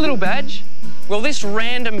want another little badge? Well, this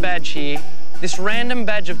random badge here, this random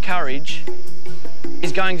badge of courage,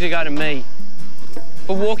 is going to go to me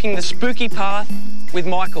for walking the spooky path with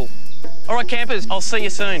Michael. All right, campers, I'll see you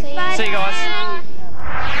soon. See you guys.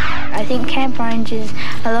 I think Camp Orange is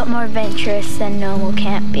a lot more adventurous than normal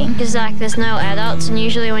camping. Because like there's no adults, and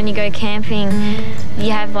usually when you go camping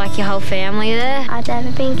you have like your whole family there. I've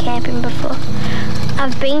never been camping before.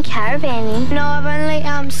 I've been caravanning. No, I've only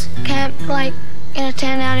camped like in a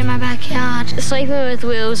tent out in my backyard. Sleeping with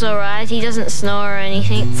Will's alright, he doesn't snore or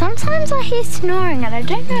anything. Sometimes I hear snoring and I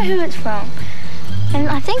don't know who it's from. And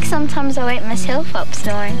I think sometimes I wake myself up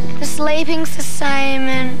snoring. The sleeping's the same,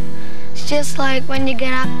 and it's just like when you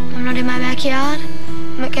get up, I'm not in my backyard,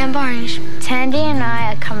 I'm at Camp Orange. Tandy and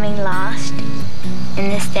I are coming last in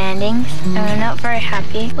the standings, and we're not very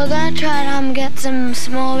happy. We're going to try to get some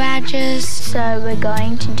small badges. So we're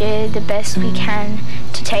going to do the best we can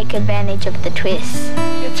to take advantage of the twists.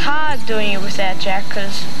 It's hard doing it without Jack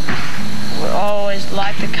because we always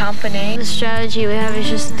like the company. The strategy we have is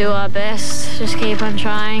just do our best, just keep on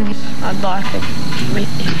trying. I'd like it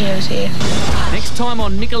if he was here. Next time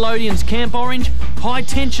on Nickelodeon's Camp Orange, high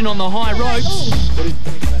tension on the high ropes.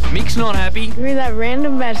 Mick's not happy. Give me that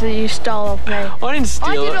random badge that you stole off me. I didn't steal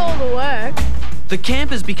it. I did all the work. The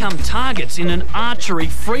campers become targets in an archery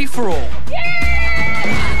free-for-all.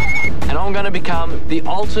 And I'm going to become the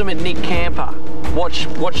ultimate Nick camper. Watch,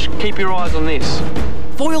 keep your eyes on this.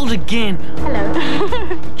 Foiled again.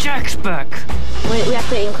 Hello. Jack's back. We have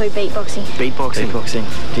to include beatboxing.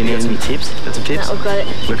 Beatboxing. Do you need any tips? Got some tips? No, we've got it.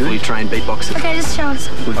 We're fully trained beatboxers. Okay, just show us.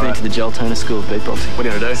 We've been to the Joel Turner School of Beatboxing. What are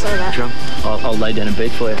you going to do? Say that. Drum? I'll lay down a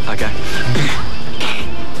beat for you. Okay.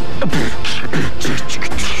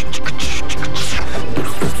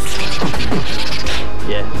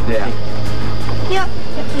 Yeah. Yep.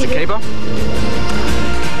 It's a keeper.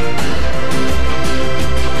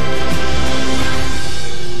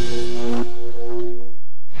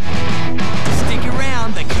 Stick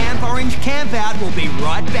around, the Camp Orange Campout will be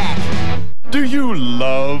right back. Do you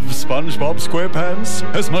love SpongeBob SquarePants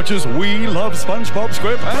as much as we love SpongeBob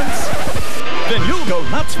SquarePants? Then you'll go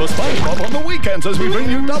nuts for SpongeBob on the weekends as we bring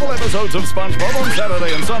you double episodes of SpongeBob on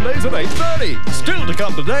Saturday and Sundays at 8:30. Still to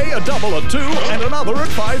come today, a double at 2 and another at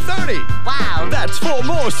 5:30. Wow. That's 4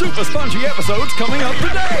 more super spongy episodes coming up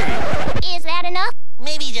today. Is that enough?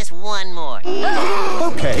 Maybe just one more.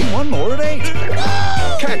 Okay, one more at 8.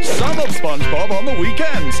 Catch some of SpongeBob on the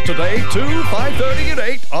weekends. Today, 2, 5:30 and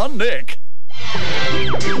 8 on Nick.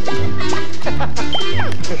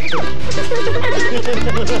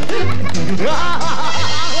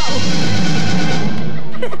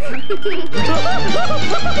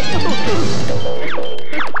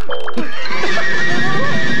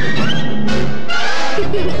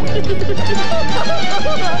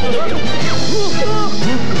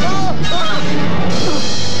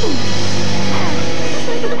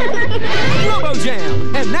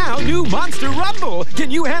 RoboJam, and now new Monster Rumble.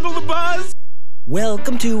 Can you handle the buzz?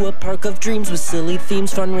 Welcome to a park of dreams with silly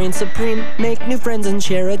themes, fun reigns supreme. Make new friends and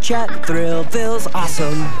share a chat. Thrillville's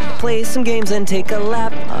awesome. Play some games and take a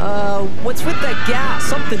lap. What's with that gas?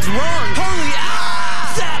 Something's wrong. Holy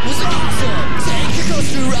that was awesome! Take your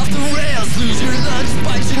coaster off the rails. Lose your lunch,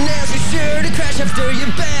 bite your nails. Be sure to crash after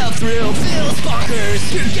you bail. Thrillville's bonkers.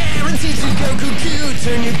 You're guaranteed to go cuckoo.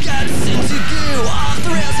 Turn your guts into goo. Off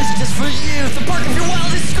the rails is just for you. The park of your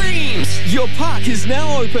wildest screams. Your park is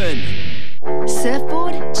now open.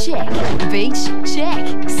 Surfboard? Check. Beach?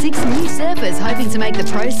 Check. 6 new surfers hoping to make the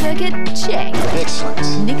pro circuit? Check. Excellent.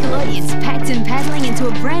 Nickelodeon's packed and paddling into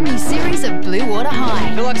a brand new series of Blue Water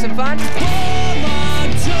High. Feel like some fun?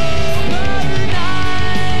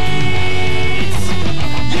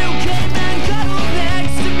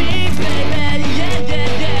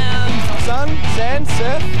 Sun, sand,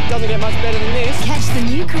 surf, doesn't get much better than this. Catch the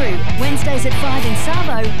new crew Wednesdays at 5 in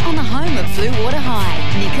Savo on the home of Blue Water High,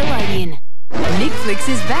 Nickelodeon. Nickflix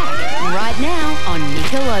is back right now on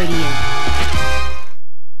Nickelodeon.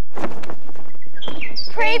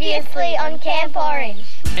 Previously on Camp Orange.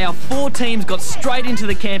 Our 4 teams got straight into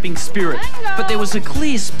the camping spirit, but there was a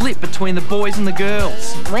clear split between the boys and the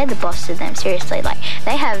girls. We're the boss of them, seriously. Like,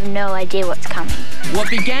 they have no idea what's coming. What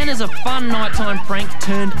began as a fun nighttime prank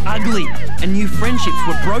turned ugly, and new friendships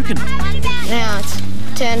were broken. Now it's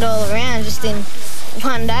turned all around just in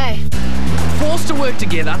one day. Forced to work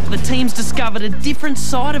together, the teams discovered a different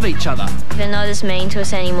side of each other. They're not as mean to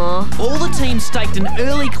us anymore. All the teams staked an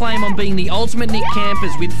early claim on being the ultimate Nick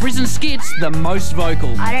campers, with Frizz and Skits the most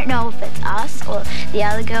vocal. I don't know if it's us or the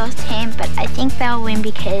other girls' team, but I think they'll win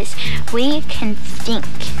because we can think.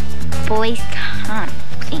 Boys can't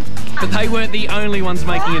think. But they weren't the only ones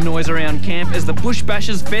making a noise around camp, as the Bush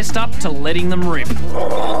Bashers fessed up to letting them rip.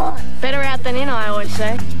 Better out than in, I always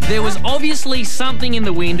say. There was obviously something in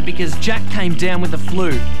the wind, because Jack came down with the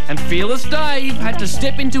flu, and Fearless Dave had to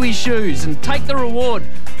step into his shoes and take the reward,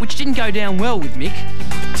 which didn't go down well with Mick.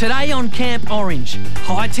 Today on Camp Orange,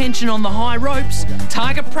 high tension on the high ropes,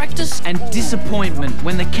 target practice and disappointment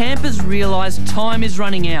when the campers realise time is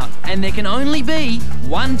running out and there can only be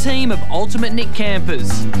one team of Ultimate Nick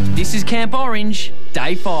campers. This is Camp Orange,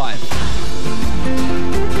 Day 5.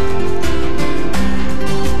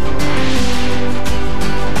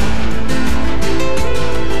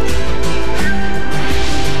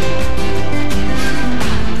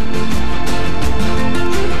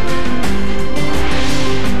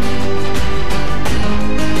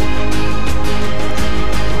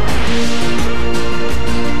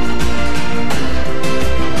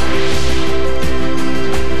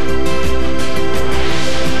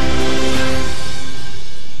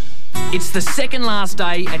 It's the second last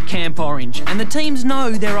day at Camp Orange, and the teams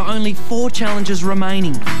know there are only 4 challenges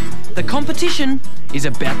remaining. The competition is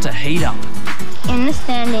about to heat up. In the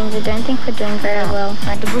standings, I don't think we're doing very well.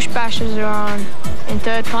 The Bush Bashers are in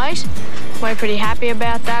 3rd place. We're pretty happy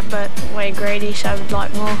about that, but we're greedy, so we'd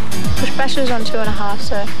like more. Bush Bashers on 2.5,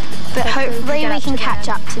 so... But hopefully we can catch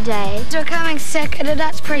up today. We're coming second, and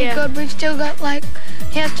that's pretty good. We've still got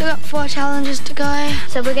still got 4 challenges to go.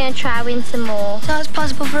 So we're going to try win some more. So it's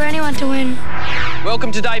possible for anyone to win.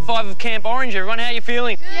 Welcome to Day 5 of Camp Orange, everyone. How are you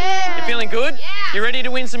feeling? Yeah. You feeling good? Yeah. You ready to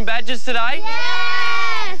win some badges today?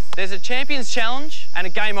 Yes. There's a Champions Challenge and a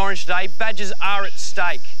Game Orange today. Badges are at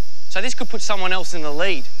stake. So this could put someone else in the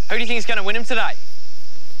lead. Who do you think is going to win them today?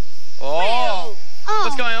 Oh.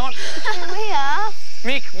 What's going on? We are.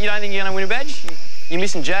 Mick, you don't think you're going to win a badge? You're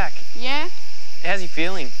missing Jack. Yeah. How's he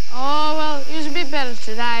feeling? Oh, well, he was a bit better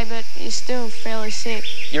today, but he's still fairly sick.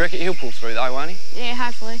 You reckon he'll pull through though, won't he? Yeah,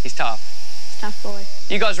 hopefully. He's tough. He's a tough boy.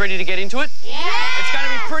 You guys ready to get into it? Yeah! It's going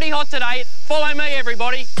to be pretty hot today. Follow me,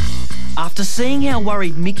 everybody. After seeing how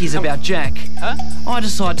worried Mick is about Jack, I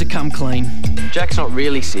decide to come clean. Jack's not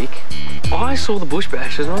really sick. I saw the Bush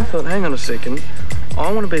Bashers and I thought, hang on a second,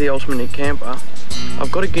 I want to be the ultimate Nick camper.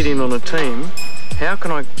 I've got to get in on a team. How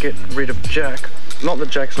can I get rid of Jack? Not that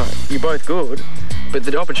Jack's not, you're both good, but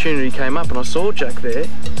the opportunity came up and I saw Jack there,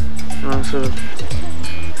 and I sort of...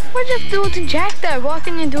 Why'd you have to do it to Jack though? Why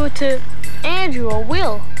couldn't you do it to Andrew or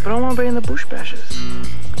Will? But I want to be in the Bush Bashers.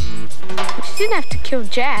 You didn't have to kill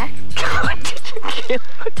Jack. I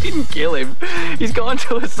didn't kill him. He's gone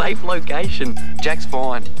to a safe location. Jack's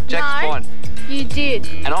fine. Jack's fine. You did.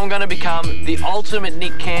 And I'm going to become the ultimate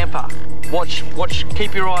Nick camper. Watch,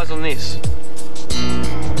 keep your eyes on this.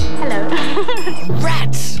 Hello.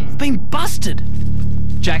 Rats! Been busted!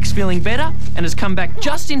 Jack's feeling better and has come back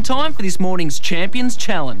just in time for this morning's Champions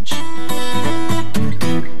Challenge.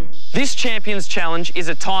 This Champions Challenge is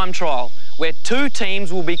a time trial where 2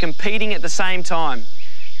 teams will be competing at the same time.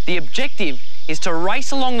 The objective is to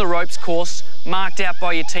race along the ropes course marked out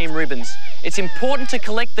by your team ribbons. It's important to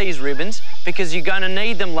collect these ribbons because you're going to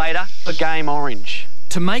need them later for Game Orange.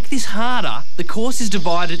 To make this harder, the course is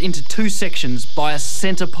divided into 2 sections by a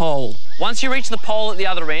centre pole. Once you reach the pole at the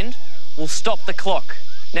other end, we'll stop the clock.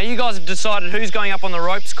 Now you guys have decided who's going up on the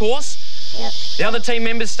ropes course. Yep. The other team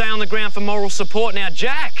members stay on the ground for moral support. Now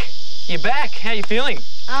Jack, you're back. How are you feeling?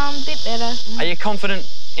 A bit better. Are you confident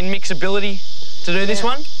in Mick's ability to do this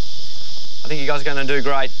one? I think you guys are going to do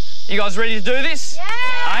great. You guys ready to do this? Yeah!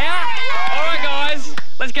 Are ya? All right, guys,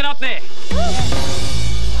 let's get up there.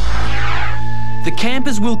 The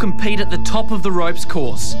campers will compete at the top of the ropes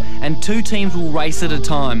course, and 2 teams will race at a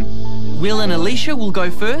time. Will and Alicia will go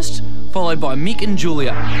first, followed by Mick and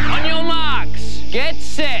Julia. On your marks, get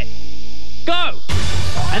set, go!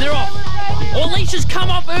 And they're off. Oh, Alicia's come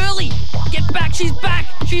off early. Get back, she's back.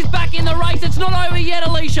 She's back in the race. It's not over yet,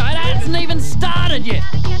 Alicia. It hasn't even started yet.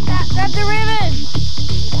 Grab the ribbon.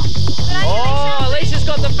 Oh, Alicia's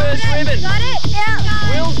got the first ribbon. Got it? Yeah.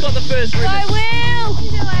 Will's got the first ribbon. Go, Will.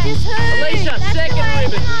 Just hurry. Alicia, second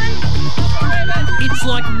ribbon. It's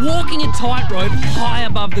like walking a tightrope high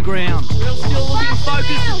above the ground. Will's still looking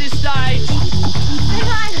focused at this stage. You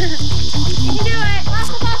can do it.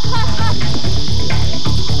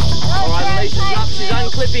 All right, Alicia's up. She's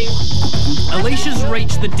unclipping. Alicia's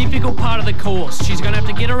reached the difficult part of the course. She's going to have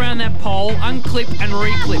to get around that pole, unclip and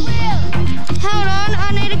reclip. Hold on,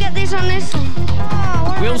 I need to get this on this one.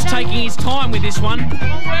 Oh, Will's taking his time with this one.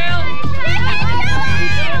 Come on, Will.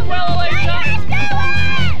 Well, Alicia.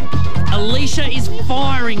 Alicia is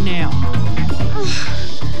firing now.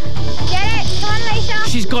 Get it, come on, Alicia.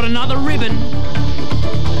 She's got another ribbon.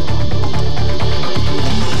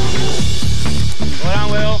 Well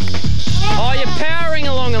done, Will. Oh, you're powering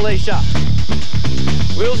along, Alicia.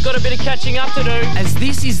 Will's got a bit of catching up to do. As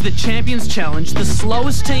this is the Champions Challenge, the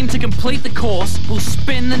slowest team to complete the course will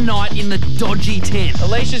spend the night in the dodgy tent.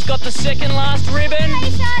 Alicia's got the second last ribbon.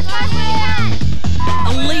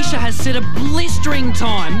 Alicia has set a blistering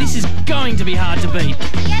time. This is going to be hard to beat.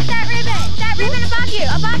 Get that ribbon. That ribbon above you,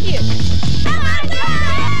 above you.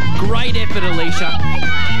 Great effort, Alicia.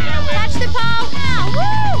 Touch the pole.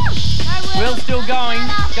 Woo! Will's still going.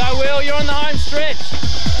 Go, Will, you're on the home stretch.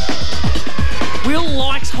 Will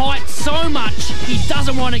likes height so much, he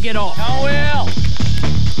doesn't want to get off. Go, Will.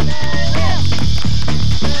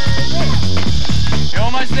 You're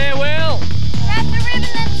almost there, Will. Grab the ribbon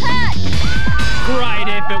and touch. Great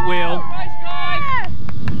effort, Will.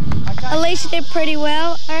 Alicia did pretty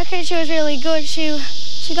well. I reckon she was really good. She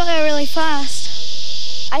got there really fast.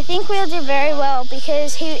 I think Will did very well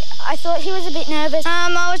because I thought he was a bit nervous.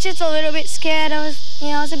 I was just a little bit scared. I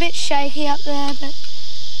was a bit shaky up there, but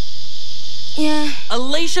yeah.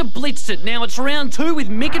 Alicia blitzed it. Now it's round 2 with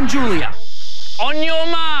Mick and Julia. On your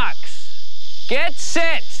marks, get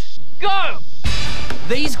set, go!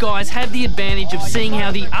 These guys had the advantage of seeing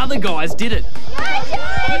how the other guys did it.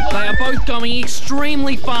 They are both going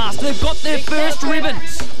extremely fast. They've got their first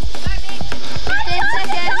ribbons. 10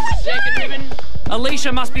 seconds. Second ribbon.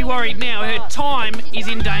 Alicia must be worried now. Her time is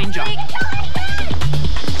in danger.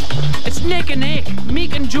 It's neck and neck.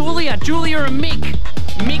 Mick and Julia. Julia and Mick.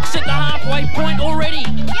 Mick's at the halfway point already.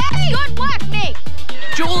 Yes, good work, Mick.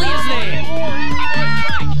 Julia's there.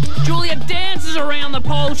 Julia dances around the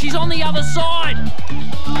pole. She's on the other side.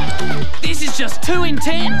 This is just too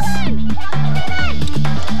intense.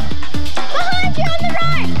 Behind you on the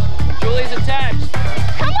right. Julia's attached.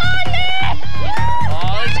 Come on, Mick.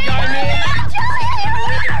 Oh, let's go, Mick.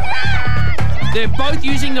 They're both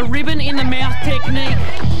using the ribbon in the mouth technique.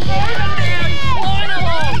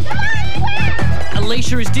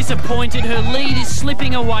 Alicia is disappointed. Her lead is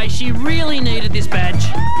slipping away. She really needed this badge.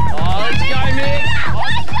 Oh, let's go, Mick.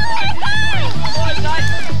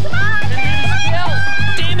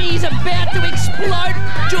 Demi's about to explode.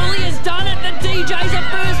 Julia's done it. The DJs are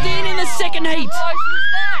first in the second heat.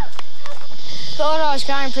 Thought I was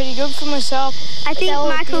going pretty good for myself. I think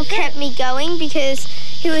Michael kept me going because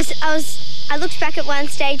I looked back at one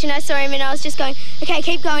stage and I saw him and I was just going, okay,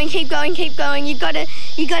 keep going, keep going, keep going. You gotta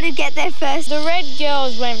get there first. The red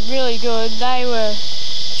girls went really good. They were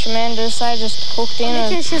tremendous. They just hooked in.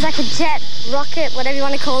 Because she was like a jet, rocket, whatever you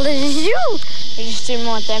want to call it. We just didn't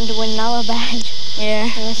want them to win another badge. Yeah.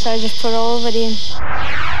 And so I just put all of it in.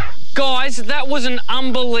 Guys, that was an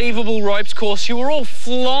unbelievable ropes course. You were all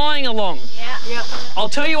flying along. Yeah. Yep. I'll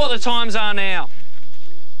tell you what the times are now.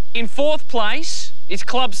 In 4th place is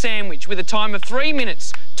Club Sandwich with a time of 3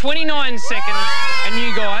 minutes, 29 seconds, and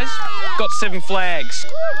you guys got 7 flags.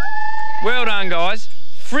 Well done, guys.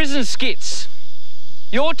 Frizz and Skits,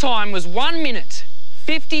 your time was 1 minute,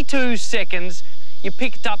 52 seconds. you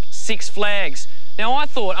picked up 6 flags. Now, I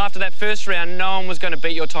thought after that first round, no one was going to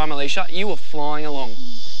beat your time, Alicia. You were flying along.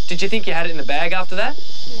 Did you think you had it in the bag after that?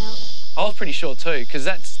 No. I was pretty sure too, because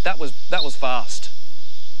that was fast.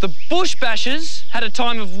 The Bush Bashers had a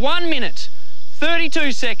time of 1 minute,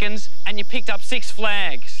 32 seconds, and you picked up 6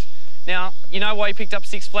 flags. Now, you know why you picked up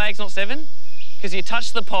 6 flags, not 7? Because you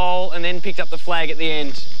touched the pole and then picked up the flag at the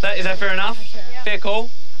end. Is that fair enough? Yep. Fair call?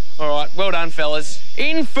 All right, well done, fellas.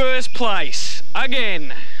 In first place,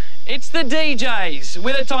 again, it's the DJs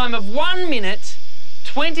with a time of 1 minute,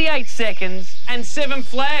 28 seconds and 7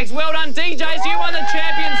 flags. Well done, DJs, you won the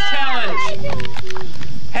Champions Challenge.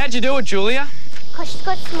 How'd you do it, Julia? Because she's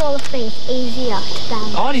got smaller feet, easier to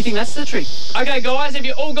balance. Oh, do you think that's the trick? Okay, guys, have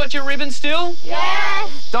you all got your ribbons still? Yeah.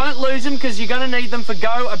 Don't lose them because you're going to need them for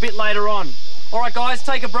go a bit later on. All right, guys,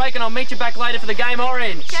 take a break and I'll meet you back later for the Game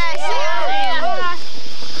Orange. Okay, see ya.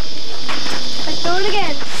 Let's do it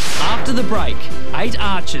again. After the break, 8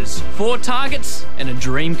 archers, 4 targets, and a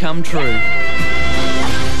dream come true.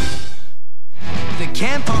 The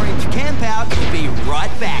Camp Orange Camp Out will be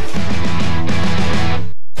right back.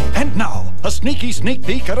 And now, a sneaky sneak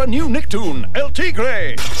peek at a new Nicktoon, El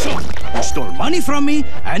Tigre. So, you stole money from me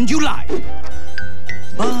and you lied.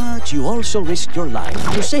 But you also risked your life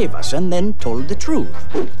to save us and then told the truth.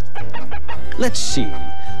 Let's see.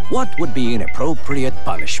 What would be an appropriate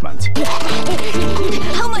punishment?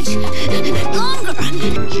 How much longer?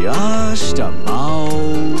 Just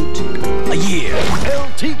about a year.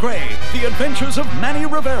 El Tigre, The Adventures of Manny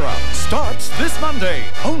Rivera, starts this Monday,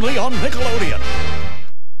 only on Nickelodeon.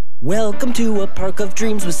 Welcome to a park of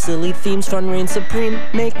dreams with silly themes, fun reigns supreme.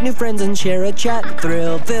 Make new friends and share a chat.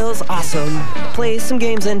 Thrill feels awesome. Play some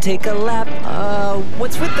games and take a lap.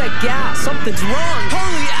 What's with that gas? Something's wrong.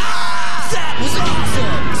 Holy that was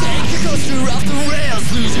awesome! Take your coaster off the rails,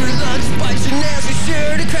 lose your lunch, bite your nails, be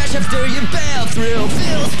sure to crash after you bail. Thrill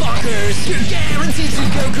feels bonkers, you're guaranteed to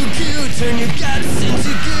go cuckoo. Turn your guts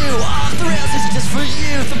into goo. Off the rails is just for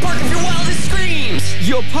you, the park of your wildest screams.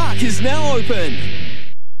 Your park is now open.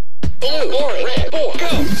 Blue, orange, red, 4, go!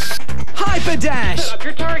 Hyper Dash! Set up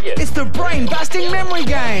your target. It's the brain-busting memory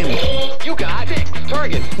game. You got 6,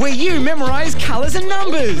 target. Where you memorize colors and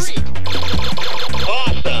numbers. 3.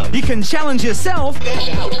 Awesome. You can challenge yourself. Dash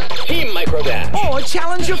out. Team Micro Dash. Or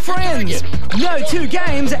challenge your friends. No 2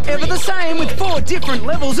 games are ever the same with 4 different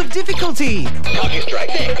levels of difficulty. Hockey strike,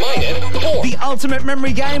 minus 4. The ultimate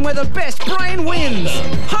memory game where the best brain wins.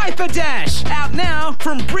 Hyper Dash, out now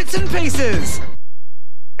from Brits and Pieces.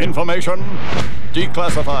 Information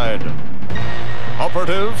declassified.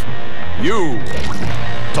 Operative, you.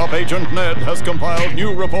 Top Agent Ned has compiled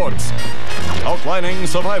new reports outlining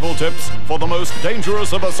survival tips for the most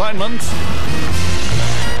dangerous of assignments.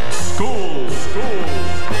 School.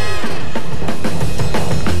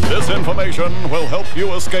 This information will help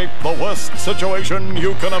you escape the worst situation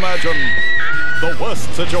you can imagine. The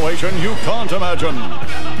worst situation you can't imagine.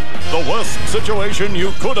 The worst situation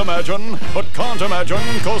you could imagine, but can't imagine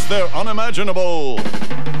because they're unimaginable.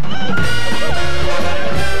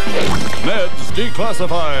 Ned's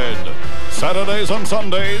Declassified. Saturdays and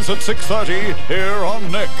Sundays at 6:30 here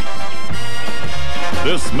on Nick.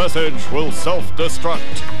 This message will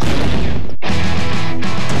self-destruct.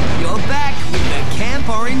 You're back with the Camp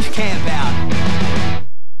Orange Camp Out.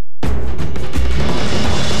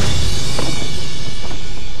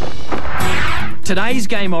 Today's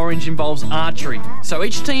Game Orange involves archery, so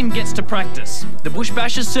each team gets to practice. The Bush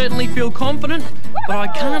Bashers certainly feel confident, but I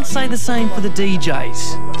can't say the same for the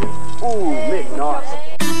DJs. Ooh, Mick, nice.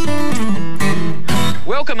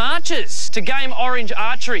 Welcome, archers, to Game Orange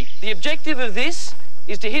Archery. The objective of this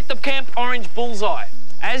is to hit the Camp Orange bullseye.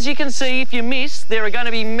 As you can see, if you miss, there are going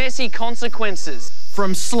to be messy consequences.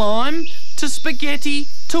 From slime to spaghetti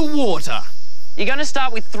to water. You're going to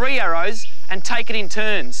start with 3 arrows and take it in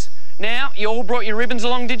turns. Now, you all brought your ribbons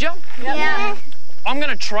along, did you? Yeah. I'm going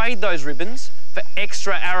to trade those ribbons for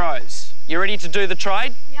extra arrows. You ready to do the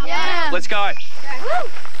trade? Yeah. Let's go.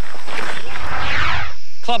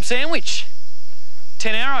 Club sandwich.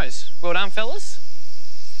 10 arrows. Well done, fellas.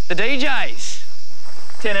 The DJs.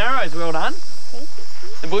 10 arrows. Well done.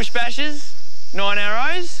 The Bush Bashers. 9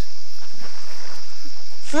 arrows.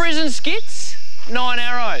 Frizz and Skits. 9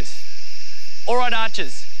 arrows. All right,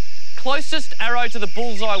 archers. Closest arrow to the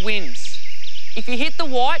bullseye wins. If you hit the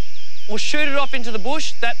white or shoot it off into the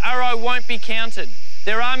bush, that arrow won't be counted.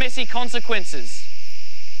 There are messy consequences.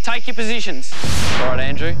 Take your positions. All right,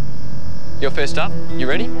 Andrew, you're first up. You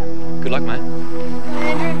ready? Good luck, mate.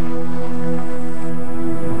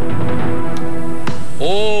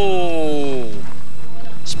 Oh,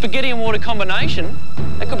 spaghetti and water combination.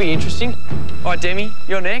 That could be interesting. All right, Demi,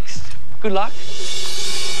 you're next. Good luck.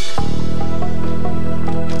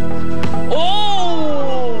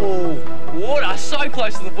 Ah, so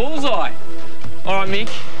close to the bullseye. All right, Mick,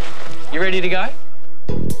 you ready to go?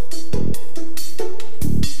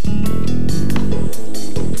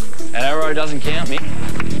 That arrow doesn't count,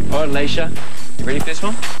 Mick. All right, Alicia, you ready for this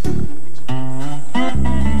one?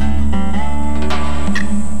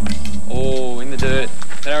 Oh, in the dirt.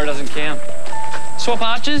 That arrow doesn't count. Swap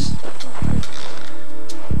archers.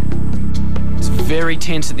 It's very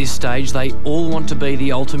tense at this stage. They all want to be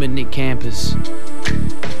the ultimate Nick Campers.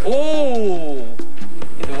 Oh,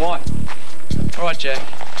 hit the white. All right, Jack.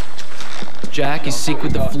 Jack is sick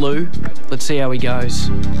with the flu. Let's see how he goes.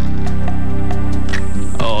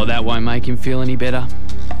 Oh, that won't make him feel any better.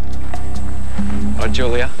 All right,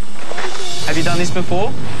 Julia. Have you done this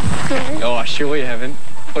before? No. Oh, sure you haven't.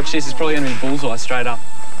 Watch this, it's probably going to be bullseye straight up.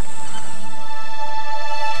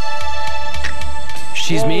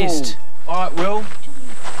 She's missed. All right, Will.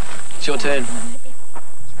 It's your turn.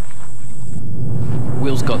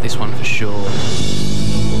 Will's got this one for sure.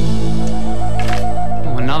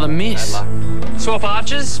 Oh, another miss. Bad luck. Swap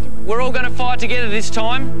archers. We're all going to fight together this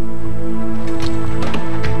time.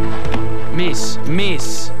 Miss,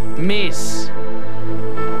 miss, miss.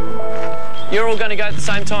 You're all going to go at the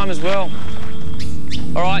same time as well.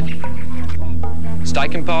 All right. Stay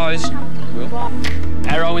composed. Will.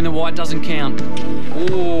 Arrow in the white doesn't count.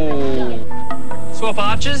 Ooh. Swap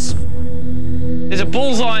archers. There's a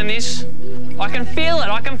bullseye in this. I can feel it,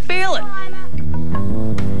 I can feel it.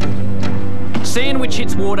 Sandwich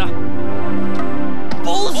hits water.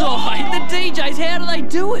 Bullseye! The DJs, how do they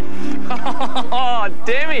do it? Oh,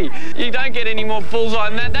 Demi, you don't get any more bullseye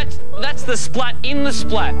than that. That's the splat in the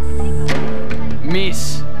splat.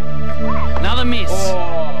 Miss. Another miss.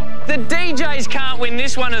 Oh. The DJs can't win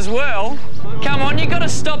this one as well. Come on, you got to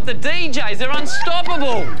stop the DJs. They're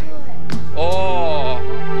unstoppable. Oh.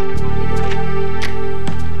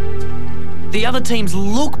 The other teams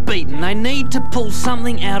look beaten. They need to pull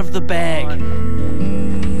something out of the bag.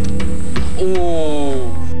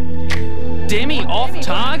 Oh. Demi off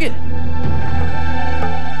target.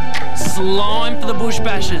 Slime for the bush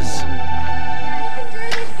bashers.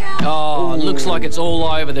 Oh, it looks like it's all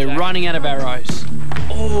over. They're running out of arrows.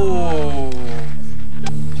 Oh.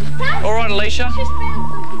 All right, Alicia.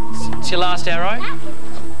 It's your last arrow.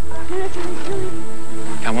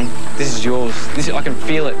 Come on, this is yours. I can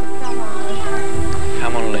feel it.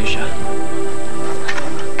 Come on, Alicia.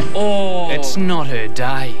 Oh. It's not her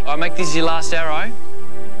day. All right, make this your last arrow.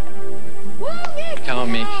 Come on,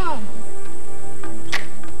 Mick.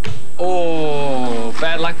 Oh,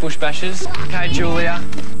 bad luck, bush bashers. Okay, Julia.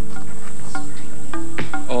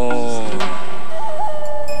 Oh.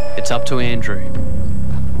 It's up to Andrew.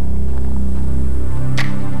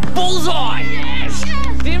 Bullseye! Yes!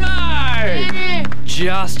 Dimo!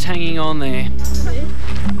 Just hanging on there.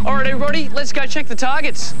 All right, everybody, let's go check the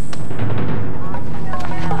targets.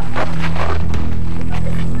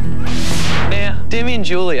 Now, Demi and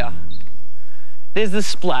Julia, there's the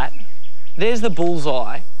splat, there's the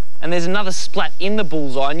bullseye, and there's another splat in the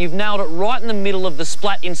bullseye, and you've nailed it right in the middle of the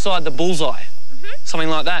splat inside the bullseye. Something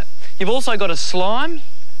like that. You've also got a slime,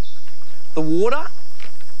 the water,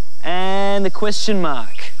 and the question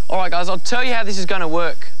mark. All right, guys, I'll tell you how this is going to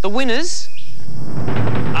work. The winners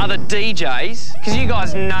are the DJs, because you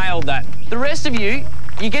guys nailed that. The rest of you,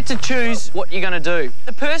 you get to choose what you're going to do.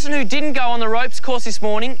 The person who didn't go on the ropes course this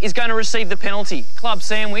morning is going to receive the penalty. Club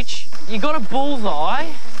sandwich. You got a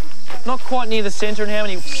bullseye, not quite near the centre, and how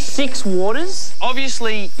many? 6 waters.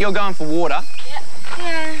 Obviously, you're going for water. Yep.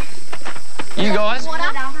 Yeah. You guys,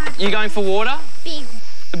 you're going for water? Big.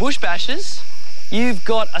 The bush bashers, you've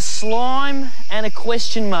got a slime and a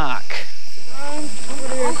question mark.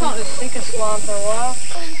 I can't just stick a slime for a while.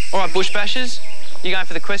 All right, bush bashers, you're going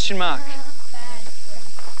for the question mark.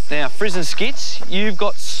 Now, Frizz and Skits, you've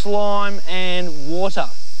got slime and water.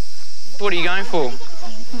 What are you going for?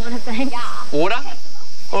 Water, thanks. Water?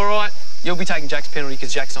 All right, you'll be taking Jack's penalty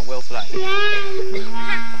because Jack's not well today.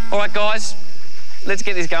 All right, guys, let's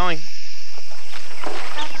get this going.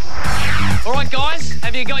 All right, guys,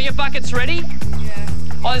 have you got your buckets ready? Yeah.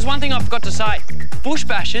 Oh, there's one thing I forgot to say. Bush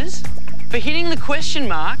bashers, for hitting the question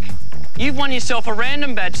mark, you've won yourself a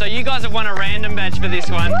random badge, so you guys have won a random badge for this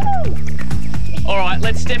one. All right,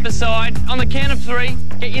 let's step aside. On the count of 3,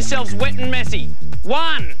 get yourselves wet and messy.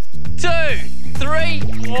 1, 2, 3.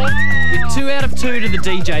 With 2 out of 2 to the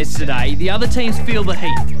DJs today, the other teams feel the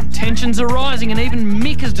heat. Tensions are rising and even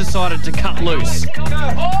Mick has decided to cut loose.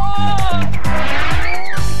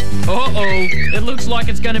 Uh-oh, it looks like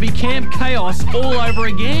it's going to be Camp Chaos all over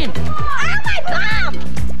again. Oh, my bum!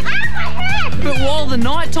 Oh, my head! But while the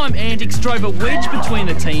nighttime antics drove a wedge between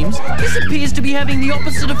the teams, this appears to be having the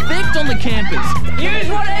opposite effect on the campers. Use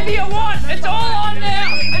whatever you want. It's all on now.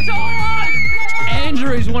 It's all on.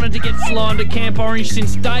 Andrew's wanted to get slimed at Camp Orange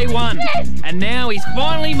since day one, and now he's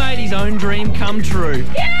finally made his own dream come true.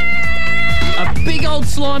 A big old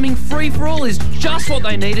sliming free-for-all is just what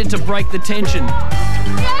they needed to break the tension.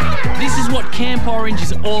 This is what Camp Orange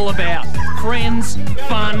is all about. Friends,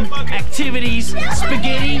 fun, activities,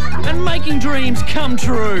 spaghetti, and making dreams come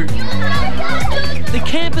true. The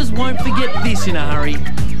campers won't forget this in a hurry.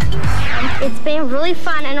 It's been really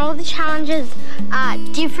fun and all the challenges are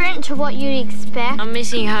different to what you'd expect. I'm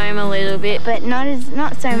missing home a little bit, but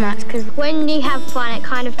not so much, because when you have fun it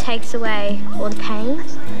kind of takes away all the pain.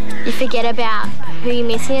 You forget about who you're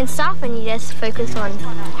missing and stuff and you just focus on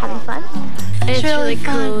having fun. It's really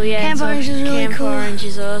cool, yeah. Camp Orange is really cool. Camp Orange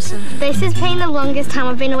is awesome. This has been the longest time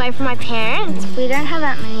I've been away from my parents. We don't have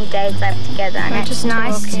that many days left together and it's just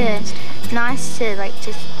nice to like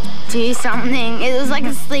just do something. It was like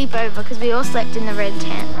a sleepover because we all slept in the red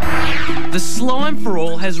tent. The Slime for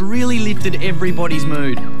All has really lifted everybody's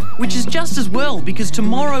mood, which is just as well because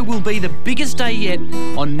tomorrow will be the biggest day yet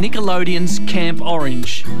on Nickelodeon's Camp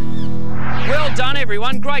Orange. Well done,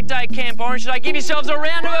 everyone. Great day at Camp Orange today. Give yourselves a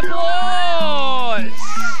round of applause.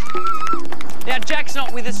 Now, Jack's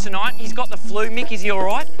not with us tonight. He's got the flu. Mick, is he all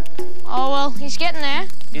right? Oh, well, he's getting there.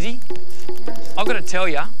 Is he? I've got to tell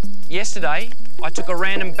you, yesterday I took a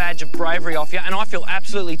random badge of bravery off you and I feel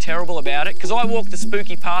absolutely terrible about it because I walked the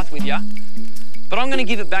spooky path with you. But I'm going to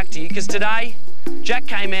give it back to you because today Jack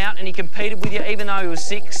came out and he competed with you even though he was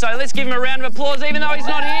sick. So let's give him a round of applause even though he's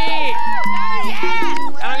not here.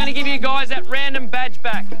 And I'm going to give you guys that random badge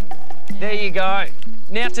back. There you go.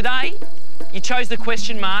 Now today, you chose the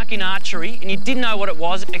question mark in archery and you didn't know what it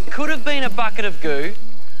was. It could have been a bucket of goo,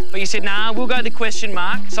 but you said, nah, we'll go the question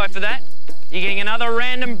mark. So for that, you're getting another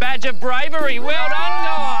random badge of bravery. Well done,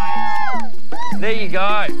 guys. There you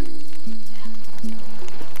go.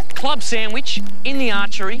 Club sandwich in the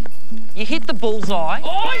archery. You hit the bullseye.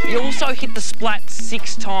 You also hit the splat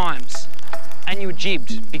 6 times. And you were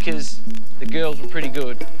jibbed because the girls were pretty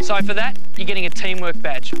good. So for that, you're getting a teamwork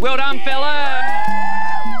badge. Well done, fella.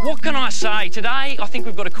 What can I say? Today, I think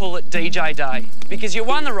we've got to call it DJ Day because you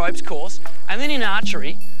won the ropes course and then in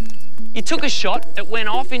archery, you took a shot, it went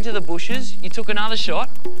off into the bushes, you took another shot,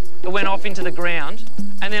 it went off into the ground,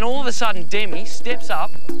 and then all of a sudden Demi steps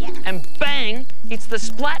up and bang, hits the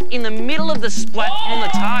splat in the middle of the splat on the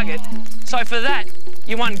target. So for that,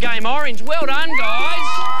 you won Game Orange. Well done, guys.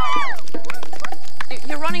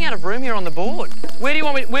 You're running out of room here on the board. Where do you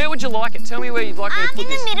want me, where would you like it? Tell me where you'd like me to put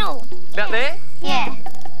this. In the middle. About there? Yeah.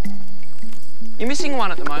 You're missing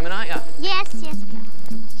one at the moment, aren't you? Yes.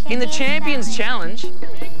 In the Champions Challenge,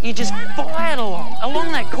 you just fired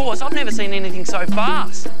along that course. I've never seen anything so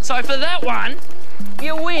fast. So for that one,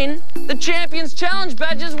 you win the Champions Challenge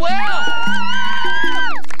badge as well.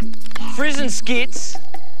 Frizz and Skits,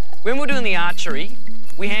 when we were doing the archery,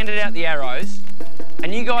 we handed out the arrows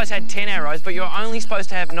and you guys had 10 arrows, but you're only supposed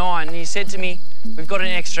to have 9. And you said to me, we've got an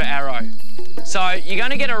extra arrow. So you're going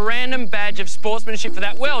to get a random badge of sportsmanship for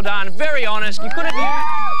that. Well done, very honest. You could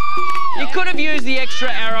have used the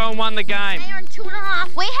extra arrow and won the game. You're on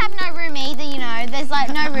 2.5. We have no room either, you know. There's like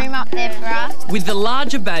no room up there for us. With the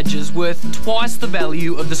larger badges worth twice the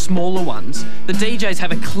value of the smaller ones, the DJs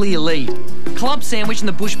have a clear lead. Club Sandwich and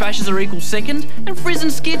the Bush Bashers are equal second, and Frizz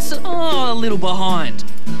and Skits are a little behind.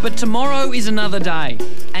 But tomorrow is another day,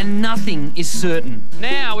 and nothing is certain.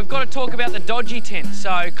 Now, we've got to talk about the dodgy tent.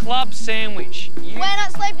 So, Club Sandwich. We're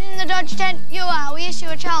not sleeping in the dodgy tent, you are. We issue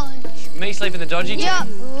a challenge. Me sleep in the dodgy tent?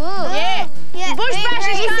 Yeah. Bush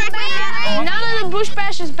Bashers can't back out. None of the Bush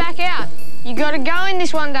Bashers back out. You got to go in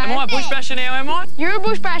this one day. Am I a Bush Basher now, am I? You're a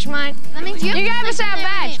Bush Bash, mate. That means you gave us our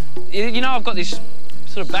badge. You know, I've got this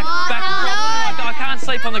sort of back problem. I can't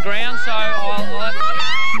sleep on the ground, so I'll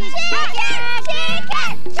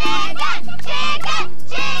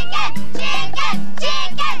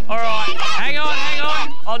all right, hang on.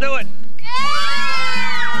 I'll do it.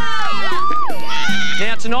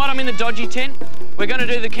 Now, tonight I'm in the dodgy tent. We're going to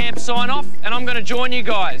do the camp sign-off, and I'm going to join you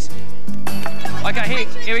guys. Okay,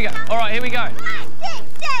 here we go. All right, here we go. 5,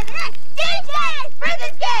 6, 7, 8. DJs, Frizz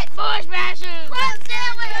and Skits, Bush Bashers, Club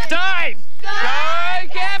Sandwich. Dave, go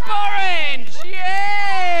Camp Orange!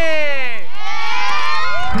 Yeah!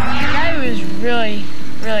 That was really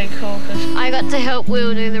cool because I got to help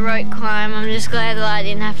Will do the rope climb. I'm just glad that I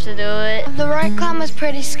didn't have to do it. The rope climb was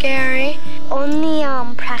pretty scary. On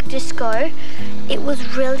the practice go, it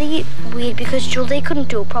was really weird because Julie couldn't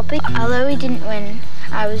do it properly. Although we didn't win,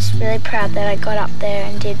 I was really proud that I got up there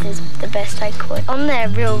and did the best I could. On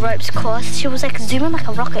the real ropes course, she was like zooming like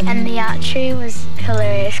a rocket, and the archery was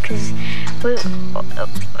hilarious because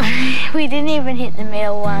we didn't even hit the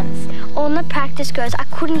middle once. On the practice goes, I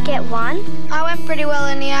couldn't get one. I went pretty well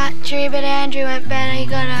in the archery, but Andrew went better. He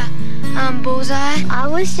got a bullseye. I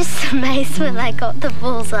was just amazed when I got the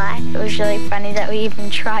bullseye. It was really funny that we even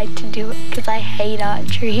tried to do it because I hate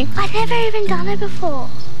archery. I'd never even done it before.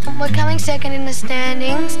 We're coming second in the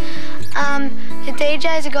standings. The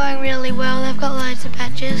DJs are going really well. They've got loads of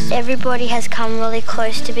badges. Everybody has come really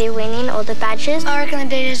close to be winning all the badges. I reckon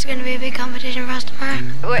the DJs are going to be a big competition for us tomorrow.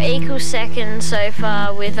 We're equal second so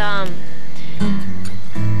far with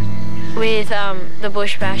the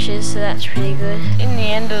bush bashes, so that's pretty good. In the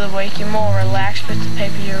end of the week, you're more relaxed with the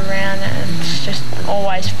people you're around, and it's just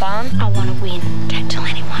always fun. I want to win. Don't tell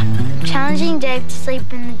anyone. Challenging Dave to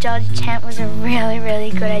sleep in the dodgy tent was a really, really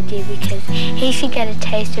good idea because he should get a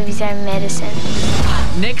taste of his own medicine.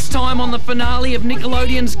 Next time on the finale of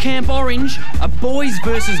Nickelodeon's Camp Orange, a boys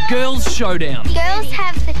versus girls showdown. Girls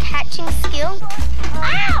have the catching skill.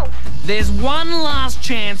 Ow! There's one last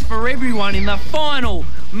chance for everyone in the final,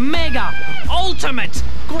 mega, ultimate,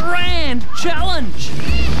 grand challenge.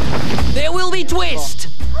 There will be twist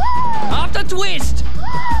after twist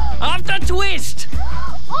after twist.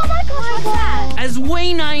 Oh my gosh, what's that? As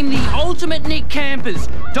we name the ultimate Nick campers,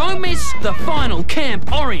 don't miss the final Camp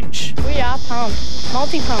Orange. We are pumped.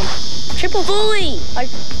 Multi-pumped. Triple fully. Like,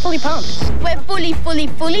 fully pumped. We're fully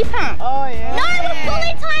pumped. Oh, yeah. No, we're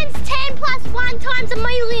fully times 10 plus 1 times a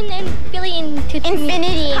million and billion to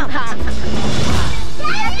infinity pumped.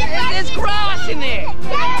 There's grass in there.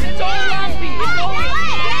 It's all lumpy. It's all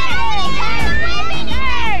lumpy.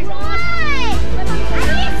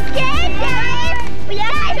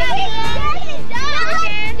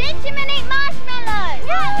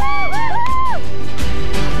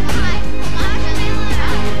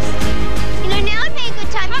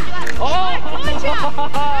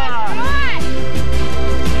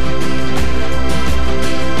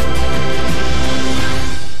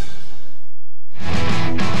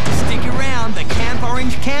 Stick around, the Camp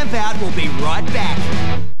Orange Campout will be right back.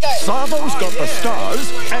 Savo's got the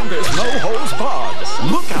stars, and there's no holes barred.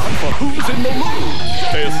 Look out for who's in the mood.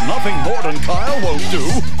 There's nothing more than Kyle won't do.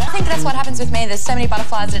 I think that's what happens with me. There's so many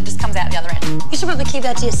butterflies that it just comes out the other end. You should probably keep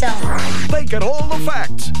that to yourself. They get all the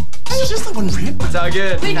facts. It's just the one rip. It's all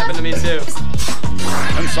good. It happened to me too.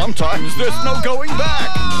 And sometimes there's no going back.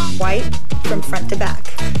 White from front to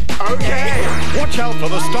back. Okay. Watch out for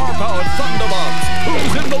the star-powered Thunderbirds.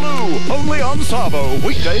 Who's in the loo? Only on Savo.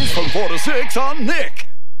 Weekdays from 4 to 6 on Nick.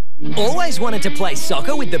 Always wanted to play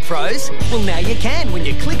soccer with the pros? Well, now you can when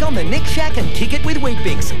you click on the Nick Shack and kick it with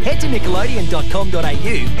Weet-Bix. Head to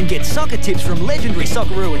nickelodeon.com.au and get soccer tips from legendary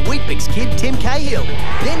Socceroo and Weet-Bix kid Tim Cahill.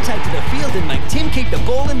 Then take to the field and make Tim keep the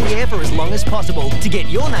ball in the air for as long as possible to get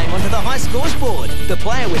your name onto the high scores board. The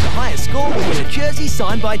player with the highest score will win a jersey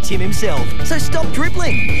signed by Tim himself. So stop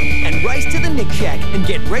dribbling and race to the Nick Shack and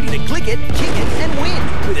get ready to click it, kick it and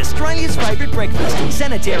win with Australia's favourite breakfast,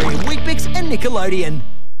 Sanitary, Weet-Bix and Nickelodeon.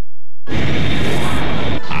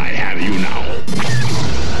 I have you now.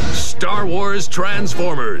 Star Wars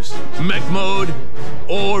Transformers, Mech Mode,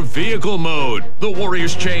 or Vehicle Mode. The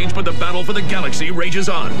warriors change, but the battle for the galaxy rages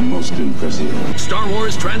on. Most impressive. Star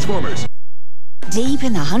Wars Transformers. Deep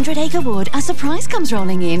in the 100-acre wood, a surprise comes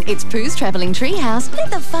rolling in. It's Pooh's Travelling Treehouse. Let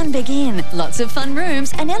the fun begin. Lots of fun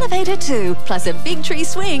rooms, an elevator too, plus a big tree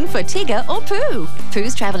swing for Tigger or Pooh.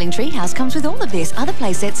 Pooh's Travelling Treehouse comes with all of this. Other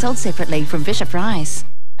playsets sold separately from Fisher-Price.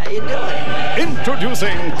 How you doing?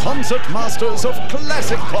 Introducing concert masters of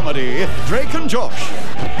classic comedy, Drake and Josh.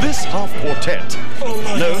 This half quartet,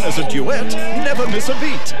 known as a duet, never miss a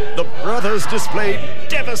beat. The brothers displayed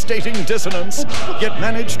devastating dissonance, yet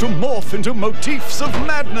managed to morph into motifs of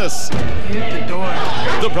madness. Hit the door.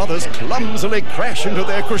 The brothers clumsily crash into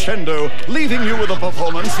their crescendo, leaving you with a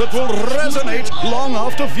performance that will resonate long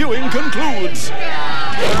after viewing concludes.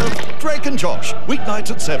 Drake and Josh, weeknights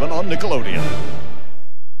at 7 on Nickelodeon.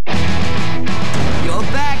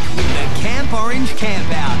 You're back with the Camp Orange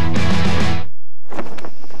Campout.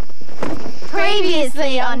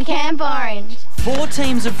 Previously on Camp Orange. 4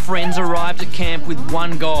 teams of friends arrived at camp with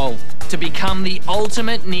one goal, to become the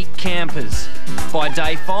ultimate Nick campers. By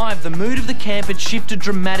day 5, the mood of the camp had shifted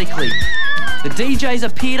dramatically. The DJs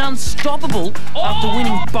appeared unstoppable after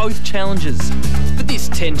winning both challenges. But this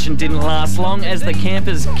tension didn't last long as the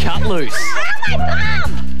campers cut loose.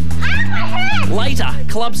 Later,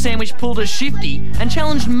 Club Sandwich pulled a shifty and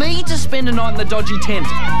challenged me to spend a night in the dodgy tent.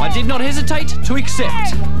 I did not hesitate to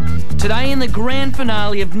accept. Today in the grand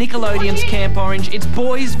finale of Nickelodeon's Camp Orange, it's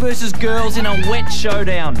boys versus girls in a wet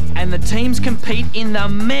showdown. And the teams compete in the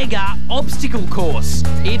mega obstacle course.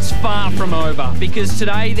 It's far from over because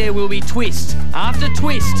today there will be twist after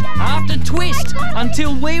twist after twist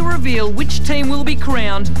until we reveal which team will be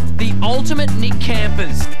crowned the ultimate Nick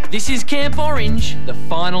Campers. This is Camp Orange, the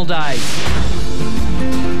final day.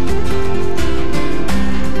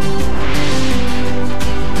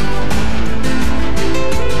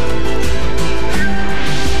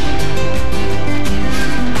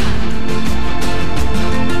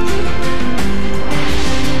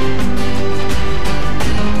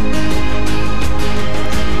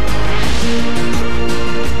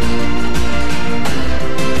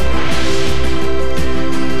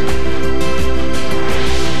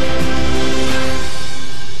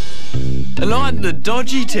 The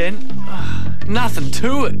dodgy tent, nothing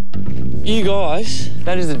to it. You guys,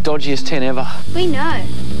 that is the dodgiest tent ever. We know.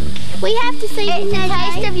 We have to see it's a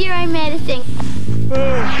taste of your own medicine.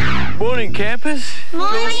 Morning, campers.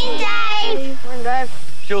 Morning, Dave. Morning, Dave.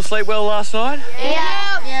 Did you all sleep well last night?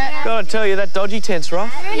 Yeah. Gotta tell you, that dodgy tent's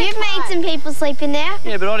rough. You've made some people sleep in there.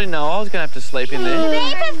 Yeah, but I didn't know I was gonna have to sleep in there.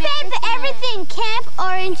 Be prepared for everything. Camp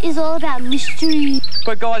Orange is all about mystery.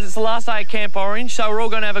 But guys, it's the last day at Camp Orange, so we're all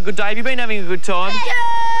gonna have a good day. Have you been having a good time?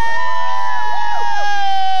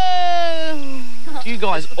 You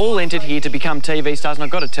guys all entered here to become TV stars, and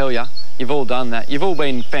I've got to tell you, you've all done that. You've all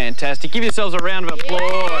been fantastic. Give yourselves a round of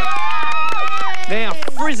applause. Now,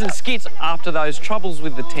 Frizz and Skits, after those troubles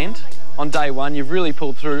with the tent on day one, you've really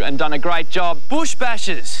pulled through and done a great job. Bush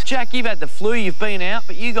Bashers, Jack, you've had the flu, you've been out,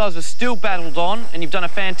 but you guys have still battled on and you've done a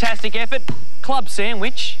fantastic effort. Club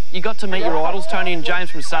Sandwich, you got to meet your idols, Tony and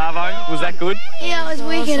James from Savo. Was that good? Yeah, it was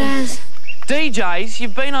wicked as. DJs,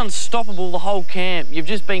 you've been unstoppable the whole camp. You've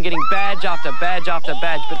just been getting badge after badge after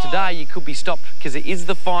badge, but today you could be stopped because it is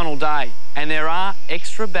the final day. And there are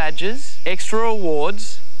extra badges, extra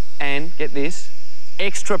awards, and, get this,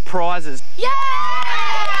 extra prizes. Yeah!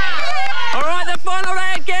 All right, the final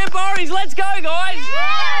day at Camp Orange. Let's go, guys.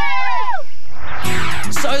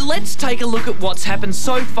 So let's take a look at what's happened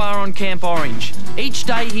so far on Camp Orange. Each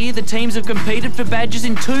day here, the teams have competed for badges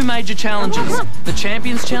in two major challenges, the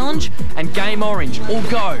Champions Challenge and Game Orange, or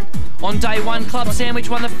Go. On day one, Club Sandwich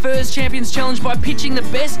won the first Champions Challenge by pitching the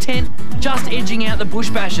best tent, just edging out the Bush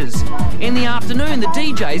Bashers. In the afternoon, the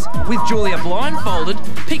DJs, with Julia blindfolded,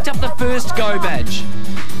 picked up the first Go badge.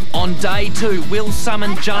 On day two, Will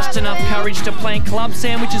summoned just enough courage to plant Club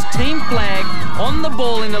Sandwich's team flag on the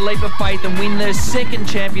ball in the leap of faith and win their second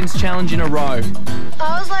Champions Challenge in a row.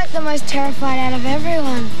 I was like the most terrified out of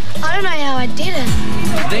everyone. I don't know how I did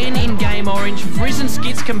it. Then in Game Orange, Frizz and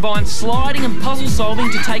Skits combined sliding and puzzle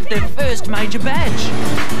solving to take their first major badge.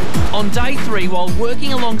 On day three, while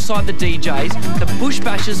working alongside the DJs, the Bush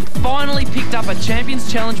Bashers finally picked up a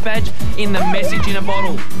Champions Challenge badge in the Message in a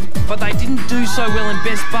Bottle. But they didn't do so well in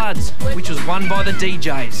Best Buds, which was won by the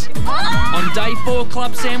DJs. On day four,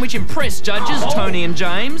 Club Sandwich impressed judges, Tony and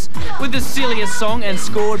James, with the silliest song and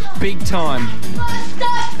scored big time.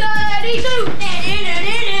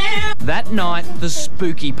 That night, the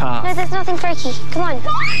spooky part. No, there's nothing freaky. Come on.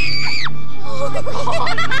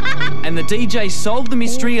 And the DJ solved the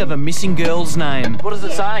mystery of a missing girl's name. What does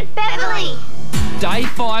it say? Beverly. Day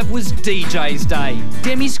 5 was DJ's day.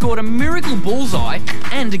 Demi scored a miracle bullseye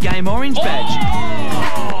and a Game Orange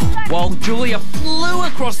badge. While Julia flew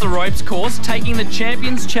across the ropes course, taking the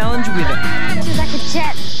Champions Challenge with her. She was like a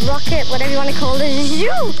jet, rocket, whatever you want to call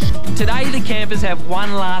it. Today the campers have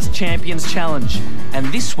one last Champions Challenge, and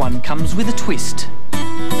this one comes with a twist.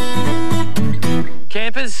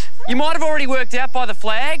 Campers, you might have already worked out by the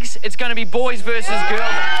flags, it's going to be boys versus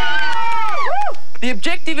girls. The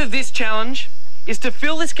objective of this challenge is to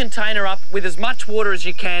fill this container up with as much water as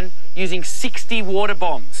you can using 60 water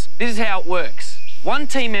bombs. This is how it works. One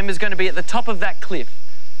team member is going to be at the top of that cliff.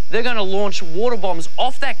 They're going to launch water bombs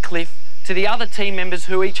off that cliff to the other team members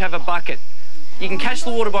who each have a bucket. You can catch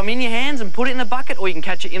the water bomb in your hands and put it in the bucket, or you can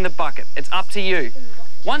catch it in the bucket. It's up to you.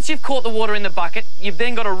 Once you've caught the water in the bucket, you've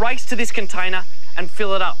then got to race to this container and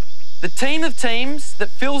fill it up. The team of teams that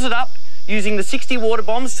fills it up using the 60 water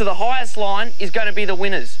bombs to the highest line is going to be the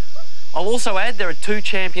winners. I'll also add there are 2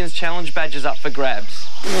 Champions Challenge badges up for grabs.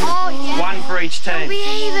 Oh, yeah. One for each team. Be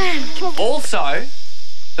even. Also,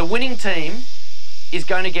 the winning team is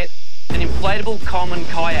going to get an inflatable common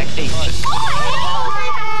kayak each.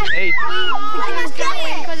 Each.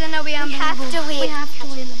 Because then they'll be unbelievable. We have to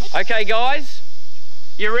win. Okay, guys,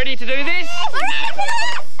 you ready to do this? We're ready for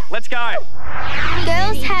this! Let's go.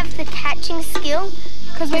 Girls have the catching skill.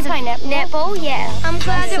 Because we play netball? Netball, yeah. I'm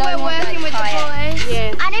glad that we're working with the boys.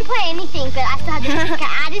 Yeah. I don't play anything, but I still have the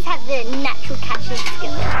I just have the natural catching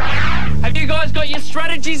skill. Have you guys got your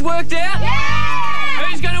strategies worked out? Yeah!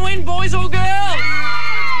 Who's going to win, boys or girls?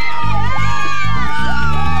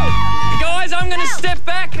 Guys, I'm going to step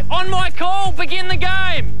back. On my call, begin the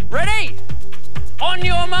game. Ready? On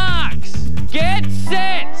your marks. Get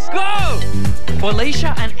set. Go!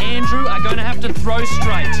 Alicia and Andrew are going to have to throw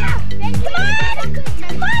straight.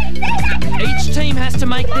 Each team has to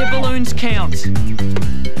make their balloons count.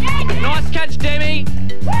 Nice catch, Demi.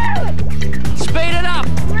 Speed it up.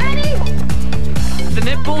 The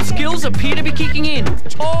netball skills appear to be kicking in.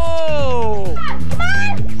 Oh!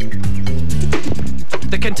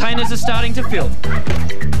 The containers are starting to fill.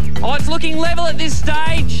 Oh, it's looking level at this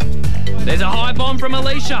stage. There's a high bomb from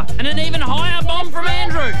Alicia and an even higher bomb from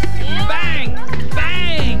Andrew. Bang!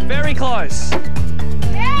 Bang! Very close.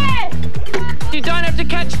 You don't have to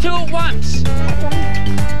catch two at once.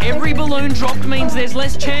 Every balloon dropped means there's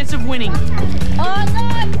less chance of winning. Oh, no!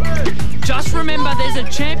 Just remember, there's a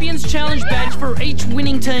Champions Challenge badge for each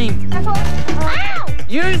winning team.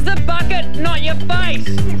 Use the bucket, not your face.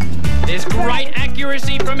 There's great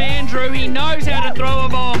accuracy from Andrew. He knows how to throw a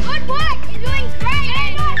bomb. Good work, you're doing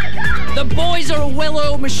great. The boys are a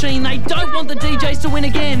well-oiled machine. They don't want the DJs to win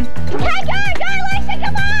again. Go, Alicia,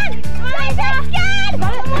 come on!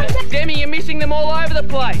 Demi, you're missing them all over the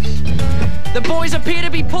place. The boys appear to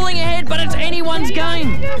be pulling ahead, but it's anyone's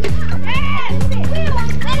game.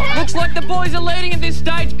 Looks like the boys are leading at this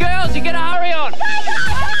stage. Girls, you gotta hurry on.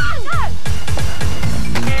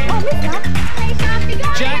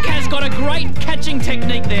 Jack has got a great catching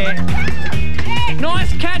technique there.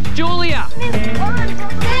 Nice catch, Julia.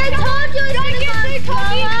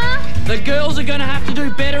 The girls are going to have to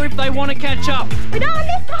do better if they want to catch up. We don't want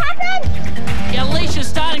this to happen. Alicia's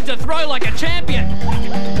starting to throw like a champion.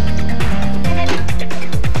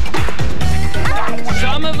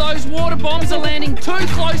 Some of those water bombs are landing too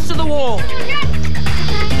close to the wall.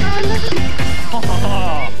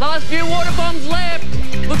 Last few water bombs left.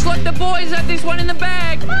 Looks like the boys have this one in the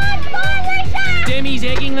bag. Come on, Alicia. Demi's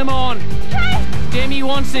egging them on. Demi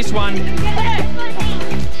wants this one.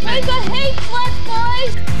 We've got heaps left,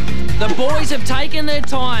 boys. The boys have taken their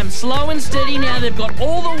time, slow and steady. Now they've got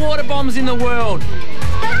all the water bombs in the world.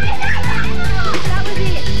 That was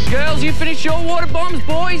it. Girls, you finished your water bombs.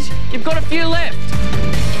 Boys, you've got a few left.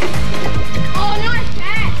 Oh, nice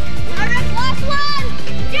catch. All right, last one.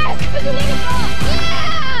 Yes, for the little ball.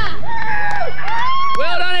 Yeah!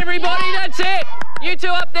 Well done, everybody. That's it. You two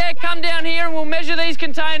up there, come down here and we'll measure these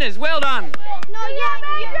containers. Well done.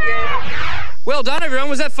 Well done, everyone.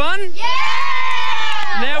 Was that fun? Yeah!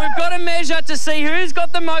 Now we've got to measure to see who's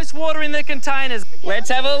got the most water in the containers. Let's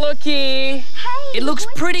have a look here. It looks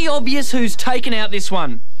pretty obvious who's taken out this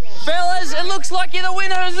one. Fellas, it looks like you're the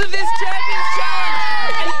winners of this Champions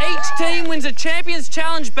Challenge. And each team wins a Champions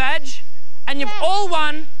Challenge badge, and you've all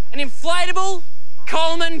won an inflatable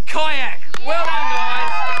Coleman kayak. Well done,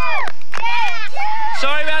 guys.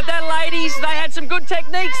 Sorry about that, ladies. They had some good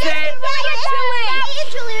techniques there.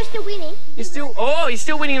 Julia's still winning. You're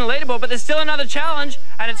still winning the leaderboard, but there's still another challenge,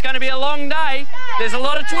 and it's going to be a long day. There's a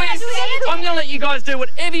lot of twists. I'm going to let you guys do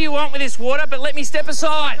whatever you want with this water, but let me step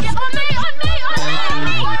aside.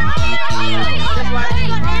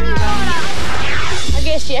 I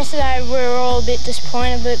guess yesterday we were all a bit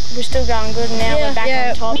disappointed, but we're still going good, and now we're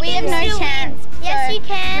back on top. We have no chance. Yes, you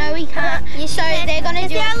can. No, we can't. So they're going to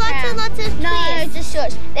do us proud. Lots of no, just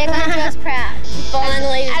shush. They're going to do us proud.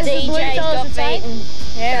 Finally, the DJ got beaten.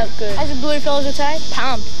 Yeah, good. As the blue fellas would say,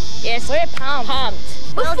 pumped. Yes, we're pumped.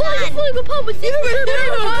 Well done. We're pumped with this.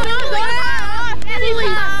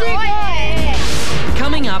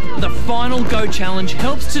 Coming up, the final Go Challenge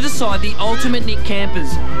helps to decide the ultimate Nick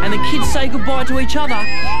campers, and the kids say goodbye to each other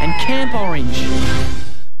and Camp Orange.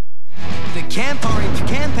 The Camp Orange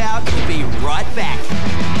Camp Out will be right back.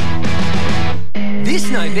 This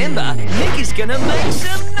November, Nick is going to make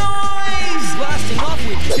some noise! Blasting off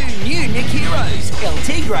with two new Nick heroes, El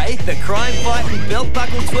Tigre, the crime-fighting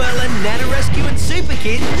belt-buckle twirler, nana rescuing super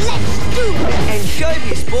kid. Let's do it! And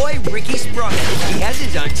showbiz boy, Ricky Sprocket. He has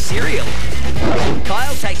his own cereal.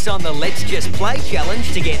 Kyle takes on the Let's Just Play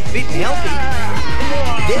challenge to get fit and healthy.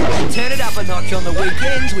 Then we'll turn it up a notch on the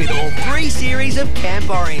weekends with all 3 series of Camp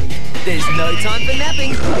Orange. There's no time for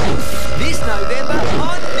napping. This November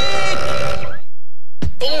on Nick!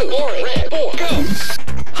 Blue or red, or go!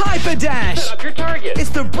 Hyper Dash! Set up your target. It's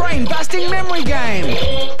the brain-busting memory game.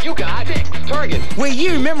 You got it. Target. Where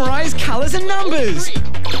you memorize colours and numbers.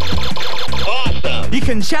 Awesome. You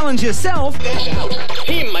can challenge yourself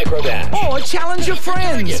Team Microdash. or challenge your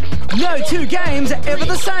friends. No two games are ever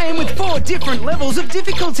the same with 4 different levels of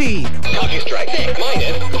difficulty. Lucky Strike.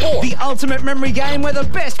 The ultimate memory game where the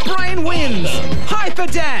best brain wins. Hyper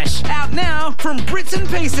Dash, out now from Brits and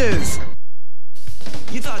Pieces.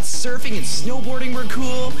 You thought surfing and snowboarding were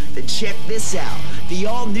cool? Then check this out. The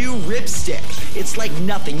all-new Ripstick. It's like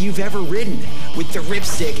nothing you've ever ridden. With the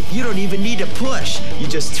Ripstick, you don't even need to push. You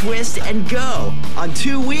just twist and go on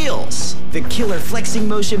 2 wheels. The killer flexing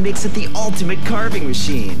motion makes it the ultimate carving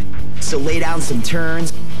machine. So lay down some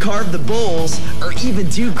turns, carve the bowls, or even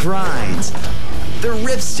do grinds. The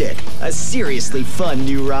Ripstick, a seriously fun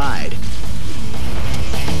new ride.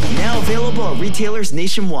 Now available at retailers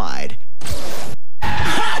nationwide.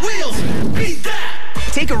 Hot Wheels, beat that!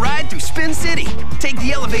 Take a ride through Spin City. Take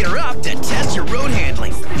the elevator up to test your road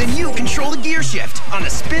handling. Then you control the gear shift on the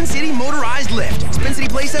Spin City motorized lift. Spin City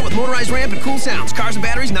playset with motorized ramp and cool sounds. Cars and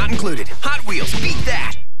batteries not included. Hot Wheels, beat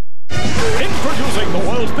that! Introducing the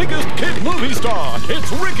world's biggest kid movie star,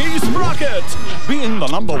 it's Ricky Sprocket. Being the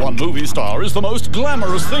 #1 movie star is the most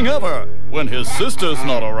glamorous thing ever. When his sister's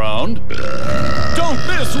not around, don't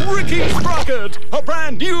miss Ricky Sprocket, a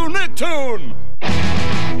brand new Nicktoon.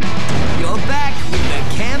 You're back with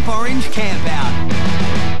the Camp Orange Campout.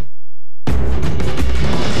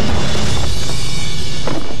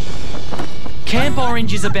 Camp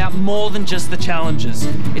Orange is about more than just the challenges.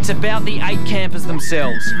 It's about the 8 campers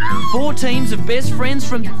themselves. 4 teams of best friends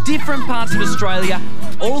from different parts of Australia,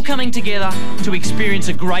 all coming together to experience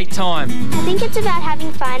a great time. I think it's about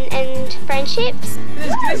having fun and friendships.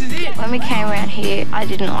 This is it. When we came around here, I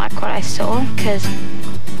didn't like what I saw because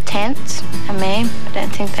tents and me, I don't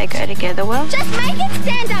think they go together well. Just make it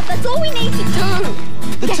stand up, that's all we need to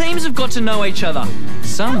do. The teams have got to know each other,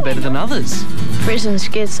 some better than others. Prison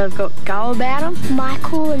skits have got go about them.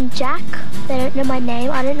 Michael and Jack, they don't know my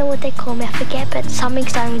name. I don't know what they call me, I forget, but something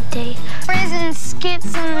starting with D. Prison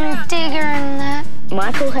skits and digger and that.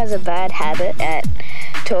 Michael has a bad habit at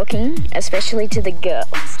talking, especially to the girls.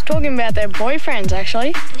 Talking about their boyfriends,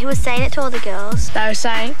 actually. He was saying it to all the girls. They were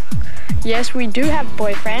saying, yes, we do have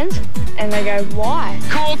boyfriends. And they go, why?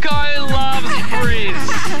 Corko loves Frizz.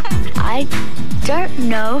 I don't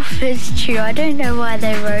know if it's true. I don't know why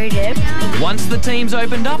they wrote it. Once the teams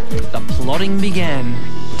opened up, the plotting began.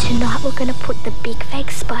 Tonight we're going to put the big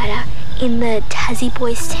fake spider in the Tassie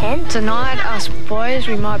boys' tent. Tonight, us boys,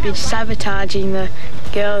 we might be sabotaging the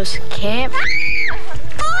girls' camp.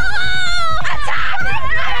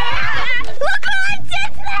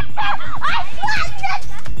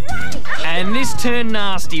 And this turned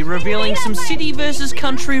nasty, revealing some city versus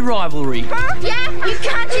country rivalry. Yeah, you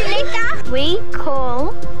country liquor. We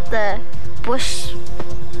call the bush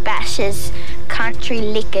bashers country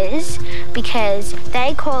lickers because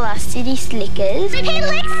they call us city slickers. He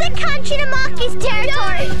licks the country to mark his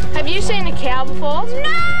territory. Have you seen a cow before? No!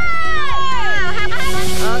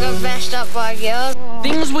 I got bashed up by girls.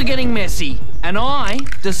 Things were getting messy, and I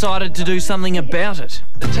decided to do something about it.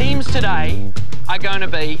 The teams today are going to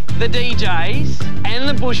be the DJs and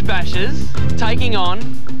the Bush Bashers taking on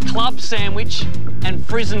Club Sandwich and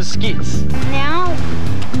Frizz and Skits. Now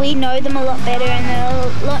we know them a lot better and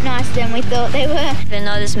they're a lot nicer than we thought they were. They're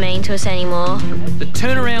not as mean to us anymore. The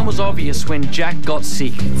turnaround was obvious when Jack got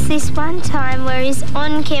sick. It's this one time where he's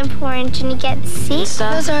on Camp Orange and he gets sick.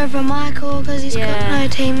 Feels sorry for Michael because he's got no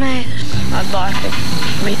teammates. I'd like it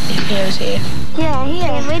if he was here. Yeah,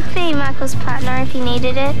 we'd be Michael's partner if he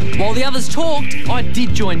needed it. While the others talked, I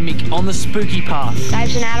did join Mick on the spooky path.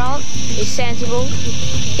 Dave's an adult, he's sensible,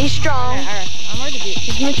 he's strong,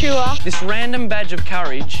 he's mature. This random badge of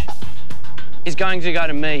courage is going to go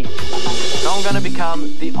to me. I'm going to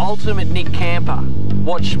become the ultimate Nick Camper.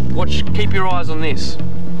 Watch, keep your eyes on this.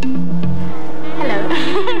 Hello.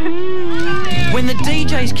 When the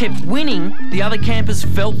DJs kept winning, the other campers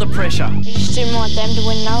felt the pressure. Just didn't want them to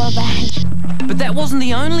win another badge. But that wasn't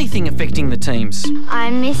the only thing affecting the teams.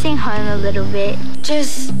 I'm missing home a little bit.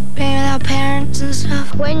 Just being with our parents and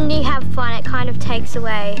stuff. When you have fun, it kind of takes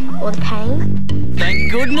away all the pain. Thank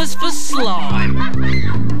goodness for slime.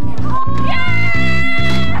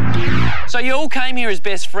 So you all came here as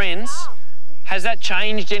best friends. Has that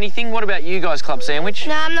changed anything? What about you guys, Club Sandwich?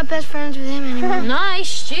 No, I'm not best friends with him anymore. No, he's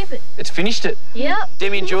stupid. It's finished it. Yep.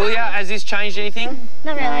 Demi and Julia, has this changed anything?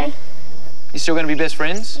 Not really. You still going to be best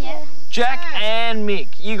friends? Yeah. Jack and Mick,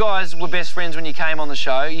 you guys were best friends when you came on the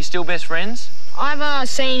show. You still best friends? I've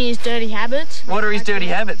seen his dirty habits. What are his dirty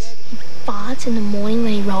habits? Farts in the morning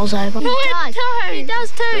when he rolls over. No, he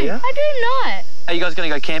does too. Yeah? I do not. Are you guys going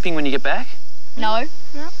to go camping when you get back? No.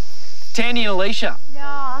 Tandy and Alicia,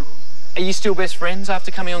 Yeah. Are you still best friends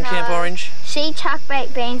after coming on Camp Orange? She chucked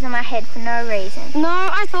baked beans on my head for no reason. No,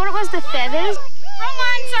 I thought it was the feathers.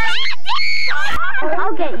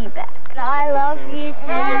 I'll get you back. I love you,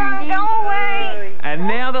 Sandy. Don't worry. And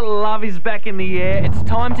now that love is back in the air, it's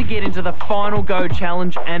time to get into the final go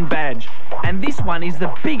challenge and badge. And this one is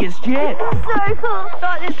the biggest yet. So cool.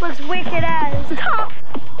 Thought this looks wicked as. Top.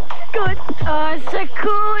 Good. Oh, it's so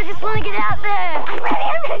cool. I just want to get out there. I'm ready.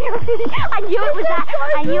 I knew it was that.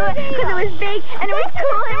 I knew it because it was big and it was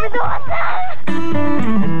cool and it was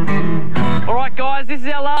awesome. All right, guys, this is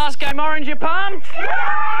our last game. Orange, you pumped?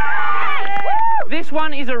 This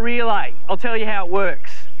one is a relay. I'll tell you how it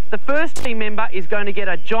works. The first team member is going to get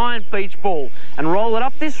a giant beach ball and roll it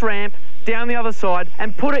up this ramp, down the other side,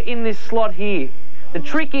 and put it in this slot here. The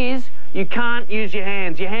trick is you can't use your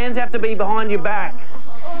hands. Your hands have to be behind your back.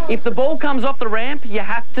 If the ball comes off the ramp, you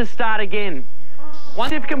have to start again.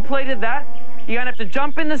 Once you've completed that, you're going to have to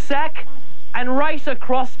jump in the sack and race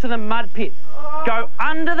across to the mud pit. Go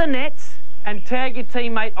under the nets and tag your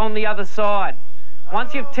teammate on the other side.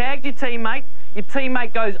 Once you've tagged your teammate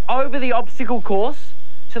goes over the obstacle course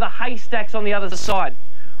to the haystacks on the other side.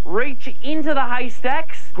 Reach into the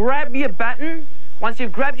haystacks, grab your baton. Once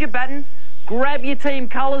you've grabbed your baton, grab your team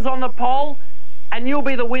colours on the pole and you'll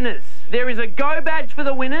be the winners. There is a go badge for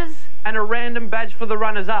the winners and a random badge for the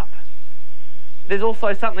runners-up. There's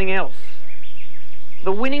also something else.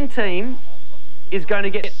 The winning team is going to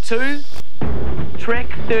get 2 Trek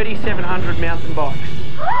 3700 mountain bikes.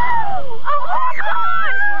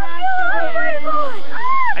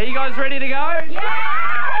 Are you guys ready to go? Yeah!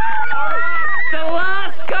 The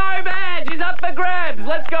last go badge is up for grabs.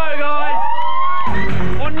 Let's go, guys.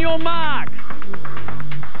 On your mark.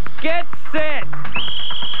 Get set.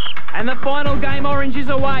 And the final game, Orange is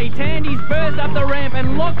away. Tandy's first up the ramp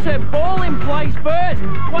and locks her ball in place first.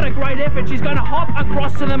 What a great effort. She's going to hop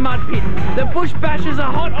across to the mud pit. The Bush Bashers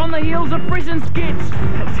are hot on the heels of Prison Skits.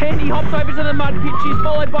 Tandy hops over to the mud pit. She's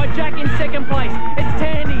followed by Jack in second place. It's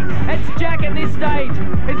Tandy. It's Jack at this stage.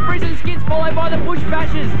 It's Prison Skits followed by the Bush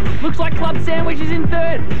Bashers. Looks like Club Sandwich is in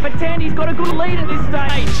third, but Tandy's got a good lead at this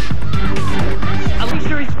stage.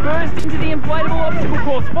 Alicia is first into the inflatable obstacle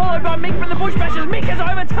course, followed by Mick from the Bush Bashers. Mick has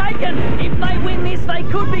overtaken. If they win this, they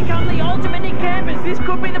could become the ultimate Nick Campers. This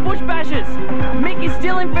could be the Bush Bashers. Mick is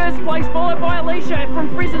still in first place, followed by Alicia from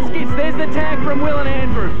Prison Skits. There's the tag from Will and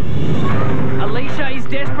Andrew. Alicia is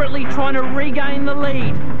desperately trying to regain the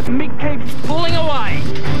lead. Mick keeps pulling away.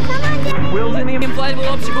 Will's in the inflatable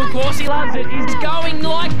obstacle course. He loves it. He's going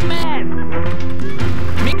like mad.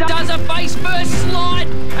 Mick does a face first slide,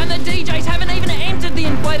 and the DJs haven't even entered the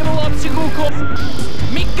inflatable obstacle course.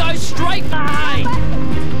 Mick goes straight for hay.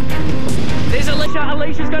 There's Alicia.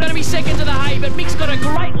 Alicia's going to be second to the hay, but Mick's got a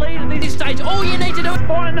great lead at this stage. All you need to do is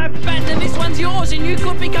find that baton, and this one's yours, and you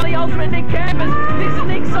could become the ultimate Nick Campers. This is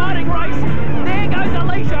an exciting race. There goes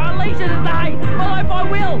Alicia. Alicia's at the hay, followed by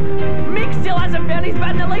Will. Mick still hasn't found his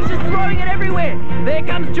baton. Alicia's throwing it everywhere. There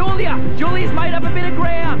comes Julia. Julia's made up a bit of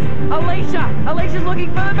ground. Alicia's looking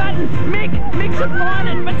for the baton. Mick should find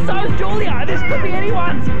it, but so's Julia. This could be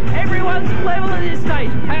anyone's. Everyone's level at this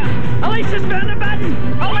stage. Alicia's found the baton.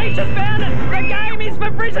 Alicia's found it. The game is for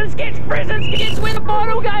Prison Skits. Prison Skits win the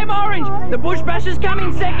final game, Orange. The Bush Bashers come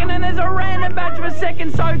in second, and there's a random badge for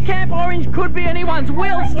second, so Camp Orange could be anyone's.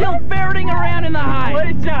 Will still ferreting around in the hay.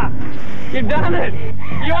 Alicia, you've done it.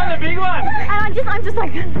 You won the big one. And I'm just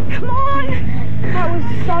like, come on. That was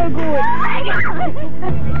so good.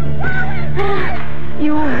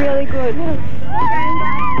 You were really good. Good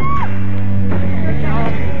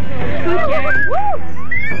game.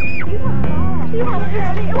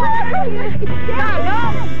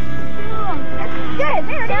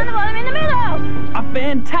 Down the bottom in the middle. A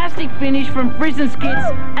fantastic finish from Prison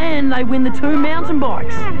Skits, and they win the 2 mountain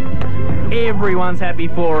bikes. Everyone's happy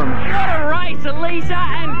for them. What a race, Alicia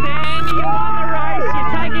and Tandy. You won the race.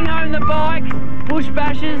 You're taking home the bike. Bush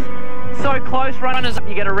Bashers, so close. Runners up,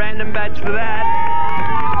 you get a random badge for that.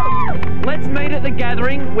 Let's meet at the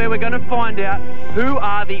gathering where we're going to find out who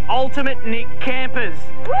are the ultimate Nick Campers.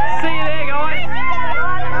 See you there, guys.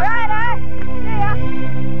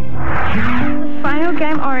 Final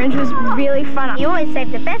game Orange was really fun. You always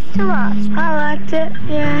save the best to last. I liked it,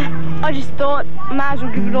 yeah. I just thought I might as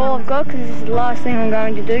well give it all I've got because this is the last thing I'm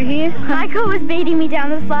going to do here. Michael was beating me down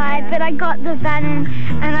the slide, but I got the baton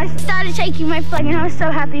and I started shaking my flag and I was so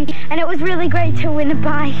happy, and it was really great to win a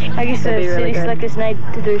bike. I guess the city slickers need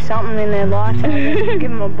to do something in their life and give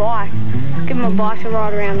them a bike. give them a bike to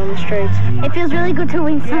ride around on the streets. It feels really good to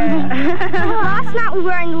win something. Last night we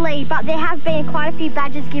were in the lead, but there have been quite a few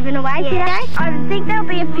badges given away today. I think there'll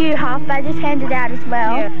be a few half badges handed out as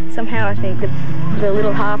well. Yeah. Somehow I think that the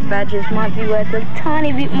little half badges might be worth a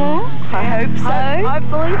tiny bit more. I hope so.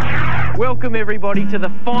 Hopefully. Welcome everybody to the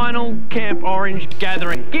final Camp Orange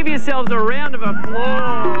gathering. Give yourselves a round of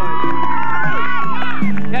applause.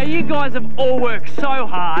 Now you guys have all worked so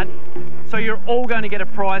hard, so you're all going to get a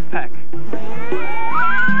prize pack. Do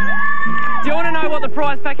you want to know what the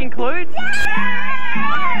prize pack includes?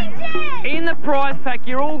 In the prize pack,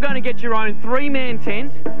 you're all going to get your own 3-man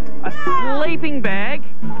tent, a sleeping bag,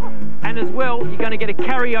 and as well, you're going to get a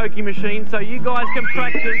karaoke machine so you guys can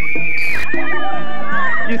practice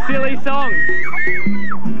your silly songs.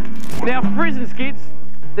 Now, Frizz and Skits,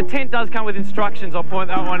 the tent does come with instructions, I'll point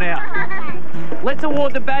that one out. Let's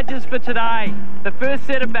award the badges for today. The first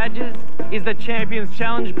set of badges is the Champions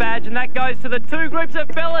Challenge badge, and that goes to the 2 groups of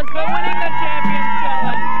fellas for winning the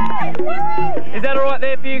Champions Challenge. Is that all right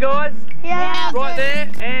there for you guys? Yeah. Right there.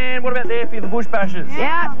 And what about there for you, the Bush Bashers?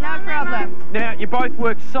 Yeah, no problem. Now, you both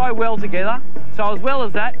work so well together, so as well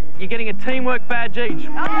as that, you're getting a teamwork badge each.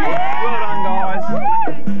 Well done, guys.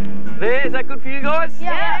 There, is that good for you guys?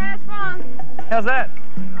 Yeah, it's fine. How's that?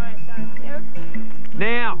 Alright, thank you.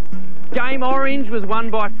 Now, Game Orange was won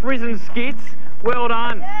by Frizz and Skits. Well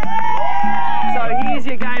done. So here's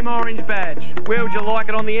your Game Orange badge. Where would you like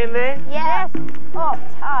it on the end there? Yes. Oh,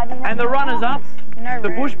 it's hard. And the runners-up, the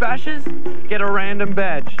Bush Bashers, get a random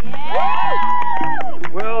badge.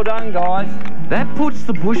 Well done, guys. That puts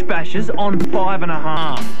the Bush Bashers on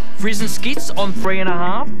 5.5. Frizz and Skits on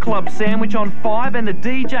 3.5, Club Sandwich on 5, and the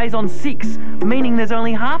DJs on 6, meaning there's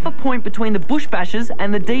only half a point between the Bush Bashers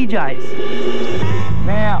and the DJs.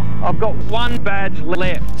 Now, I've got one badge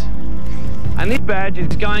left. And this badge is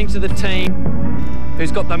going to the team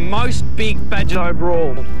who's got the most big badges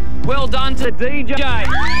overall. Well done to the DJ.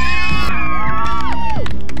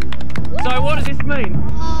 So what does this mean?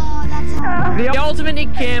 The ultimate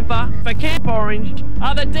Nick Camper for Camp Orange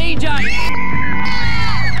are the DJs.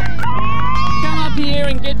 Come up here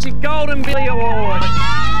and get your Golden Billy Award.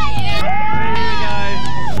 There you go.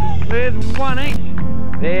 There's one each.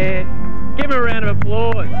 There. Give them a round of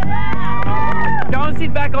applause. Go and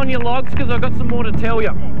sit back on your logs because I've got some more to tell you.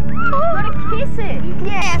 Gotta kiss it.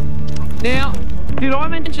 Yeah. Now, did I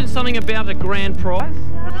mention something about a grand prize?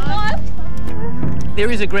 No.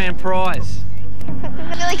 There is a grand prize.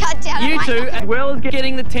 Really cut down. You two, as well as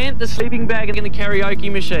getting the tent, the sleeping bag and the karaoke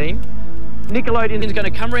machine, Nickelodeon is going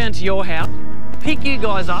to come round to your house, pick you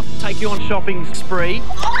guys up, take you on a shopping spree,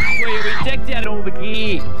 where you'll be decked out in all the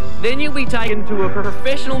gear. Then you'll be taken to a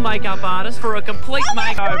professional makeup artist for a complete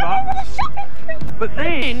makeover. But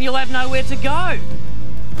then you'll have nowhere to go.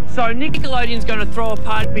 So Nickelodeon's going to throw a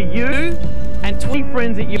party for you and 20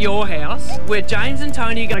 friends at your house, where James and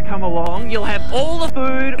Tony are going to come along. You'll have all the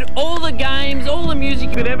food, all the games, all the music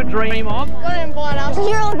you could ever dream of. Go and invite us.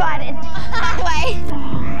 You're all invited. By the way.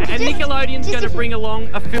 And Nickelodeon's going to bring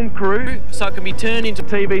along a film crew so it can be turned into a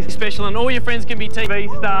TV special and all your friends can be TV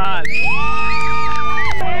stars.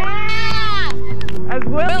 As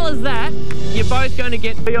well as that, you're both going to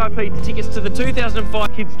get VIP tickets to the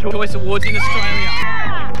 2005 Kids' Choice Awards in Australia.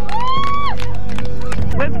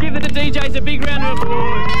 Let's give the DJs a big round of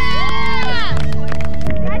applause.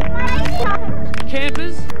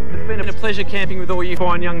 Campers, it's been a pleasure camping with all you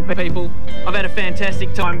fine young people. I've had a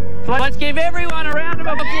fantastic time. So let's give everyone a round of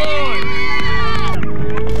applause.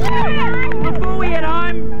 Before we head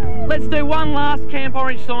home, let's do one last Camp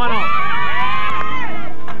Orange sign-off.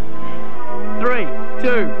 3,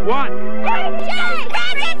 2, 1.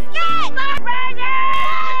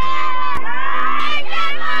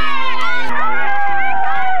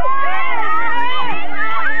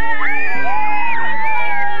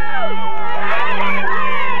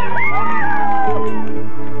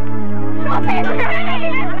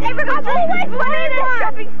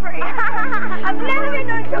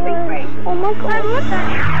 Oh my god, what's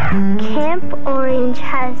that? Camp Orange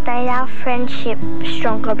has made our friendship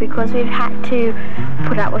stronger because we've had to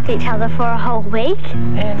put up with each other for a whole week.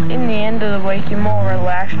 And in the end of the week, you're more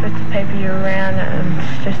relaxed with the people you're around, and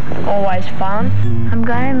it's just always fun. I'm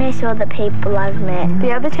going to miss all the people I've met.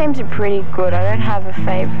 The other teams are pretty good. I don't have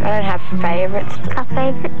favourites. Our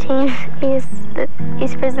favourite team is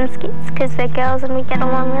Frizz and Skits because they're girls and we get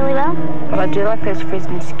along really well. But I do like those Frizz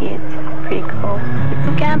and Skits. Pretty cool.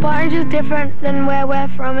 Camp Orange is different than where we're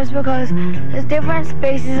from is because there's different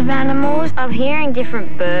species of animals. I'm hearing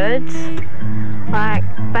different birds. Like,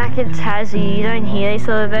 back in Tassie, you don't hear these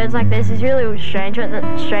sort of birds. Like, there's these really strange ones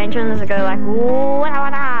that go like, whoa,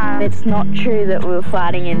 wah, wah. It's not true that we were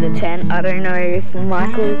flying in the tent. I don't know if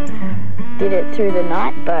Michael did it through the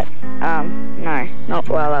night, but, no, not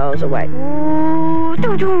while I was awake.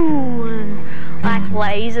 Like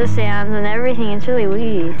laser sounds and everything, it's really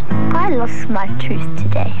weird. I lost my tooth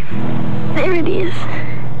today. There it is.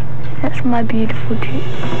 That's my beautiful tooth.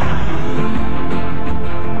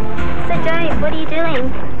 So Johnny, what are you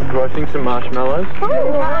doing? Roasting some marshmallows.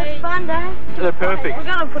 Oh, that was fun, Dad. They're perfect. We're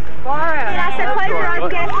gonna put the fire out. Yeah, so close your eyes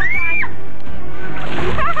again.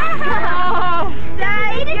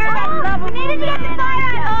 Dad, we needed to get the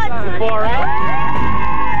fire out. Fire out.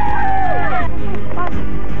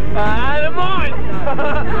 Never mind.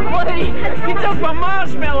 You took my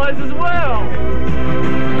marshmallows as well.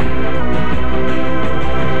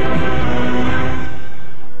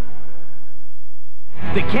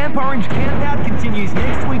 The Camp Orange Campout continues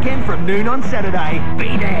next weekend from noon on Saturday.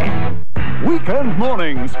 Be there. Weekend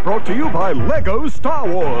Mornings, brought to you by Lego Star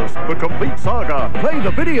Wars. The complete saga. Play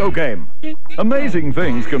the video game. Amazing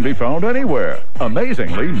things can be found anywhere.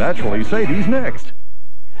 Amazingly, Naturally Sadie's next.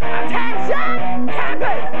 Attention,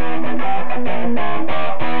 campers!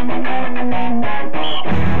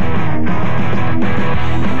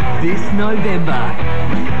 This November,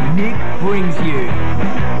 Nick brings you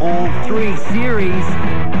all 3 series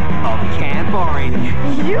of Camp Orange.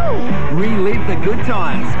 Relive the good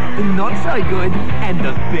times, the not so good, and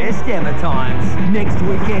the best ever times. Next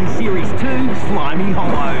weekend, Series 2, Slimy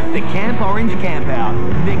Hollow. The Camp Orange Campout.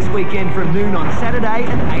 Next weekend from noon on Saturday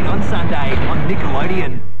and 8 on Sunday on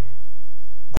Nickelodeon.